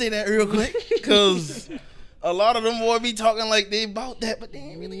had to say that real quick because a lot of them boys be talking like they about that, but they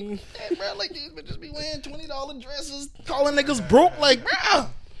ain't really that, bro. Like these bitches be wearing $20 dresses, calling niggas broke, like, bro.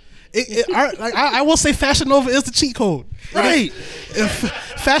 I will say Fashion Nova is the cheat code. Right. If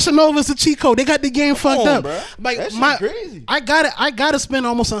Fashion Nova is the cheat code. They got the game fucked up. Bro. Like that shit crazy. I gotta spend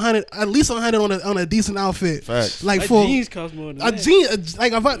almost $100, at least $100 on a decent outfit. Facts. Like for jeans cost more than a that.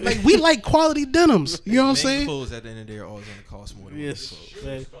 jean, like we like quality denims. You know what I'm saying? Clothes at the end of the day are always gonna cost more than Yes.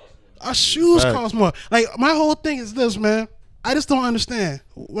 Right. Our shoes Facts. cost more. Like my whole thing is this, man. I just don't understand.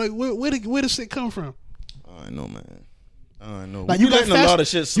 Like where does shit come from? I know, man. I know. Like you you got letting a lot of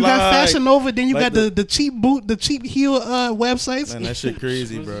shit slide. You got Fashion Nova, then you Like got the cheap boot, the cheap heel websites. Man, that shit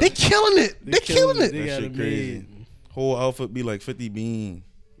crazy, bro. They killing it. They killing it. They That got shit it crazy. made. Whole outfit be like 50 bean.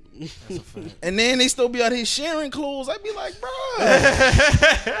 And then they still be out here sharing clothes. I be like, bro,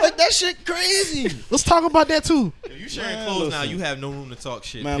 like that shit crazy. Let's talk about that too. If you sharing Man, clothes now, listen. you have no room to talk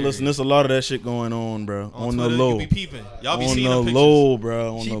shit. Man, period. listen, there's a lot of that shit going on, bro. On the Twitter, low. you be peeping. Y'all be On seeing the them pictures. low,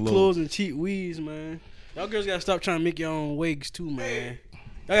 bro. On Cheap the low. clothes and cheap weaves, man. Y'all girls gotta stop trying to make your own wigs too, man.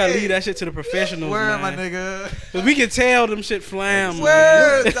 Y'all gotta leave that shit to the professionals, Word, man. my nigga. Cause we can tell them shit flam, man.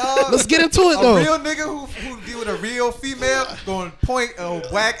 Word, dog. Let's get into it though. A real nigga who deal with a real female going point a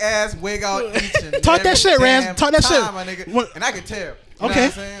whack ass wig out each and Talk every that shit, Raz. damn Talk that time, shit. my nigga. What- And I can tell. You know Okay. what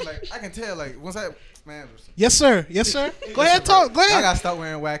I'm saying? Like I can tell. Like once I man. Yes, sir. Yes, sir. Go ahead, talk. Go I ahead. gotta stop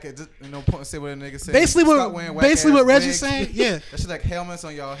wearing whack. Just say what a nigga say. Basically Stop what- wearing basically whack-ass what Reggie's wigs. saying, yeah. That shit like helmets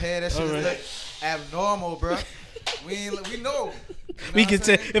on y'all head. That shit is like abnormal, bro. We know. We can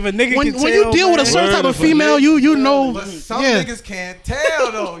tell if a nigga When can tell. you deal with a man. certain type of female, you know. But some Yeah. niggas can't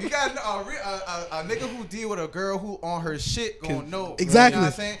tell though. You got a nigga who deal with a girl who on her shit gonna know. Exactly. You know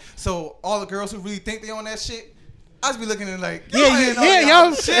what I'm saying? So all the girls who really think they on that shit, I just be looking at it like,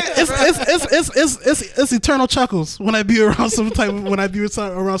 Y'all. shit, It's eternal chuckles when I be around when I be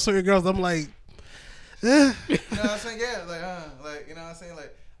around certain girls. I'm like, You know what I'm saying? Yeah, like you know what I'm saying?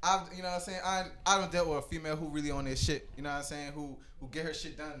 Like you know what I'm saying? I don't dealt with a female who really on their shit. You know what I'm saying? Who get her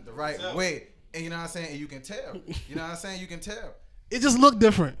shit done the right way. And you know what I'm saying? And you can tell. You know what I'm saying? You can tell. it just look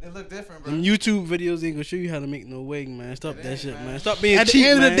different. It look different, bro. Them YouTube videos ain't gonna show you how to make no wig, man. Stop that shit, man. Stop being At cheap, the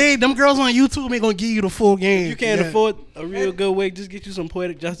end man. of the day, them girls on YouTube ain't gonna give you the full game. If you can't Yeah. afford a real good wig, just get you some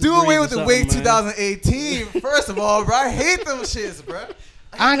Poetic Justice. Do away braids with or the wig something, man. 2018. First of all, bro, I hate them shits, bro.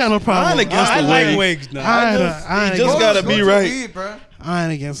 I ain't got no problem. I ain't against I the like wig. wigs now. I You ain't just against gotta it. be to right. weed, bro. I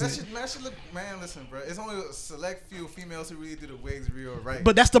ain't against That it. shit, man, man, listen, bro. It's only a select few females who really do the wigs real right.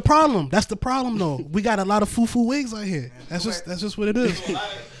 But that's the problem. That's the problem, though. We got a lot of foo-foo wigs out here. That's just what it is.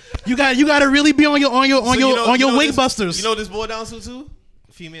 You got to really be on your wig this- busters. You know what this boiled down to too?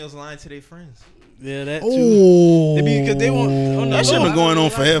 Females lying to their friends. Yeah, that too. Oh, Because they want on the That shit low. been going on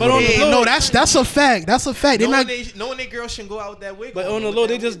forever. But on the Hey, low, no, that's a fact. That's a fact. They're not. Knowing they girls shouldn't go out with that wig. But on the low,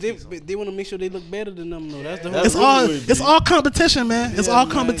 they want to make sure they look better than them. though. That's the whole. It's all competition, man. It's all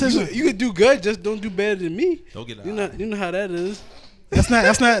competition. You could do good, just don't do better than me. Don't get You know how that is. That's not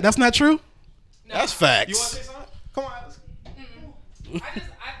true. That's You want to facts. say something? Come on, Alex.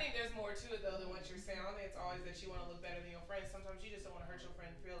 I think there's more to it though than what you're saying. I don't think it's always that you want to look better than your friends. Sometimes you just don't want to hurt your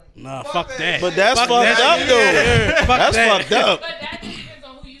friend's feelings. Nah, fuck that. But that's Fuck fucked that. up though. Fuck That's that. fucked up. But that just depends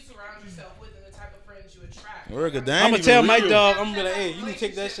on who you surround yourself with and the type of friends you attract. I'm gonna tell my dog. I'm gonna be like, hey, you need to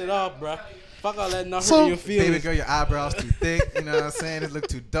take that shit off, bro. Fuck all that, not hurting your feelings. Baby girl, your eyebrows too thick. You know what I'm saying? It look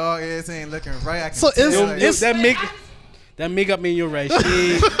too dark. It ain't looking right. I can So tell. it's that makeup in your right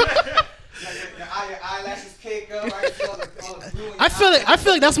shade. Your eyelashes cake up. All the blue in your I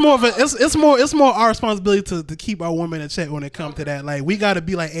feel like that's more of a it's more our responsibility to keep our women in check when it comes to that. Like we gotta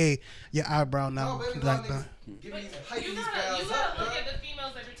be like, hey, your eyebrow now. Like that. You gotta look at the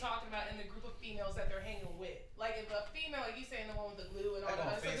females that you're talking about in the group of females that they're hanging with. Like if a female, like you saying the one with the glue and all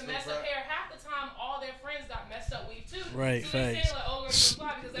that stuff, the messed up hair, half the time all their friends got messed up weave too. Right, so they facts. say like, oh, girl, you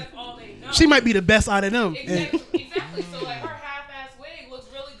fly because that's all they know. She might be the best out of them. Exactly. So like her half-ass wig looks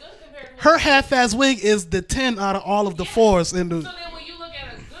really good compared to Her half-ass wig is the 10 out of all of the 4s in the. So then when you look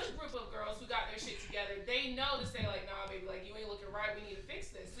at a good group of girls who got their shit together, they know to say like, nah, baby, like you ain't looking right. We need to fix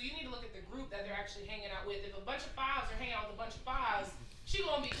this. So you need to look at the group that they're actually hanging out with. If a bunch of fives are hanging out with a bunch of fives, she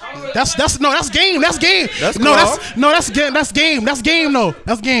gonna be crazy. That's game. That's game. That's game. That's game. That's game. No,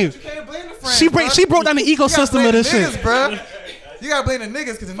 that's game. She broke down the ecosystem of this shit, bro. You gotta blame the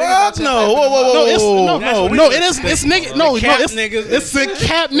niggas because the niggas. No, whoa. No, it is. It's niggas. No, it's niggas. It's the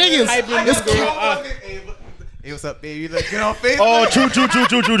cap niggas. It's cap. Hey, what's up, baby? Like, get on Facebook. Oh, true.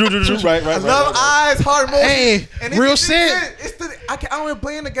 Right. I love eyes, heart emotion. Hey, and real it's shit. It's the I don't even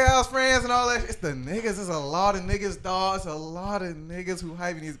blame the gals' friends and all that. It's the niggas. There's a lot of niggas, dog. It's a lot of niggas who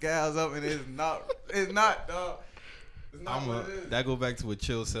hyping these gals up, and it's not, dog. It's not what it is. That go back to what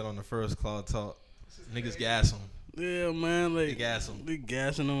Chill said on the first Claw Talk. Niggas gas them. Yeah, man. Like They gas them. They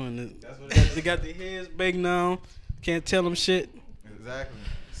gassing them, and they got their heads big now. Can't tell them shit. Exactly.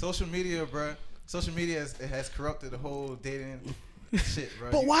 Social media, bro. Social media has corrupted the whole dating shit, bro.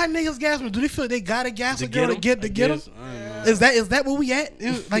 But why niggas gas me? Do they feel they gotta gas a girl to get them? I Is that where we at?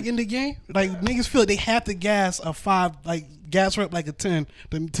 Like in the game? Like niggas feel they have to gas a 5, like gas her up like a 10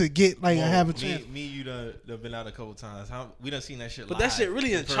 to get like have a chance. Me, you done been out a couple times. We done seen that shit. But live that shit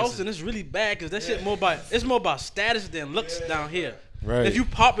really in Charleston. It's really bad because that shit more about status than looks down here. Right. If you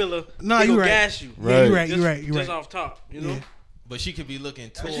popular, Nah, they you gonna right. gas you. Yeah, you right. Just, You right. You just right. off top, you know. Yeah. But she could be looking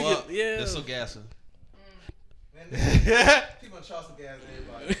tore she up. could- yeah. That's so gassing. People in Charleston gas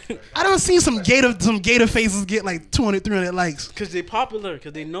everybody. I done seen some gator faces get like 200, 300 likes. Cause they popular,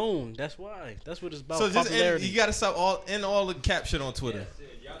 cause they known. That's why. That's what it's about. So just popularity. you gotta stop all the cap shit on Twitter.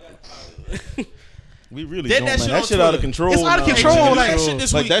 We really Dead don't, that man. shit That on shit out of Twitter. control. It's out of now. control, Like, like-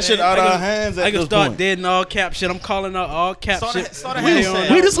 This that week, shit man. out I of can- our hands at I can this start point. dead and all cap shit. I'm calling out all cap Start a- shit. start a We hashtag. on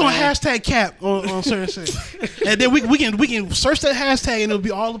We that, just gonna man. hashtag cap on certain shit, and then we can search that hashtag and it'll be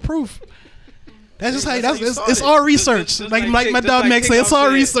all the proof. That's just how it's all research. Just like like my Tik- dog just Max like say, it's all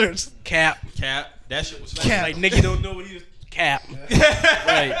TikTok research. Cap. That shit was Cap. Like nigga don't know what he was. Cap.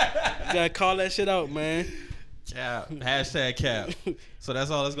 Right. You gotta call that shit out, man. Cap. Hashtag cap. So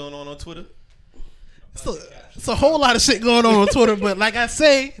that's all that's going on Twitter. It's a whole lot of shit going on Twitter, but like I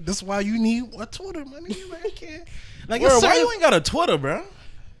say, that's why you need a Twitter, man. I can't. Like Bro, it's why certain- you ain't got a Twitter, bro?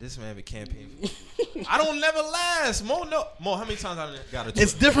 This man be campaigning. I don't never last. Mo, how many times I got a Twitter?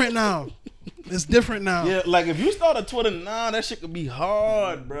 It's different now. It's different now. Yeah, like if you start a Twitter now, that shit could be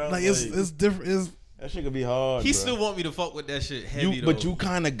hard, bro. Like it's different. That shit could be hard. He bro. still want me to fuck with that shit heavy though. But you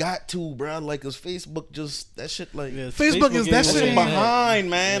kind of got to, bro. Like, cause Facebook just that shit like Facebook is that shit ain't- behind,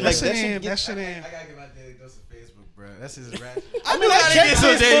 man. That Like shit that ain't. shit. That shit I ain't. gotta get my daily dose of Facebook, bro. That's his ratchet. I mean, I gotta check get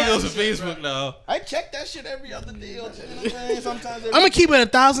some daily Facebook. dose of Facebook now. I check that shit every other day. Or sometimes. I'm gonna keep it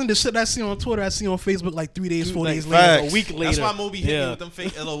 1,000. The shit I see on Twitter, I see on Facebook like 3 days, 4 days later, facts. a week later. That's why Moby hit me with them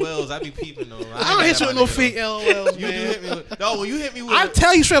fake LOLs. I be peeping though. I don't hit you with no fake LOLs, You do man. hit me with. No, when you hit me with. I'll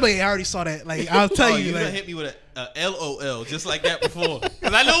tell you straight up. I already saw that. Like I'll tell you. You done Like, hit me with a LOL just like that before.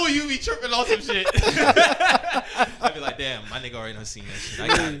 Cause I know when you be tripping on some shit. I be like, damn, my nigga already done seen that shit. I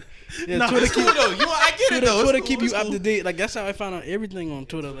got it. Yeah, Nah, Twitter It's cool though. I get it though. Twitter It's keep cool, you it's up cool. to date. Like that's how I found out everything on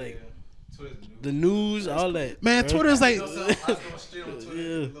Twitter. Like the news, all that. man, Twitter is like. I was going straight on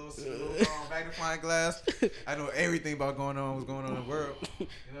Twitter, little magnifying glass. I know everything about what's going on in the world. You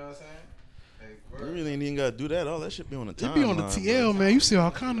know what I'm saying? Like, You really ain't even gotta do that. All that shit be on the time. It be on the TL, man. You see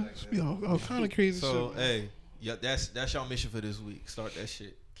all kind of crazy So shit. hey, yeah, that's y'all mission for this week. Start that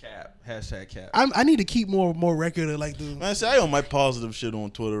shit. Cap. Hashtag cap. I need to keep more record of like the. Man, see, I on my positive shit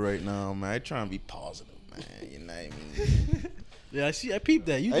on Twitter right now, man. I trying to be positive, man. You know what I mean? Yeah, I see. I peeped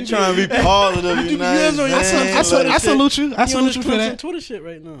that. You I trying to be positive, you know. I salute you. I salute you for that. Twitter shit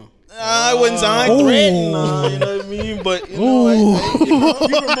right now. I wouldn't say I ain't threatening, you know what I mean? But you know,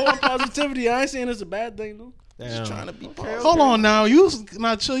 you promoting positivity. I ain't saying it's a bad thing, though. Just trying to be positive. Hold on now. You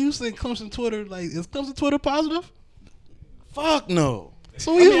chill. You say Clemson Twitter like is Clemson Twitter positive? Fuck no.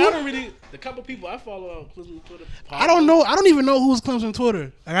 So I don't really. The couple people I follow on Clemson Twitter. I don't know. I don't even know who's Clemson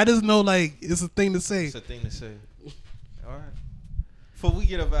Twitter. Like, I just know like it's a thing to say. It's a thing to say. All right. Before we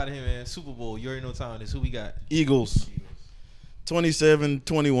get up out of here, man, Super Bowl. You already know what time it is. Who we got? Eagles.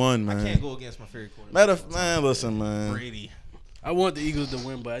 27-21, man. I can't go against my favorite quarterback. Man, listen, man. Brady. I want the Eagles to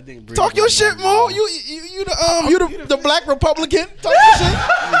win, but I think Brady. Talk your shit, Mo. You the black Republican. Talk your shit.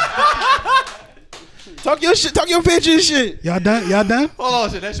 Talk your shit. Talk your Patriot shit. Y'all done? Hold on,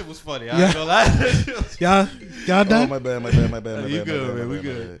 shit. That shit was funny. I ain't gonna lie. Y'all done? Oh, my bad. You good, man? We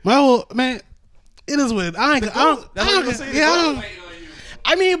good. My whole man, it is weird.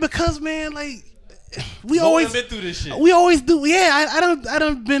 I mean, because man, like we always been through this shit. We always do. Yeah, I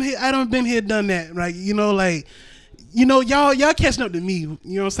done been here, done that. Like y'all catching up to me. You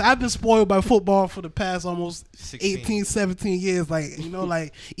know what I'm saying? I've been spoiled by football for the past almost 18, 17 years. Like,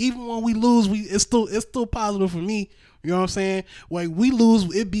 like even when we lose, it's still positive for me. You know what I'm saying? Like we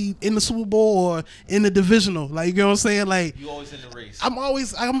lose, it be in the Super Bowl or in the divisional. Like, you know what I'm saying? Like you always in the race.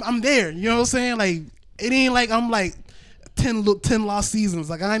 I'm there. You know what I'm saying? Like it ain't like I'm like 10 lost seasons.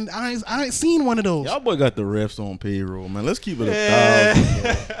 Like I ain't seen one of those. Y'all boy got the refs on payroll, man. Let's keep it 1,000.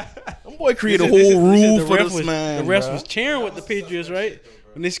 That boy created a whole rule for this man. The refs was cheering with the Patriots, right?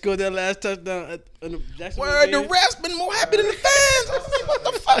 When they scored that last touchdown in the Jacksonville Word, game. the refs been more happy than the fans. I was like, what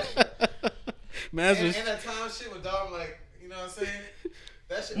the fuck? Man, and that time shit with Dom, like, you know what I'm saying?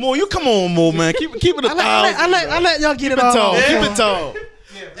 That shit. Mo, you come on, Mo, man. Keep it 1,000. I let y'all get it all. Keep it tall.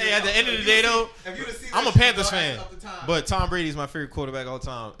 Hey, at the end of the day, though, I'm a Panthers fan, but Tom Brady's my favorite quarterback all the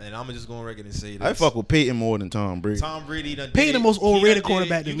time, and I'm just going to record and say this. I fuck with Peyton more than Tom Brady. Tom Brady done Peyton the most overrated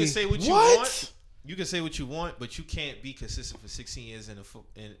quarterback to me. You can say what you want. You can say what you want, but you can't be consistent for 16 years in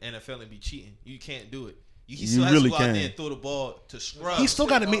NFL and be cheating. You can't do it. He still has to go out there and throw the ball to scrub. He still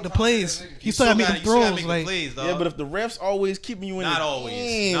got to make the plays. He still got to make the throws. Like, yeah, but if the refs always keeping you in not the always.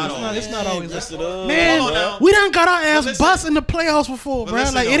 game, it's not always. Man, we done got our ass bust in the playoffs before, bro.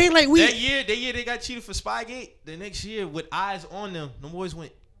 Like it ain't like we. That year they got cheated for Spygate. The next year, with eyes on them, the boys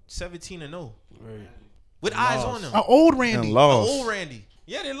went 17-0. Right. With eyes on them. An old Randy. And lost. Old Randy.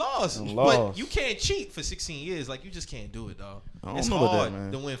 Yeah, they lost. But you can't cheat for 16 years. Like, you just can't do it, dog. It's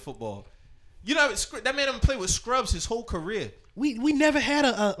hard to win football. You know, that man played with scrubs his whole career. We never had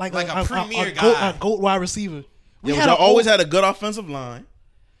a premier guy, a GOAT wide receiver. Y'all always had a good offensive line,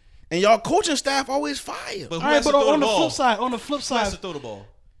 and y'all coaching staff always fired. But on the flip side, has to throw the ball?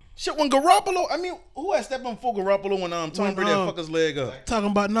 Shit, when Garoppolo, I mean, who had stepped on for Garoppolo when Tom Brady had fuck his leg up? He's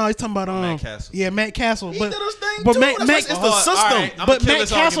talking about Matt Castle. Yeah, Matt Castle. He but did his thing but too. Matt, It's the system. Right, but Matt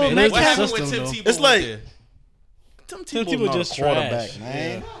Castle, what happened when Tim Tebow it's like there? Tim Tebow just quarterback, trash.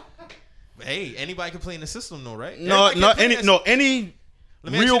 man. Yeah. Hey, anybody can play in the system, though, right? Any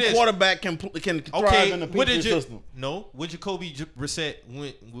real quarterback can thrive in the Patriot system. No, what Jacoby Brissett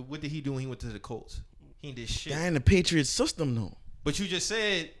what did he do when he went to the Colts? He did shit. That in the Patriot system, though. But you just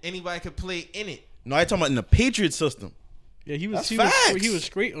said anybody could play in it. No, I talking about in the Patriot system. Yeah, he was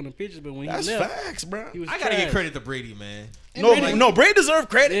great on the pitches, but when he left, facts, bro. I gotta give credit to Brady, man. No, Brady deserved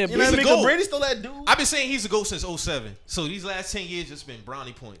credit. Yeah, you know what I mean? Because Brady's still that dude. I've been saying he's a GOAT since 2007. So these last 10 years just been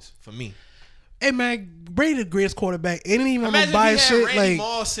brownie points for me. Hey man, Brady the greatest quarterback. It ain't even Imagine buy if he shit had Randy like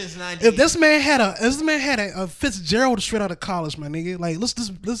Moss since 90. if this man had a Fitzgerald straight out of college, my nigga. Like let's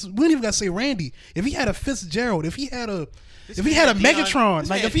we don't even gotta say Randy. If he had a Fitzgerald, if he had a Megatron,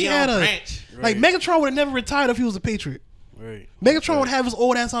 like if he had like Megatron would have never retired if he was a Patriot. Right. Megatron would have his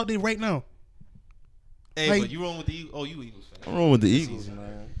old ass out there right now. Hey, like, but you wrong with the Eagles? Oh, you Eagles fan? I'm wrong with the Eagles,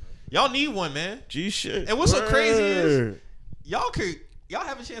 man. Y'all need one, man. G shit. And what's so crazy is y'all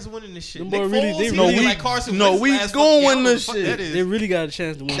have a chance of winning this shit. We going this shit. They really got a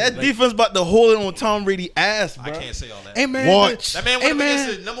chance to win. That defense about to hold it on Tom Brady ass, bro. I can't say all that. Hey man, watch. That man went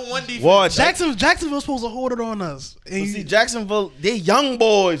against the number one defense. Watch. Jacksonville's supposed to hold it on us. And see, Jacksonville, they young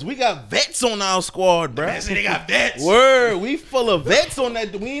boys. We got vets on our squad, bro. Man, say they got vets. Word, we full of vets on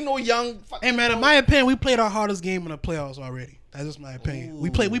that. We ain't no young. Hey man, in my opinion, we played our hardest game in the playoffs already. That's just my opinion. We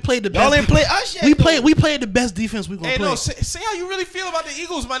played the best. Y'all ain't play us yet. We played the best defense we gonna Hey, play. no, say how you really feel about the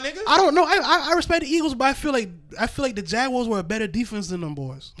Eagles, my nigga. I don't know. I respect the Eagles, but I feel like the Jaguars were a better defense than them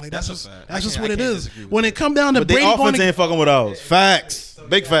boys. Like that's a just fact. that's just I what it can't is. disagree with When it come down to But their Brady offense going ain't fucking with ours. Facts.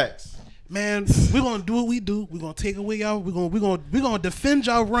 Big facts. man, we're gonna do what we do. We're gonna take away y'all. We're gonna defend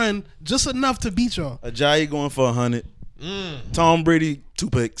y'all run just enough to beat y'all. Ajayi going for 100. Tom Brady 2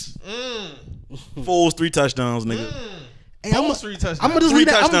 picks. Foles 3 touchdowns, nigga. Hey, I'm Three touchdowns. gonna just 3 leave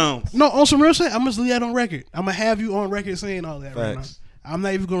that. touchdowns. No, on some real shit, I'm gonna just leave that on record. I'm gonna have you on record saying all that right now. Facts. I'm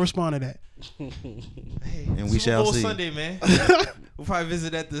not even gonna respond to that. Hey, And we Super shall Bowl see. Sunday, man. We'll probably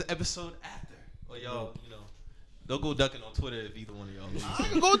visit at the episode after. Or y'all, don't go ducking on Twitter if either one of y'all leave. I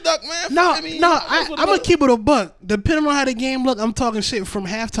can go duck, man. No, I mean, no, that's what I'm gonna about- keep it a buck. Depending on how the game look, I'm talking shit from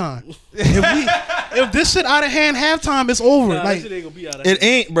halftime. If this shit out of hand, halftime, it's over. Nah, like that shit ain't gonna be out of It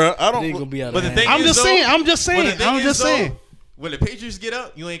ain't, bro. I It ain't gonna don't. be out But of the hand. thing I'm is, just though, saying. I'm just but the saying. thing I'm is, just though, saying. When the Patriots get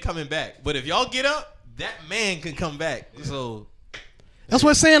up, you ain't coming back. But if y'all get up, that man can come back. So That's what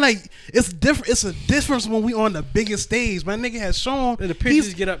I'm saying. Like it's different. It's a difference when we on the biggest stage. My nigga has shown When the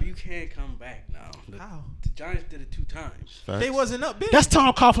Patriots get up, you can't come back now. how? The Giants did it 2 times. They wasn't up big. That's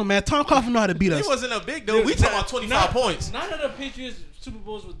Tom Coughlin, man. Tom Coughlin know how to beat They us. wasn't up big though. We talking about 25 points. None of the Patriots Super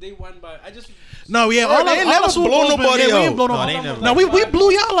Bowls they won by. No, yeah, Bro, they ain't never blow nobody we out. ain't blow No, nobody they out. never. No, we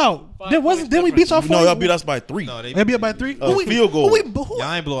blew y'all out. Then we beat y'all. No, y'all beat us by 3. No, they Maybe by 3. Field goal.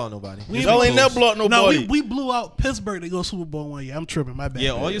 Y'all ain't blow out nobody. Y'all ain't never blow out No, nobody. we blew out Pittsburgh to go Super Bowl one year. I'm tripping. My bad.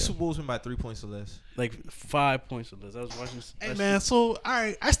 Yeah, all your Super Bowls went by 3 points or less. Like 5 points or less. I was watching. Hey man, so all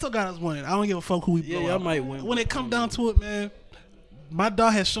right, I still got us winning. I don't give a fuck who we blow y'all out. might win. When it come down to it, man, my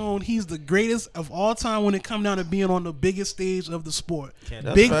dog has shown he's the greatest of all time when it come down to being on the biggest stage of the sport.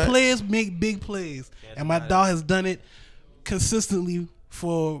 Big fact. players make big plays, and my dog has done it consistently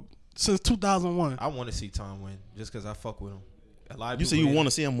since 2001. I want to see Tom win just because I fuck with him. A lot of You say people you hate want him.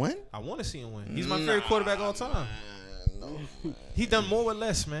 to see him win? I want to see him win. He's my favorite quarterback all time. He done more with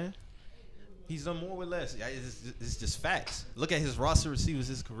less, man. He's done more with less. It's just facts. Look at his roster receivers.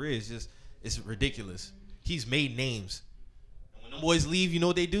 His career is it's ridiculous. He's made names. And when the boys leave, you know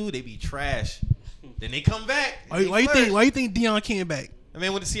what they do? They be trash. Then they come back. Why you think Deion came back? I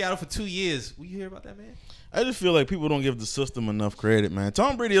mean, went to Seattle for 2 years. Will you hear about that, man? I just feel like people don't give the system enough credit, man.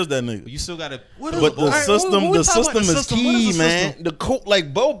 Tom Brady is that nigga. But you still gotta. But the system is key, man. The coach,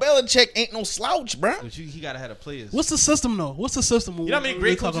 like Bo Belichick, ain't no slouch, bro. But he gotta have the players. What's the system though? What's the system? You know how many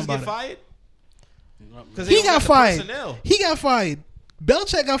great coaches get fired? He got fired. He got fired.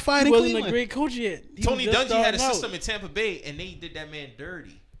 Belichick got fired in wasn't Cleveland. a great coach yet. He Tony was just Dungy had a starting out. system in Tampa Bay, and they did that man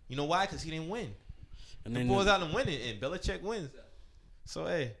dirty. You know why? Because he didn't win. And The then boys out and winning, and Belichick wins. So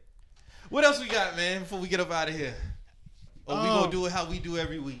hey, what else we got, man? Before we get up out of here, or we gonna do it how we do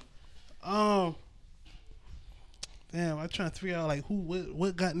every week? Damn, I'm trying to figure out like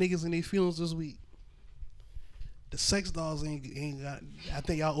what got niggas in their feelings this week. The sex dolls ain't got. I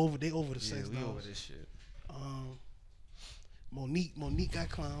think y'all over. They over the sex we dolls. over this shit. Monique got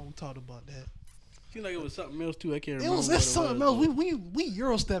clown. We talked about that. Seemed like it was something else too. I can't It remember. was what something else. We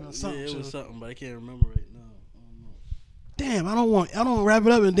Euro stepping something. Yeah, it was shit. something, but I can't remember right now. Damn, I don't wrap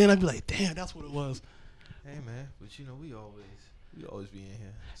it up and then I'd be like, damn, that's what it was. Hey man, but you know we always be in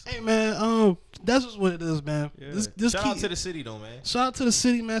here. So. Hey man, that's just what it is, man. Yeah. This Shout out to the city though, man. Shout out to the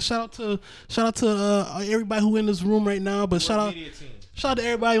city, man. Shout out to everybody who in this room right now. But shout out to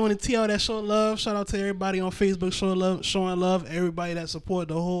everybody on the TL that show love. Shout out to everybody on Facebook showing love. Everybody that support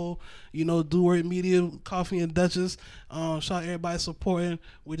the whole, Do Word Media, Coffee and Duchess. Shout out everybody supporting.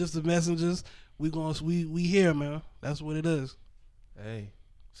 We're just the messengers. We here, man. That's what it is. Hey,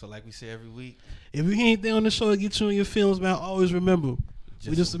 so like we say every week, if you hear anything on the show that get you in your feelings, man, always remember,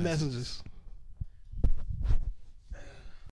 we just the messengers.